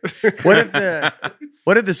get it?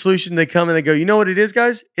 What if the solution they come and they go, you know what it is,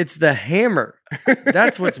 guys? It's the hammer.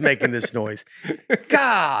 That's what's making this noise.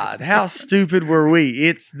 God, how stupid were we?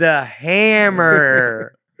 It's the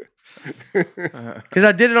hammer. Because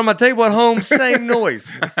I did it on my table at home, same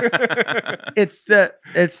noise. It's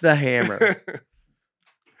the hammer.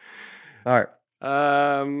 All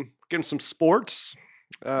right. Getting some sports.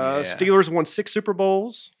 Yeah. Steelers won 6 Super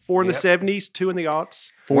Bowls, 4 in the 70s, 2 in the aughts.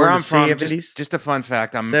 Where in I'm the from, 70s. just a fun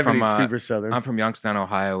fact. I'm 70s, from super southern. I'm from Youngstown,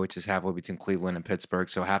 Ohio, which is halfway between Cleveland and Pittsburgh.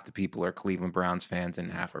 So half the people are Cleveland Browns fans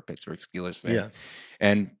and half are Pittsburgh Steelers fans. Yeah.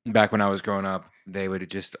 And back when I was growing up, they would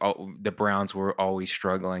just the Browns were always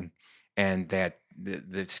struggling, and that the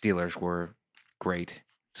Steelers were great.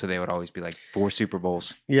 So they would always be like 4 Super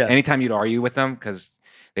Bowls. Yeah. Anytime you'd argue with them, because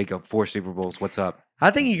they go 4 Super Bowls. What's up?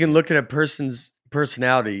 I think you can look at a person's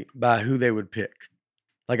personality by who they would pick.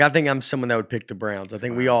 Like I think I'm someone that would pick the Browns. I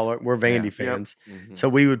think we're Vandy Yeah. fans, Mhm. so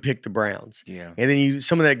we would pick the Browns. Yeah. And then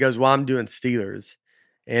someone that goes, "Well, I'm doing Steelers,"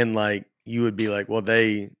 and like you would be like, "Well,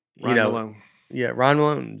 they, Ryan Malone. yeah, Ron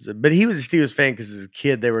Malone." But he was a Steelers fan because as a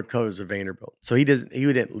kid they were colors of Vanderbilt, so he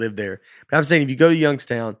didn't live there. But I'm saying if you go to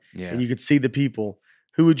Youngstown Yeah. and you could see the people,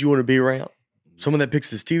 who would you want to be around? Someone that picks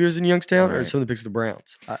the Steelers in Youngstown, or Right. someone that picks the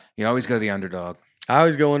Browns? You always go the underdog. I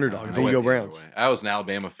always go underdog. I Then you went go the other Browns. way. I was an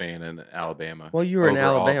Alabama fan in Alabama. Well, you were in over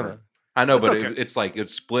Alabama. Auburn. I know, That's but okay. it's like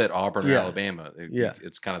it's split Auburn and Yeah. Alabama. Yeah.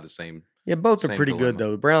 It's kind of the same. Yeah, both are Same pretty good dilemma.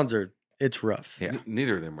 though. The Browns it's rough. Yeah.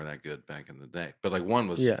 Neither of them were that good back in the day, but like one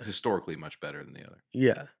was Yeah. historically much better than the other.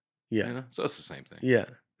 Yeah. Yeah. You know? So it's the same thing. Yeah.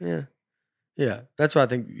 Yeah. Yeah. That's why I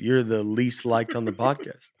think you're the least liked on the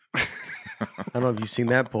podcast. I don't know if you've seen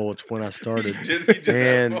that poll. It's when I started. You did that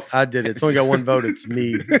And poll? I did it. It's only got one vote. It's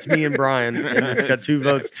me. It's me and Brian. And it's got 2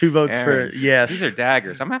 votes. 2 votes for Aaron's- yes. These are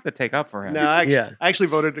daggers. I'm gonna have to take up for him. No, I Yeah. actually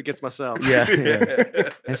voted against myself. Yeah. Yeah.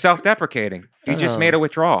 And self-deprecating. You just Oh. made a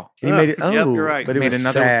withdrawal. And he made it. Yep, Oh, you're right. but it Made was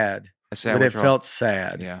another- sad. A sad But it withdrawal. felt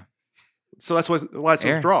sad. Yeah. So that's why it's a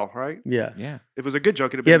Aaron. withdrawal, right? Yeah. Yeah. If it was a good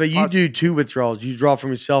joke, it'd have Yeah, been but you positive. do 2 withdrawals. You draw from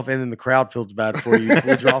yourself, and then the crowd feels bad for you. You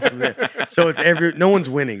withdraw from them. So it's no one's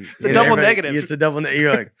winning. It's a And double everybody- negative. It's a double.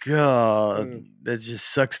 You're like, God, that just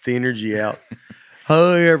sucks the energy out.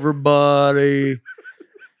 Hi, everybody.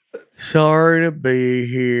 Sorry to be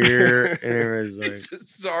here. And everybody's like,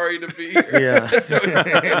 Sorry to be here. yeah. That's how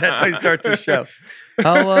That's how he starts the show.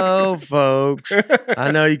 Hello, folks. I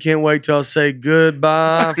know you can't wait till I say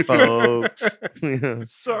goodbye, folks.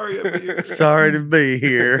 Sorry I'm here. Sorry to be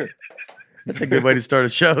here. That's a good way to start a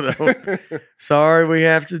show, though. Sorry we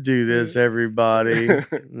have to do this, everybody.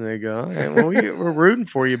 And they go, all right, well, we're rooting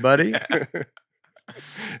for you, buddy.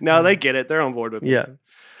 No, they get it. They're on board with me.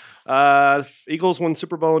 Yeah. Eagles won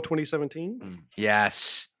Super Bowl in 2017.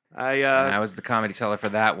 Yes. I I was the comedy seller for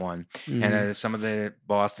that one. Mhm. And some of the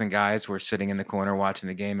Boston guys were sitting in the corner watching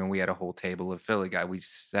the game, and we had a whole table of Philly guys. We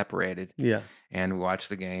separated Yeah. and we watched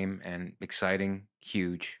the game, and exciting,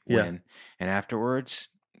 huge Yeah. win. And afterwards,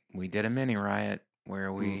 we did a mini riot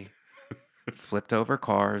where we flipped over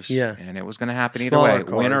cars. Yeah. And it was going to happen Smaller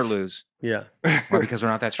either way, win or cars. lose. Yeah. Well, because we're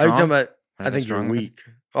not that Are you strong. talking about, We're I not that think you're strong. weak.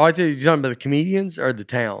 Oh, I think you're talking about the comedians or the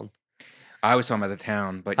town. I was talking about the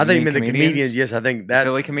town, but I think you mean meant the comedians. Yes, I think The that's.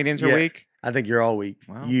 Philly comedians are yeah. weak. I think you're all weak.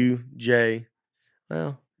 Wow. You, Jay,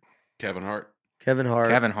 well, Kevin Hart. Kevin Hart.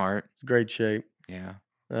 Kevin Hart. is great shape. Yeah.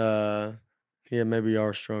 Yeah, maybe you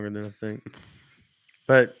are stronger than I think.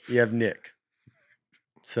 But you have Nick.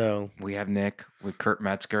 So We have Nick with Kurt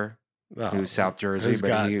Metzger, oh, who's South Jersey, who's but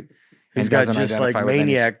got- he who's and got doesn't just like identify with any-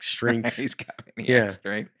 maniac strength. He's got maniac Yeah.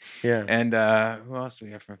 strength. Yeah. And who else do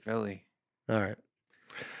we have from Philly? All right.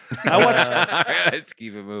 I watched- Let's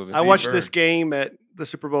keep it moving. I watched this game at the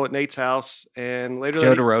Super Bowl at Nate's house, and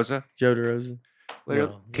Joe DeRosa, Joe DeRosa. Later-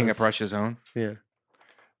 No, King of that's- Prussia's own. Yeah.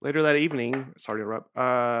 later that evening, sorry to interrupt,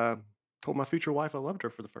 told my future wife I loved her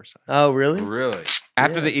for the first time. Oh, really? Really?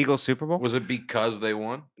 After Yeah. the Eagles Super Bowl? Was it because they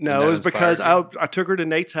won? No, And it that was because inspired you? I took her to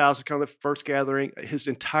Nate's house. It's kind of the first gathering. His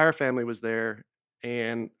entire family was there.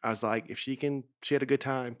 And I was like, if she had a good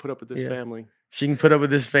time, put up with this Yeah. family. She can put up with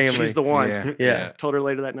this family. She's the one. Yeah. Yeah. Told her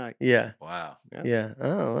later that night. Yeah. Wow. Yeah.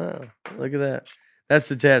 Oh, wow. Look at that. That's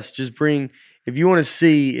the test. Just if you want to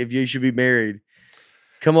see if you should be married,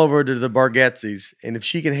 come over to the Bargetzis. And if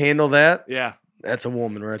she can handle that, Yeah. that's a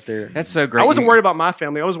woman right there. That's so great. I wasn't You- worried about my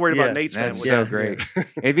family. I was worried Yeah, about Nate's That's family. so great.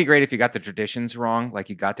 It'd be great if you got the traditions wrong, like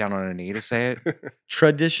you got down on a knee to say it.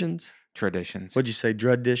 Traditions? Traditions. What'd you say?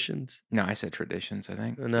 Traditions? No, I said traditions, I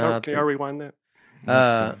think. No. I Can y'all rewind that?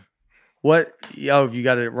 That's the- What? Oh, if you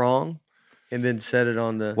got it wrong and then said it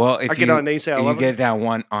on the. Well, if I get on a knee and say I you love get her.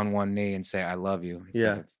 down on one knee and say I love you. instead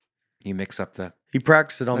Yeah. of- you mix up the. He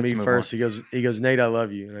practiced it on Let's me move first. He goes, Nate, I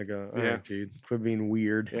love you. And I go, all Yeah. right, dude, quit being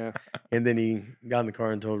weird. Yeah. And then he got in the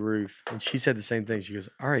car and told Ruth. And she said the same thing. She goes,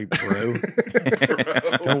 all right, bro,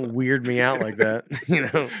 don't weird me out like that. You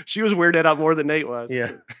know? She was weirded out more than Nate was.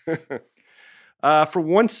 Yeah. For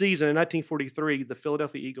one season in 1943, the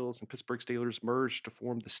Philadelphia Eagles and Pittsburgh Steelers merged to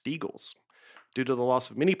form the Steagles due to the loss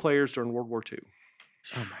of many players during World War II.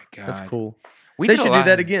 Oh my god, That's cool. We They did a should do lot-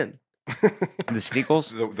 that again. The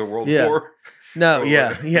Steagles. The World Yeah. War. No, World yeah,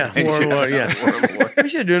 War. yeah. World War, yeah. World War. We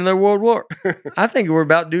should do another World War. I think we're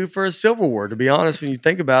about due for a Civil War, to be honest, when you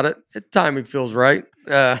think about it. The timing feels right.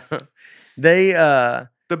 The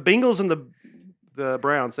Bengals and the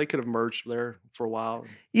Browns, they could have merged there for a while.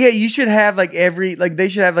 Yeah, you should have they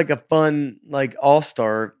should have like a fun like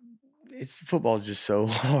all-star. Football is just so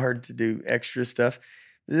hard to do extra stuff.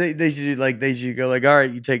 They should go like, all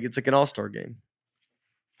right, it's like an all-star game.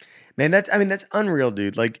 Man, that's unreal,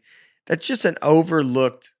 dude. Like that's just an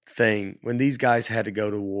overlooked thing when these guys had to go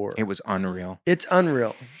to war. It was unreal. It's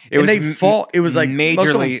unreal. It And was they fought. It was like most of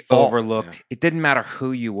them majorly fought. overlooked. Yeah. It didn't matter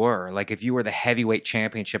who you were. Like if you were the heavyweight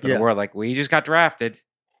championship of Yeah. the world, like we just got drafted.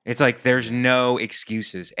 It's like there's no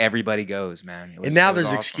excuses. Everybody goes, man. And now it was there's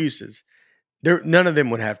awesome. excuses. None of them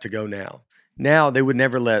would have to go now. Now they would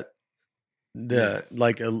never let the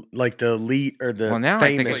the elite or the Well, now I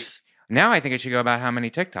think famous. Now I think it should go about how many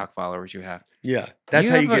TikTok followers you have. Yeah, that's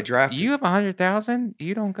how you get drafted. You have 100,000.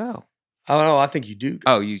 You don't go. Oh no, I think you do.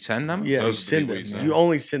 Oh, you send them? Yeah, you Those are the send people them. you send. You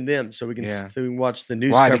only send them so we can Yeah. watch the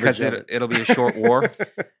news Why? coverage. Because of it. it'll be a short war.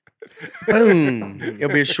 Boom! It'll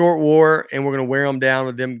be a short war, and we're gonna wear them down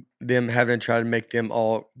with them having to try to make them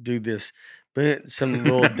all do this, but some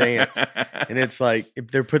little dance. And it's like if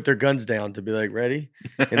they put their guns down to be like ready,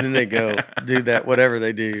 and then they go do that whatever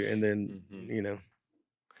they do, and then Mhm.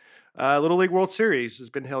 Little League World Series has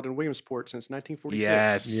been held in Williamsport since 1946.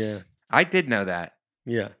 Yes. Yeah. I did know that.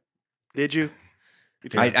 yeah, Did you? You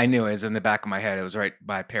did. I knew it was in the back of my head. It was right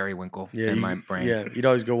by Periwinkle yeah, in my brain. yeah. You'd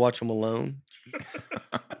always go watch them alone.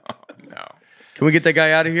 No. Can we get that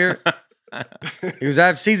guy out of here? Because I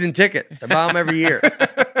have season tickets. I buy them every year.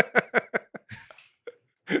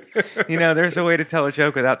 You know, there's a way to tell a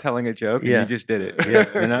joke without telling a joke, and Yeah. you just did it.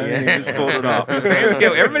 Yeah. You know, Yeah. you just pulled it off.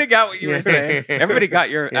 Everybody got what you Yeah. were saying. Everybody got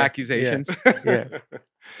your Yeah. accusations.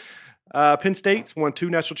 Yeah. Penn State's won 2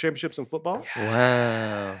 national championships in football.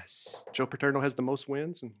 Wow. Joe Paterno has the most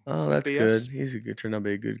wins. And Oh, that's FBS. good. He's turned out to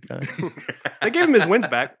be a good guy. they gave him his wins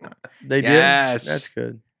back. They Yes. did. That's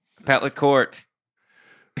good. Appellate court.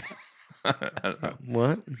 I don't know.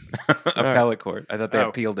 What? Appellate court. I thought they Oh.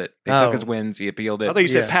 appealed it. They Oh. took his wins. He appealed I it. thought you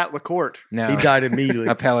said Yeah. Pat LaCourte. No. He died immediately.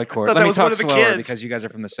 Appellate court. thought Let that me was one talk of the slower kids. because you guys are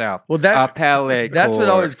from the South. Well, that's Appellate what court.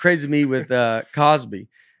 always crazy to me with Cosby.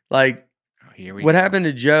 Like Oh, here we what go. happened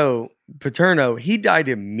to Joe Paterno? He died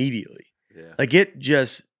immediately. Yeah. Like it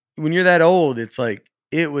just when you're that old, it's like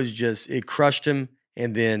it crushed him,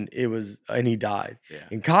 and then and he died. Yeah.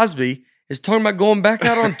 And Cosby is talking about going back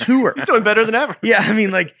out on tour. He's doing better than ever. Yeah, I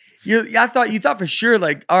mean, like you thought for sure,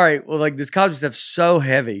 like, all right, well, like this Cosby stuff's so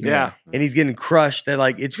heavy, Yeah. and he's getting crushed that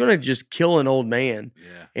like it's gonna just kill an old man.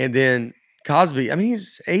 Yeah. And then Cosby, I mean,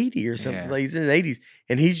 he's 80 or something, Yeah. like he's in his 80s,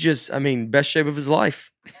 and he's just, I mean, best shape of his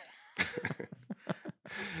life.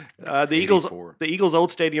 The Eagles'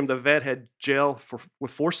 old stadium, the Vet, had jail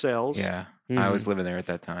with 4 cells. Yeah. I was living there at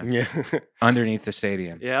that time. Yeah. Underneath the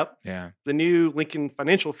stadium. Yep. Yeah. The new Lincoln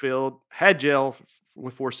Financial Field had jail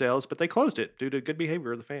with 4 cells, but they closed it due to good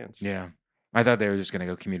behavior of the fans. Yeah. I thought they were just going to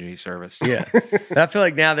go community service. Yeah. But I feel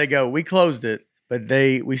like now they go, we closed it, but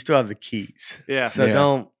we still have the keys. Yeah. So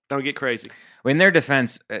Yeah. Don't get crazy. In their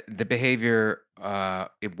defense, the behavior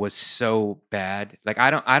it was so bad. Like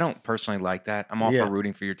I don't personally like that. I'm all Yeah. for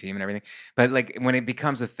rooting for your team and everything, but like when it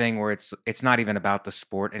becomes a thing where it's not even about the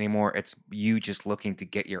sport anymore. It's you just looking to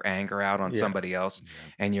get your anger out on Yeah. somebody else,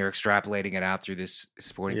 and you're extrapolating it out through this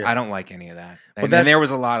sporting. Yeah. I don't like any of that. Well, And there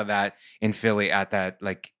was a lot of that in Philly at that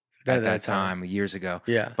time years ago.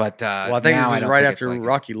 Yeah. But Well, I think now this was don't right think it's after like it.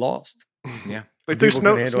 Rocky lost. Yeah. They threw People can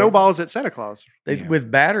handle it. snowballs at Santa Claus. Yeah. With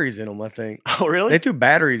batteries in them, I think. Oh, really? They threw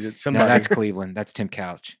batteries at No, somebody. that's Cleveland. That's Tim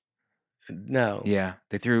Couch. No. Yeah,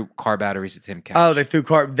 they threw car batteries at Tim Couch. Oh, they threw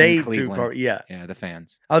car. They threw Cleveland. car. Yeah. Yeah, the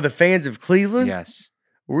fans. Oh, the fans of Cleveland? Yes.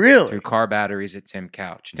 Really? Threw car batteries at Tim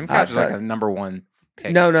Couch. Tim I Couch was like thought- a number 1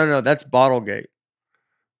 pick. No. That's Bottlegate.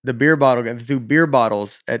 The beer bottle. They threw beer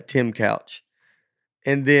bottles at Tim Couch.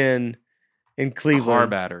 And then in Cleveland. Car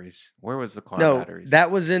batteries. Where was the car No, batteries? that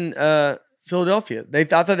was in Philadelphia. I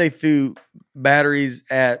thought they threw batteries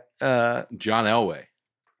at John Elway,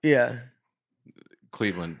 yeah.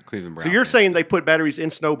 Cleveland Brown. So you're saying they put batteries in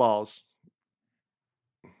snowballs?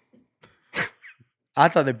 I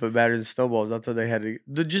thought they put batteries in snowballs. I thought they had to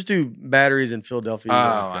just do batteries in Philadelphia.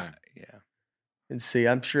 Oh, yeah. And see,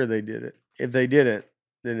 I'm sure they did it. If they didn't,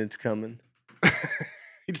 then it's coming.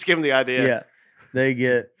 You just give them the idea. Yeah. They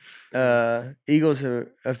get Eagles are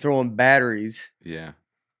throwing batteries. Yeah.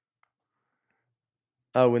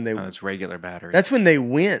 Oh, when they Oh, it's regular batteries. that's when they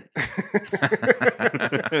win. They're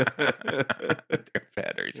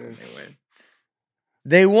batteries when they win.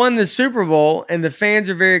 They won the Super Bowl, and the fans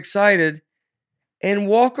are very excited, and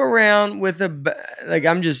walk around with I'm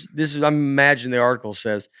imagining the article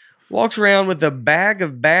says walks around with a bag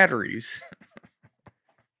of batteries,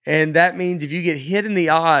 and that means if you get hit in the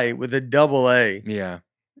eye with a AA, Yeah.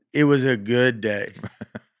 it was a good day.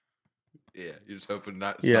 Yeah. You're just hoping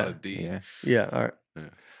it's Yeah. not a D. Yeah. Yeah, all right.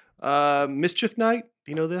 Mischief Night.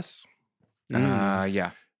 Do you know this?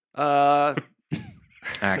 Yeah. Uh,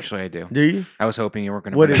 Actually, I do. Do you? I was hoping you weren't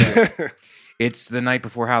going to. What bring is it it? up. It's the night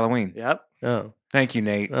before Halloween. Yep. Oh, Thank you,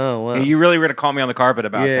 Nate. oh, wow. You really were going to call me on the carpet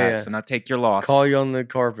about Yeah, that, yeah. so now take your loss. Call you on the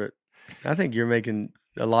carpet. I think you're making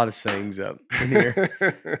a lot of sayings up in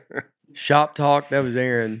here. Shop talk. That was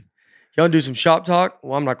Aaron. Y'all do some shop talk?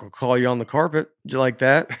 Well, I'm not going to call you on the carpet. Did you like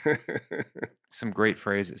that? Some great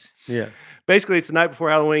phrases. Yeah. Basically, it's the night before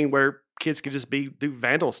Halloween where kids can just do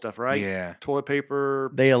vandal stuff, right? Yeah. Toilet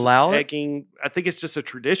paper. They allow it? egging. I think it's just a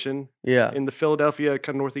tradition Yeah. in the Philadelphia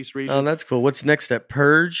kind of northeast region. Oh, that's cool. What's next step?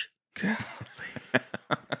 Purge?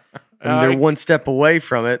 And Uh, they're one step away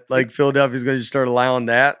from it. Like Philadelphia's going to just start allowing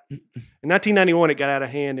that. In 1991, it got out of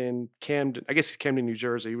hand in Camden. I guess it's Camden, New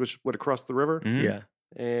Jersey, which would across the river, Mhm. Yeah.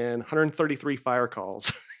 and 133 fire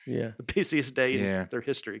calls. Yeah. The busiest day Yeah. in their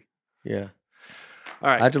history. Yeah. All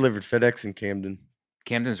right. I delivered FedEx in Camden.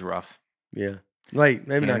 Camden's rough. Yeah. Wait,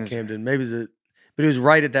 maybe not Camden's- Camden. Maybe but it was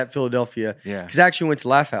right at that Philadelphia. Yeah. Because I actually went to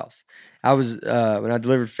Laugh House. I was when I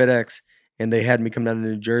delivered FedEx, and they had me come down to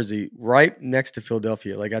New Jersey, right next to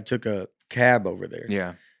Philadelphia. Like I took a cab over there.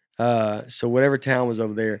 Yeah. So whatever town was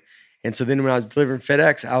over there, and so then when I was delivering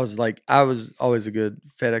FedEx, I was always a good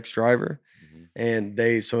FedEx driver, and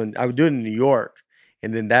I would do it in New York,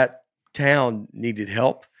 and then that town needed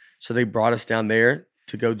help, so they brought us down there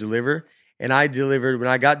to go deliver, and I delivered. When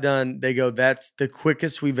I got done, they go, "That's the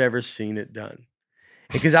quickest we've ever seen it done."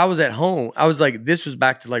 Because I was at home, I was like, this was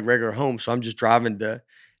back to like regular home, so I'm just driving to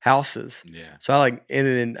houses. Yeah. So and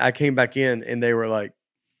then I came back in, and they were like,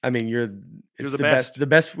 "I mean, it's the the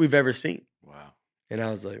best we've ever seen." Wow. And I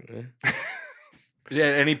was like, eh. Yeah,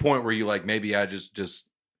 at any point where you like, maybe I just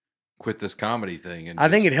quit this comedy thing, and I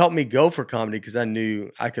think it helped me go for comedy because I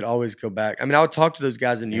knew I could always go back. I mean, I would talk to those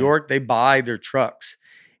guys in New York. They buy their trucks,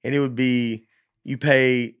 and it would be you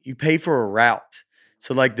pay for a route.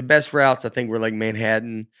 So like the best routes I think were like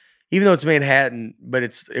Manhattan, even though it's Manhattan, but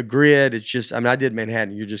it's a grid. It's just I did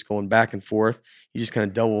Manhattan. You're just going back and forth. You just kind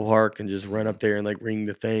of double park and just run up there and like ring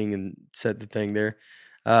the thing and set the thing there,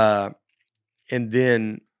 and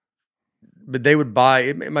then. But they would buy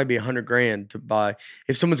it might be $100,000 to buy.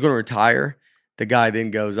 If someone's going to retire, the guy then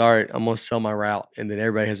goes, "All right, I'm going to sell my route," and then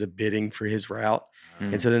everybody has a bidding for his route,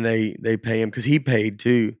 and so then they pay him because he paid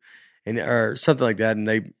too, and or something like that, and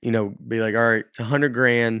they be like, "All right, it's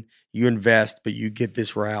 $100,000 you invest, but you get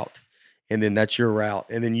this route," and then that's your route.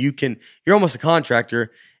 And then you're almost a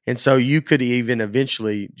contractor. And so you could even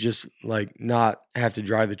eventually just like not have to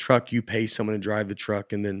drive the truck. You pay someone to drive the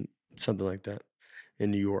truck and then something like that in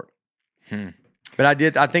New York. But I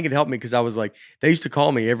think it helped me because I was like, they used to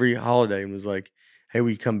call me every holiday and was like, hey, will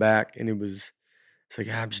you come back? And it's like,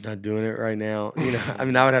 I'm just not doing it right now. I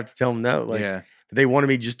mean, I would have to tell them no. Like, but they wanted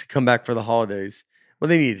me just to come back for the holidays. Well,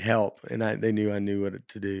 they needed help, and they knew I knew what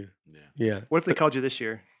to do. Yeah. What if they called you this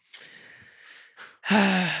year?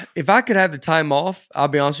 If I could have the time off, I'll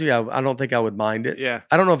be honest with you, I don't think I would mind it. Yeah.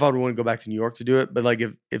 I don't know if I would want to go back to New York to do it, but like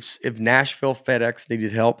if Nashville FedEx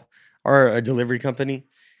needed help or a delivery company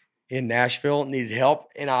in Nashville needed help,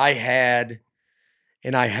 and I have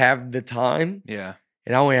the time, and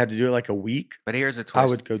I only had to do it like a week. But here's a twist: I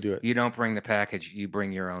would go do it. You don't bring the package; you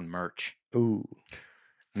bring your own merch. Ooh,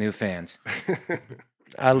 new fans.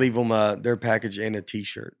 I leave them their package and a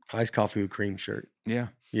T-shirt, iced coffee with cream shirt. Yeah.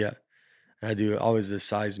 I do always a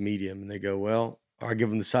size medium, and they go, well, or I give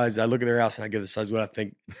them the size. I look at their house and I give the size what I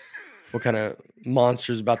think, what kind of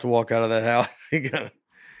monster's about to walk out of that house.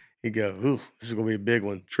 You go, ooh, this is gonna be a big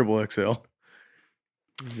one, triple XL.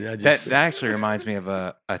 That actually reminds me of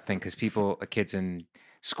a thing because kids in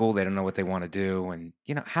school, they don't know what they want to do, and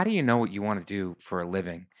how do you know what you want to do for a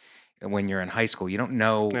living when you're in high school? You don't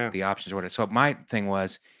know the options or whatever. So my thing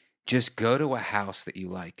was just go to a house that you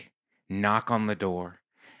like, knock on the door.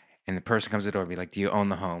 And the person comes to the door and be like, do you own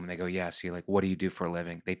the home? And they go, yes. You're like, what do you do for a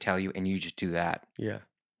living? They tell you, and you just do that. Yeah.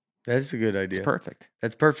 That's a good idea. It's perfect.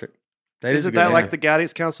 That's perfect. Isn't that like the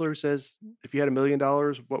guidance counselor who says, if you had $1 million,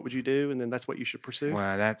 what would you do? And then that's what you should pursue?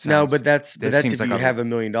 Well, that's but that's if you have $1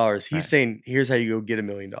 million. He's saying, here's how you go get $1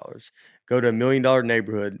 million. Go to $1 million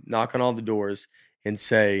neighborhood, knock on all the doors, and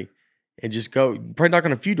just go, probably knock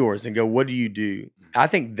on a few doors and go, what do you do? I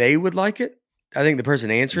think they would like it. I think the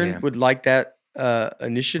person answering would like that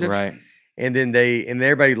initiative, right? And then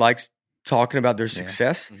everybody likes talking about their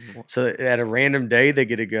success. So at a random day, they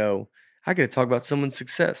get to go, I get to talk about someone's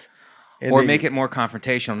success. Or make it more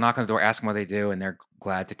confrontational, knock on the door, ask them what they do, and they're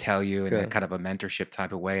glad to tell you in kind of a mentorship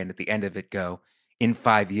type of way. And at the end of it, go, in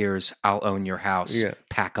 5 years, I'll own your house. Yeah.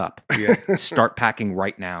 Pack up. Start packing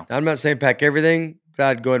right now. I'm not saying pack everything, but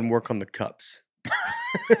I'd go ahead and work on the cups.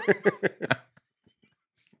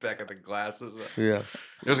 Back at the glasses. Yeah.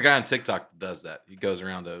 There's a guy on TikTok that does that. He goes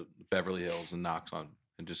around to Beverly Hills and knocks on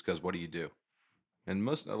and just goes, what do you do? And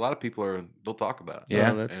a lot of people they'll talk about it.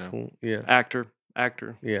 Yeah. Oh, that's cool. Yeah. Actor.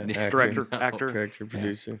 Yeah. Director. No. Actor. Director,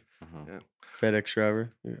 producer. Yeah. FedEx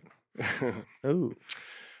driver. Yeah. Ooh.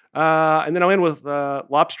 And then I'll end with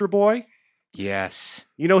Lobster Boy. Yes.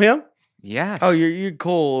 You know him? Yes. Oh, you're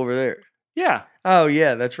Cole over there. Yeah. Oh,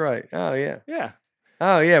 yeah, that's right. Oh, yeah. Yeah.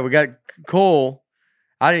 Oh, yeah, we got Cole.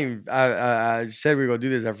 I said we were going to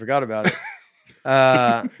do this. I forgot about it.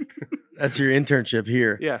 That's your internship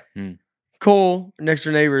here. Yeah. Cole, next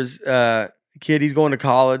door neighbor's kid, he's going to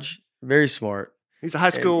college. Very smart. He's a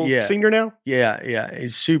high school senior now? Yeah.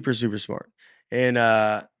 He's super, super smart. And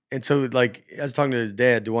so like I was talking to his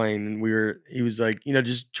dad, Dwayne, and he was like,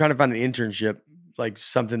 just trying to find an internship, like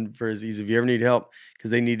something for his if you ever need help,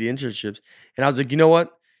 because they need internships. And I was like, you know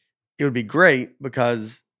what? It would be great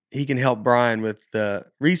because he can help Brian with the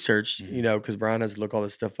research, because Brian has to look all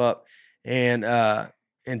this stuff up. And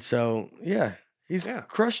so he's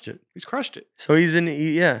crushed it. He's crushed it. So he's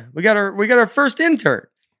we got our first intern.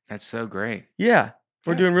 That's so great. Yeah.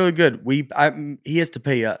 We're doing really good. He has to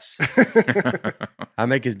pay us. I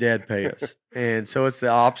make his dad pay us. And so it's the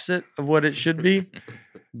opposite of what it should be.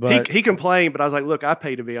 But he complained, but I was like, look, I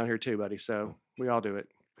pay to be on here too, buddy. So we all do it.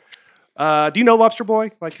 Do you know Lobster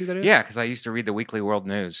Boy? Like who that is? Yeah, because I used to read the Weekly World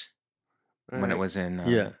News when it was when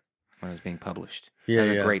it was being published. Yeah, it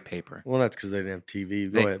was a great paper. Well, that's because they didn't have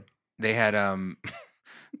TV. Go ahead. They had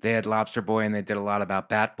they had Lobster Boy, and they did a lot about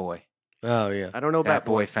Bat Boy. Oh yeah, I don't know Bat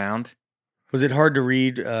Boy Found. Was it hard to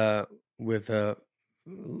read with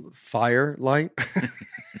firelight?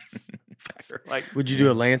 Like, would you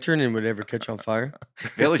do a lantern and would it ever catch on fire?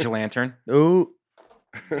 Village Lantern. Oh,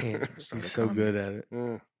 he's so good at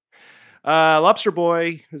it. Lobster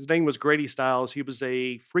Boy, his name was Grady Stiles. He was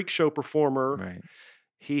a freak show performer. Right.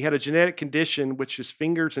 He had a genetic condition which his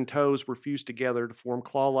fingers and toes were fused together to form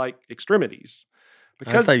claw-like extremities.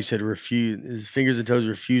 I thought you said refuse. His fingers and toes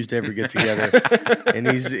refuse to ever get together. And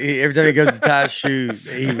every time he goes to tie his shoe,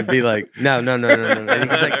 he would be like, no. And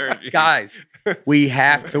he's like, guys, we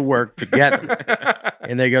have to work together.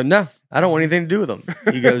 And they go, no, I don't want anything to do with him.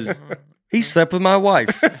 He goes, he slept with my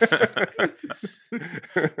wife.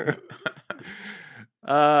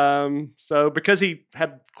 So because he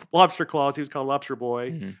had lobster claws, he was called Lobster Boy.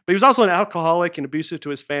 Mm-hmm. But he was also an alcoholic and abusive to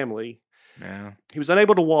his family. Yeah. He was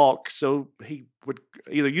unable to walk, so he would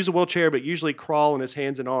either use a wheelchair, but usually crawl on his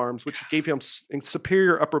hands and arms, which gave him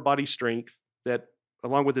superior upper body strength that,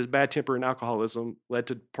 along with his bad temper and alcoholism, led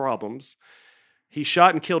to problems. He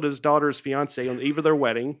shot and killed his daughter's fiance on the eve of their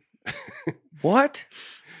wedding. What?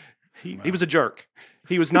 He was a jerk.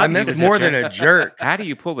 He was not. I mean, that's more than a jerk. How do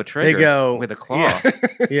you pull the trigger go, with a claw?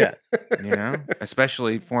 Yeah. You know,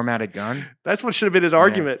 especially formatted gun. That's what should have been his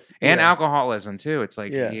argument. And alcoholism too. It's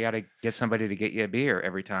like Yeah. you got to get somebody to get you a beer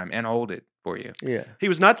every time and hold it for you. Yeah. He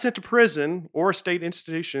was not sent to prison or a state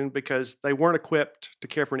institution because they weren't equipped to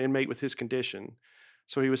care for an inmate with his condition.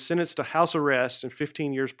 So he was sentenced to house arrest and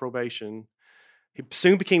 15 years probation. He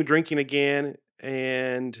soon became drinking again,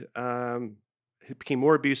 and he became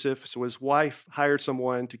more abusive. So his wife hired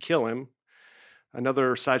someone to kill him,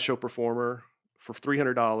 another sideshow performer, for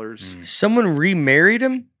 $300. Someone remarried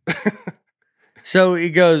him? So he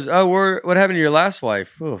goes, "Oh, what happened to your last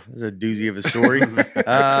wife?" Oh, it's a doozy of a story.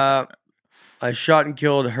 I shot and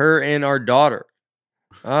killed her and our daughter.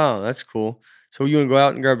 Oh, that's cool. So you want to go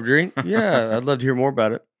out and grab a drink? Yeah, I'd love to hear more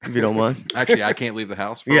about it, if you don't mind. Actually, I can't leave the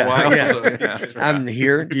house for Yeah, a while. yeah. So, that's right. I'm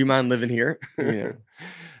here. Do you mind living here? You know.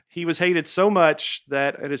 He was hated so much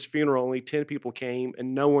that at his funeral, only 10 people came,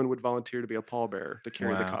 and no one would volunteer to be a pallbearer to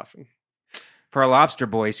carry the Wow. coffin. For a lobster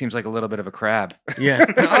boy, he seems like a little bit of a crab. Yeah.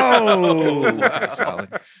 Oh, Pretty solid.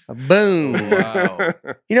 boom. Wow.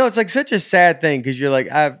 You know, it's like such a sad thing because you're like,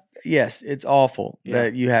 yes, it's awful Yeah.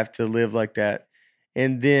 that you have to live like that.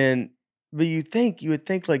 And then, but you would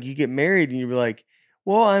think like you get married and you'd be like,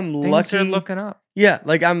 well, I'm Things lucky. are looking up. Yeah.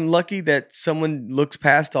 Like I'm lucky that someone looks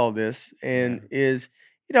past all this and is,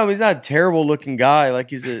 you know, he's not a terrible looking guy. Like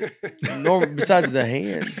he's a normal, besides the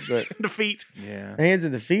hands, but The feet. Yeah. the hands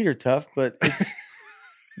and the feet are tough, but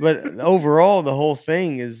but overall, the whole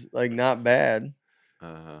thing is like not bad.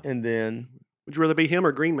 And then, Would you rather be him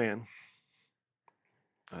or Green Man?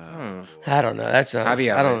 I don't know. That's not.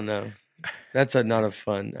 Javier, I don't know. That's not a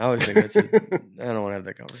fun. I always think that's. I don't want to have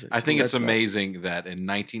that conversation. I think it's That's not- amazing that in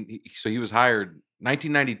so he was hired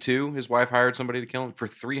 1992. His wife hired somebody to kill him for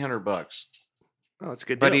 $300. Oh, that's a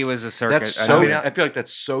good. But deal. he was a circuit. That's I so. mean, I feel like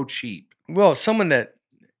that's so cheap. Well, someone that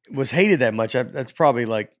was hated that much. That's probably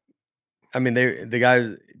like. I mean, the guy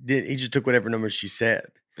did. He just took whatever number she said.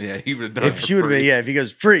 Yeah, he would have done it If for she would have been, free. if he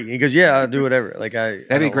goes free, he goes, yeah, I'll do whatever. Like that'd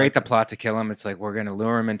be don't great. like The it. plot to kill him. It's like we're gonna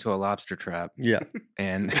lure him into a lobster trap, Yeah,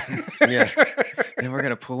 and yeah, then we're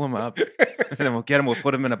gonna pull him up, and then we'll get him. We'll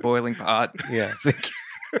put him in a boiling pot. yeah. It's,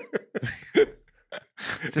 like-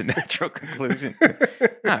 it's a natural conclusion. All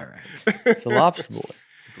right. It's a lobster boy.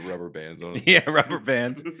 Rubber bands on it. Yeah, rubber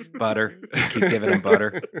bands, butter. Just keep giving him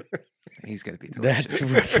butter. He's gonna be delicious.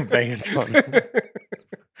 That's rubber bands on it.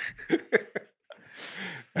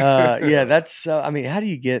 Yeah, that's. I mean, how do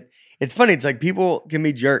you get? It's funny. It's like people can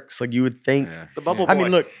be jerks. Like you would think. Yeah. The bubble I boy.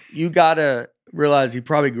 mean, look, you gotta realize he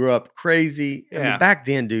probably grew up crazy. I Yeah. mean, back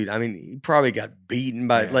then, dude. I mean, he probably got beaten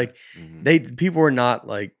by Yeah. like Mhm. people were not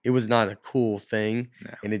like it was not a cool thing,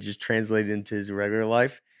 No. and it just translated into his regular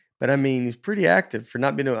life. But I mean, he's pretty active for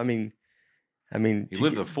not being. I mean, He to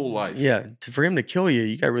lived get- a full life. Yeah, for him to kill you,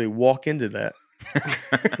 you gotta really walk into that.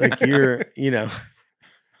 Like you're, you know,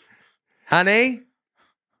 honey,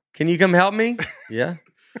 can you come help me? Yeah,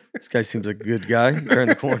 this guy seems like a good guy. Turn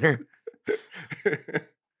the corner.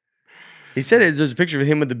 He said there's a picture of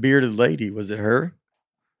him with the bearded lady. Was it her?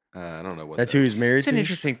 I don't know what. That's that who is. he's married It's an to.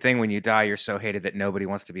 interesting thing when you die. You're so hated that nobody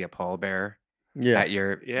wants to be a pallbearer Yeah, at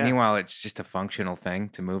your. Yeah. Meanwhile, it's just a functional thing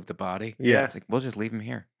to move the body. yeah, It's like we'll just leave him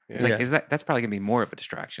here. It's Yeah. like that's probably gonna be more of a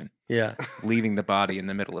distraction. yeah. Leaving the body in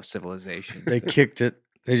the middle of civilization. They kicked it.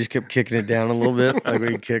 They just kept kicking it down a little bit. Like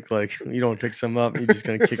when you kick, like you don't want to pick some up. You're just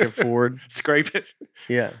gonna kick it forward. Scrape it.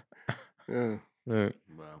 Yeah. Yeah, All right.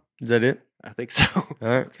 Wow. Is that it? I think so. All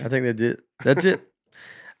right. I think that's it. That's it.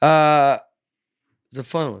 It's a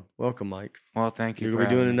fun one. Welcome, Mike. Well, thank you. You're for gonna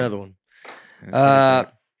be doing having me. another one. It was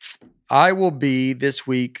pretty great. I will be this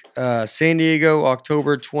week, San Diego,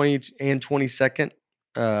 October 20 and 22nd.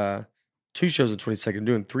 2 shows on 22nd.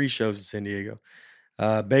 Doing 3 shows in San Diego.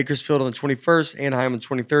 Bakersfield on the 21st, Anaheim on the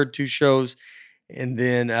 23rd. 2 shows. And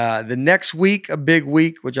then the next week, a big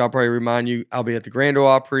week, which I'll probably remind you, I'll be at the Grand Ole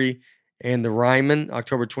Opry and the Ryman,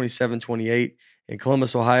 October 27, 28. In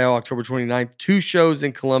Columbus, Ohio, October 29th. 2 shows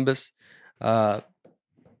in Columbus.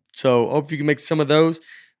 So hope you can make some of those.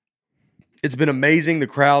 It's been amazing. The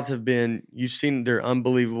crowds have been, you've seen, they're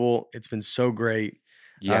unbelievable. It's been so great.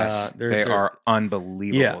 Yes, they're- they they're- are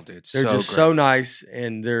unbelievable, dude. They're so just great. so nice.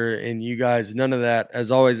 And you guys, none of that,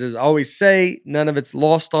 as always, say, none of it's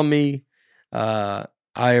lost on me. I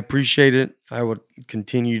appreciate it. I would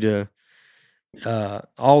continue to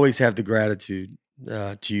always have the gratitude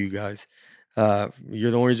to you guys.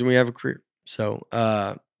 You're the only reason we have a career. So,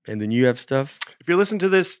 and then you have stuff. If you're listening to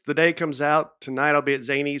this the day it comes out, tonight I'll be at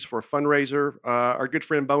Zany's for a fundraiser. Our good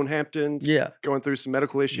friend Bone Hampton's going through some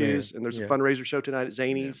medical issues, and there's a fundraiser show tonight at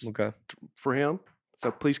Zany's for him. So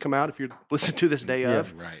please come out if you're listening to this day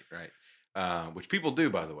of. Right. Which people do,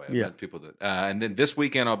 by the way. I've met people that. And then this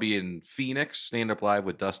weekend I'll be in Phoenix, stand up live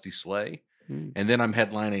with Dusty Slay. And then I'm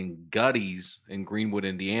headlining Gutties in Greenwood,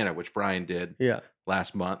 Indiana, which Brian did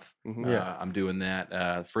last month. I'm doing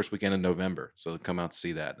that first weekend in November. So come out to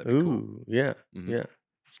see that. That'd be cool. Yeah.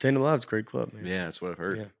 Stand Up Live's a great club, man. Yeah, that's what I've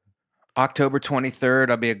heard. Yeah. October 23rd,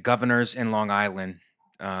 I'll be at Governor's in Long Island.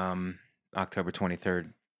 October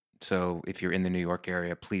 23rd. So if you're in the New York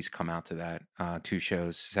area, please come out to that. 2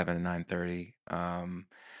 shows, 7 and 9:30.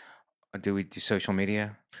 Do we do social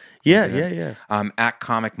media? Yeah. At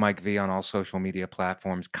Comic Mike V on all social media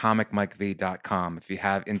platforms. ComicMikeV.com. If you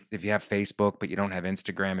have Facebook but you don't have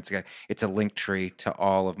Instagram, it's a link tree to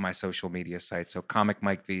all of my social media sites. So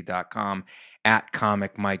ComicMikeV.com, at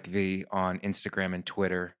Comic Mike V on Instagram and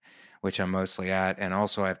Twitter, which I'm mostly at. And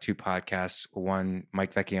also I have 2 podcasts. One,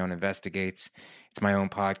 Mike Vecchione Investigates. It's my own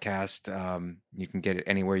podcast. You can get it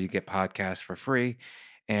anywhere you get podcasts for free.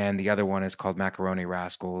 And the other one is called Macaroni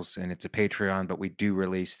Rascals, and it's a Patreon, but we do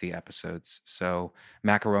release the episodes. So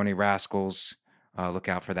Macaroni Rascals, look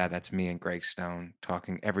out for that. That's me and Greg Stone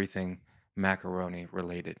talking everything macaroni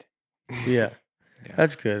related. Yeah.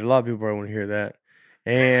 That's good. A lot of people probably want to hear that.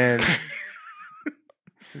 And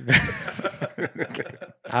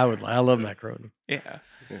I love macaroni. Yeah.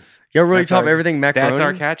 Y'all really talk everything macaroni? That's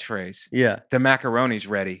our catchphrase. Yeah. The macaroni's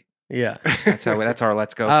ready. Yeah. That's our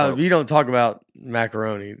let's go, folks. You don't talk about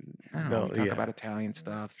macaroni. No, we talk about Italian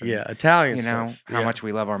stuff. And, Italian stuff. How much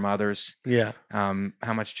we love our mothers. Yeah.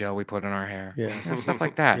 How much gel we put in our hair. Yeah. Stuff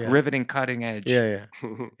like that. Yeah. Riveting, cutting edge. Yeah.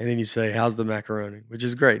 And then you say, how's the macaroni? Which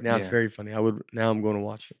is great. Now it's very funny. Now I'm going to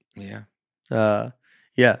watch it.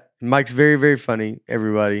 Yeah. Mike's very, very funny,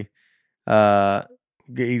 everybody.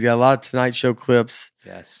 He's got a lot of Tonight Show clips.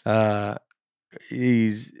 Yes.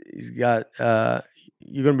 He's got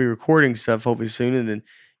you're going to be recording stuff hopefully soon, and then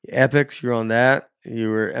Epics, you're on that.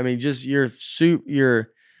 You're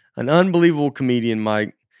an unbelievable comedian,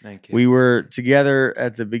 Mike. Thank you. We were together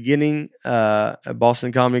at the beginning at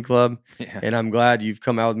Boston Comedy Club, and I'm glad you've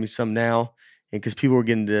come out with me some now, and because people are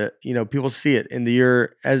getting to, people see it, and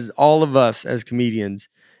you're, as all of us as comedians,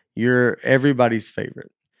 you're everybody's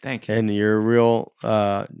favorite. Thank you. And you're a real,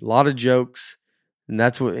 lot of jokes, and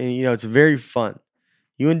that's what, it's very fun.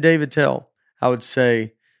 You and David Tell, I would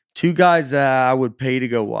say 2 guys that I would pay to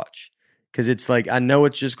go watch, because it's like, I know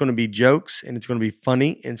it's just going to be jokes and it's going to be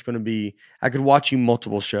funny and it's going to be, I could watch you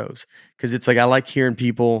multiple shows, because it's like, I like hearing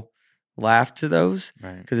people laugh to those,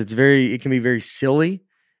 because it can be very silly,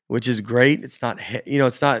 which is great. It's not,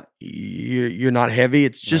 you're not heavy.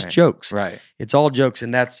 It's just jokes. Right. It's all jokes,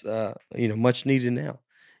 and that's, much needed now.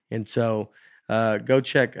 And so go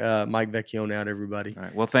check Mike Vecchione out, everybody. All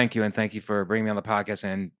right. Well, thank you. And thank you for bringing me on the podcast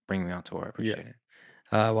and bringing me on tour. I appreciate it.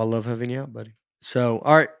 I love having you out, buddy. So,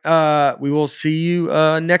 all right. We will see you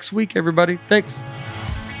next week, everybody. Thanks.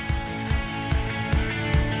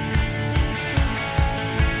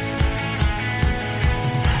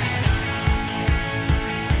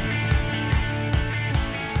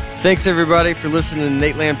 Thanks, everybody, for listening to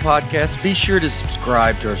the Nateland Podcast. Be sure to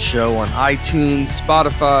subscribe to our show on iTunes,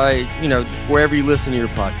 Spotify, wherever you listen to your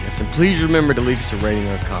podcast. And please remember to leave us a rating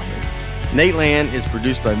or a comment. Nateland is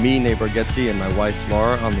produced by me, Nate Bargatze, and my wife,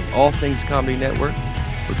 Laura, on the All Things Comedy Network.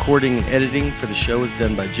 Recording and editing for the show is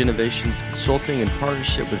done by Genovations Consulting in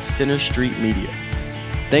partnership with Center Street Media.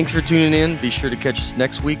 Thanks for tuning in. Be sure to catch us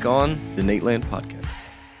next week on the Nateland Podcast.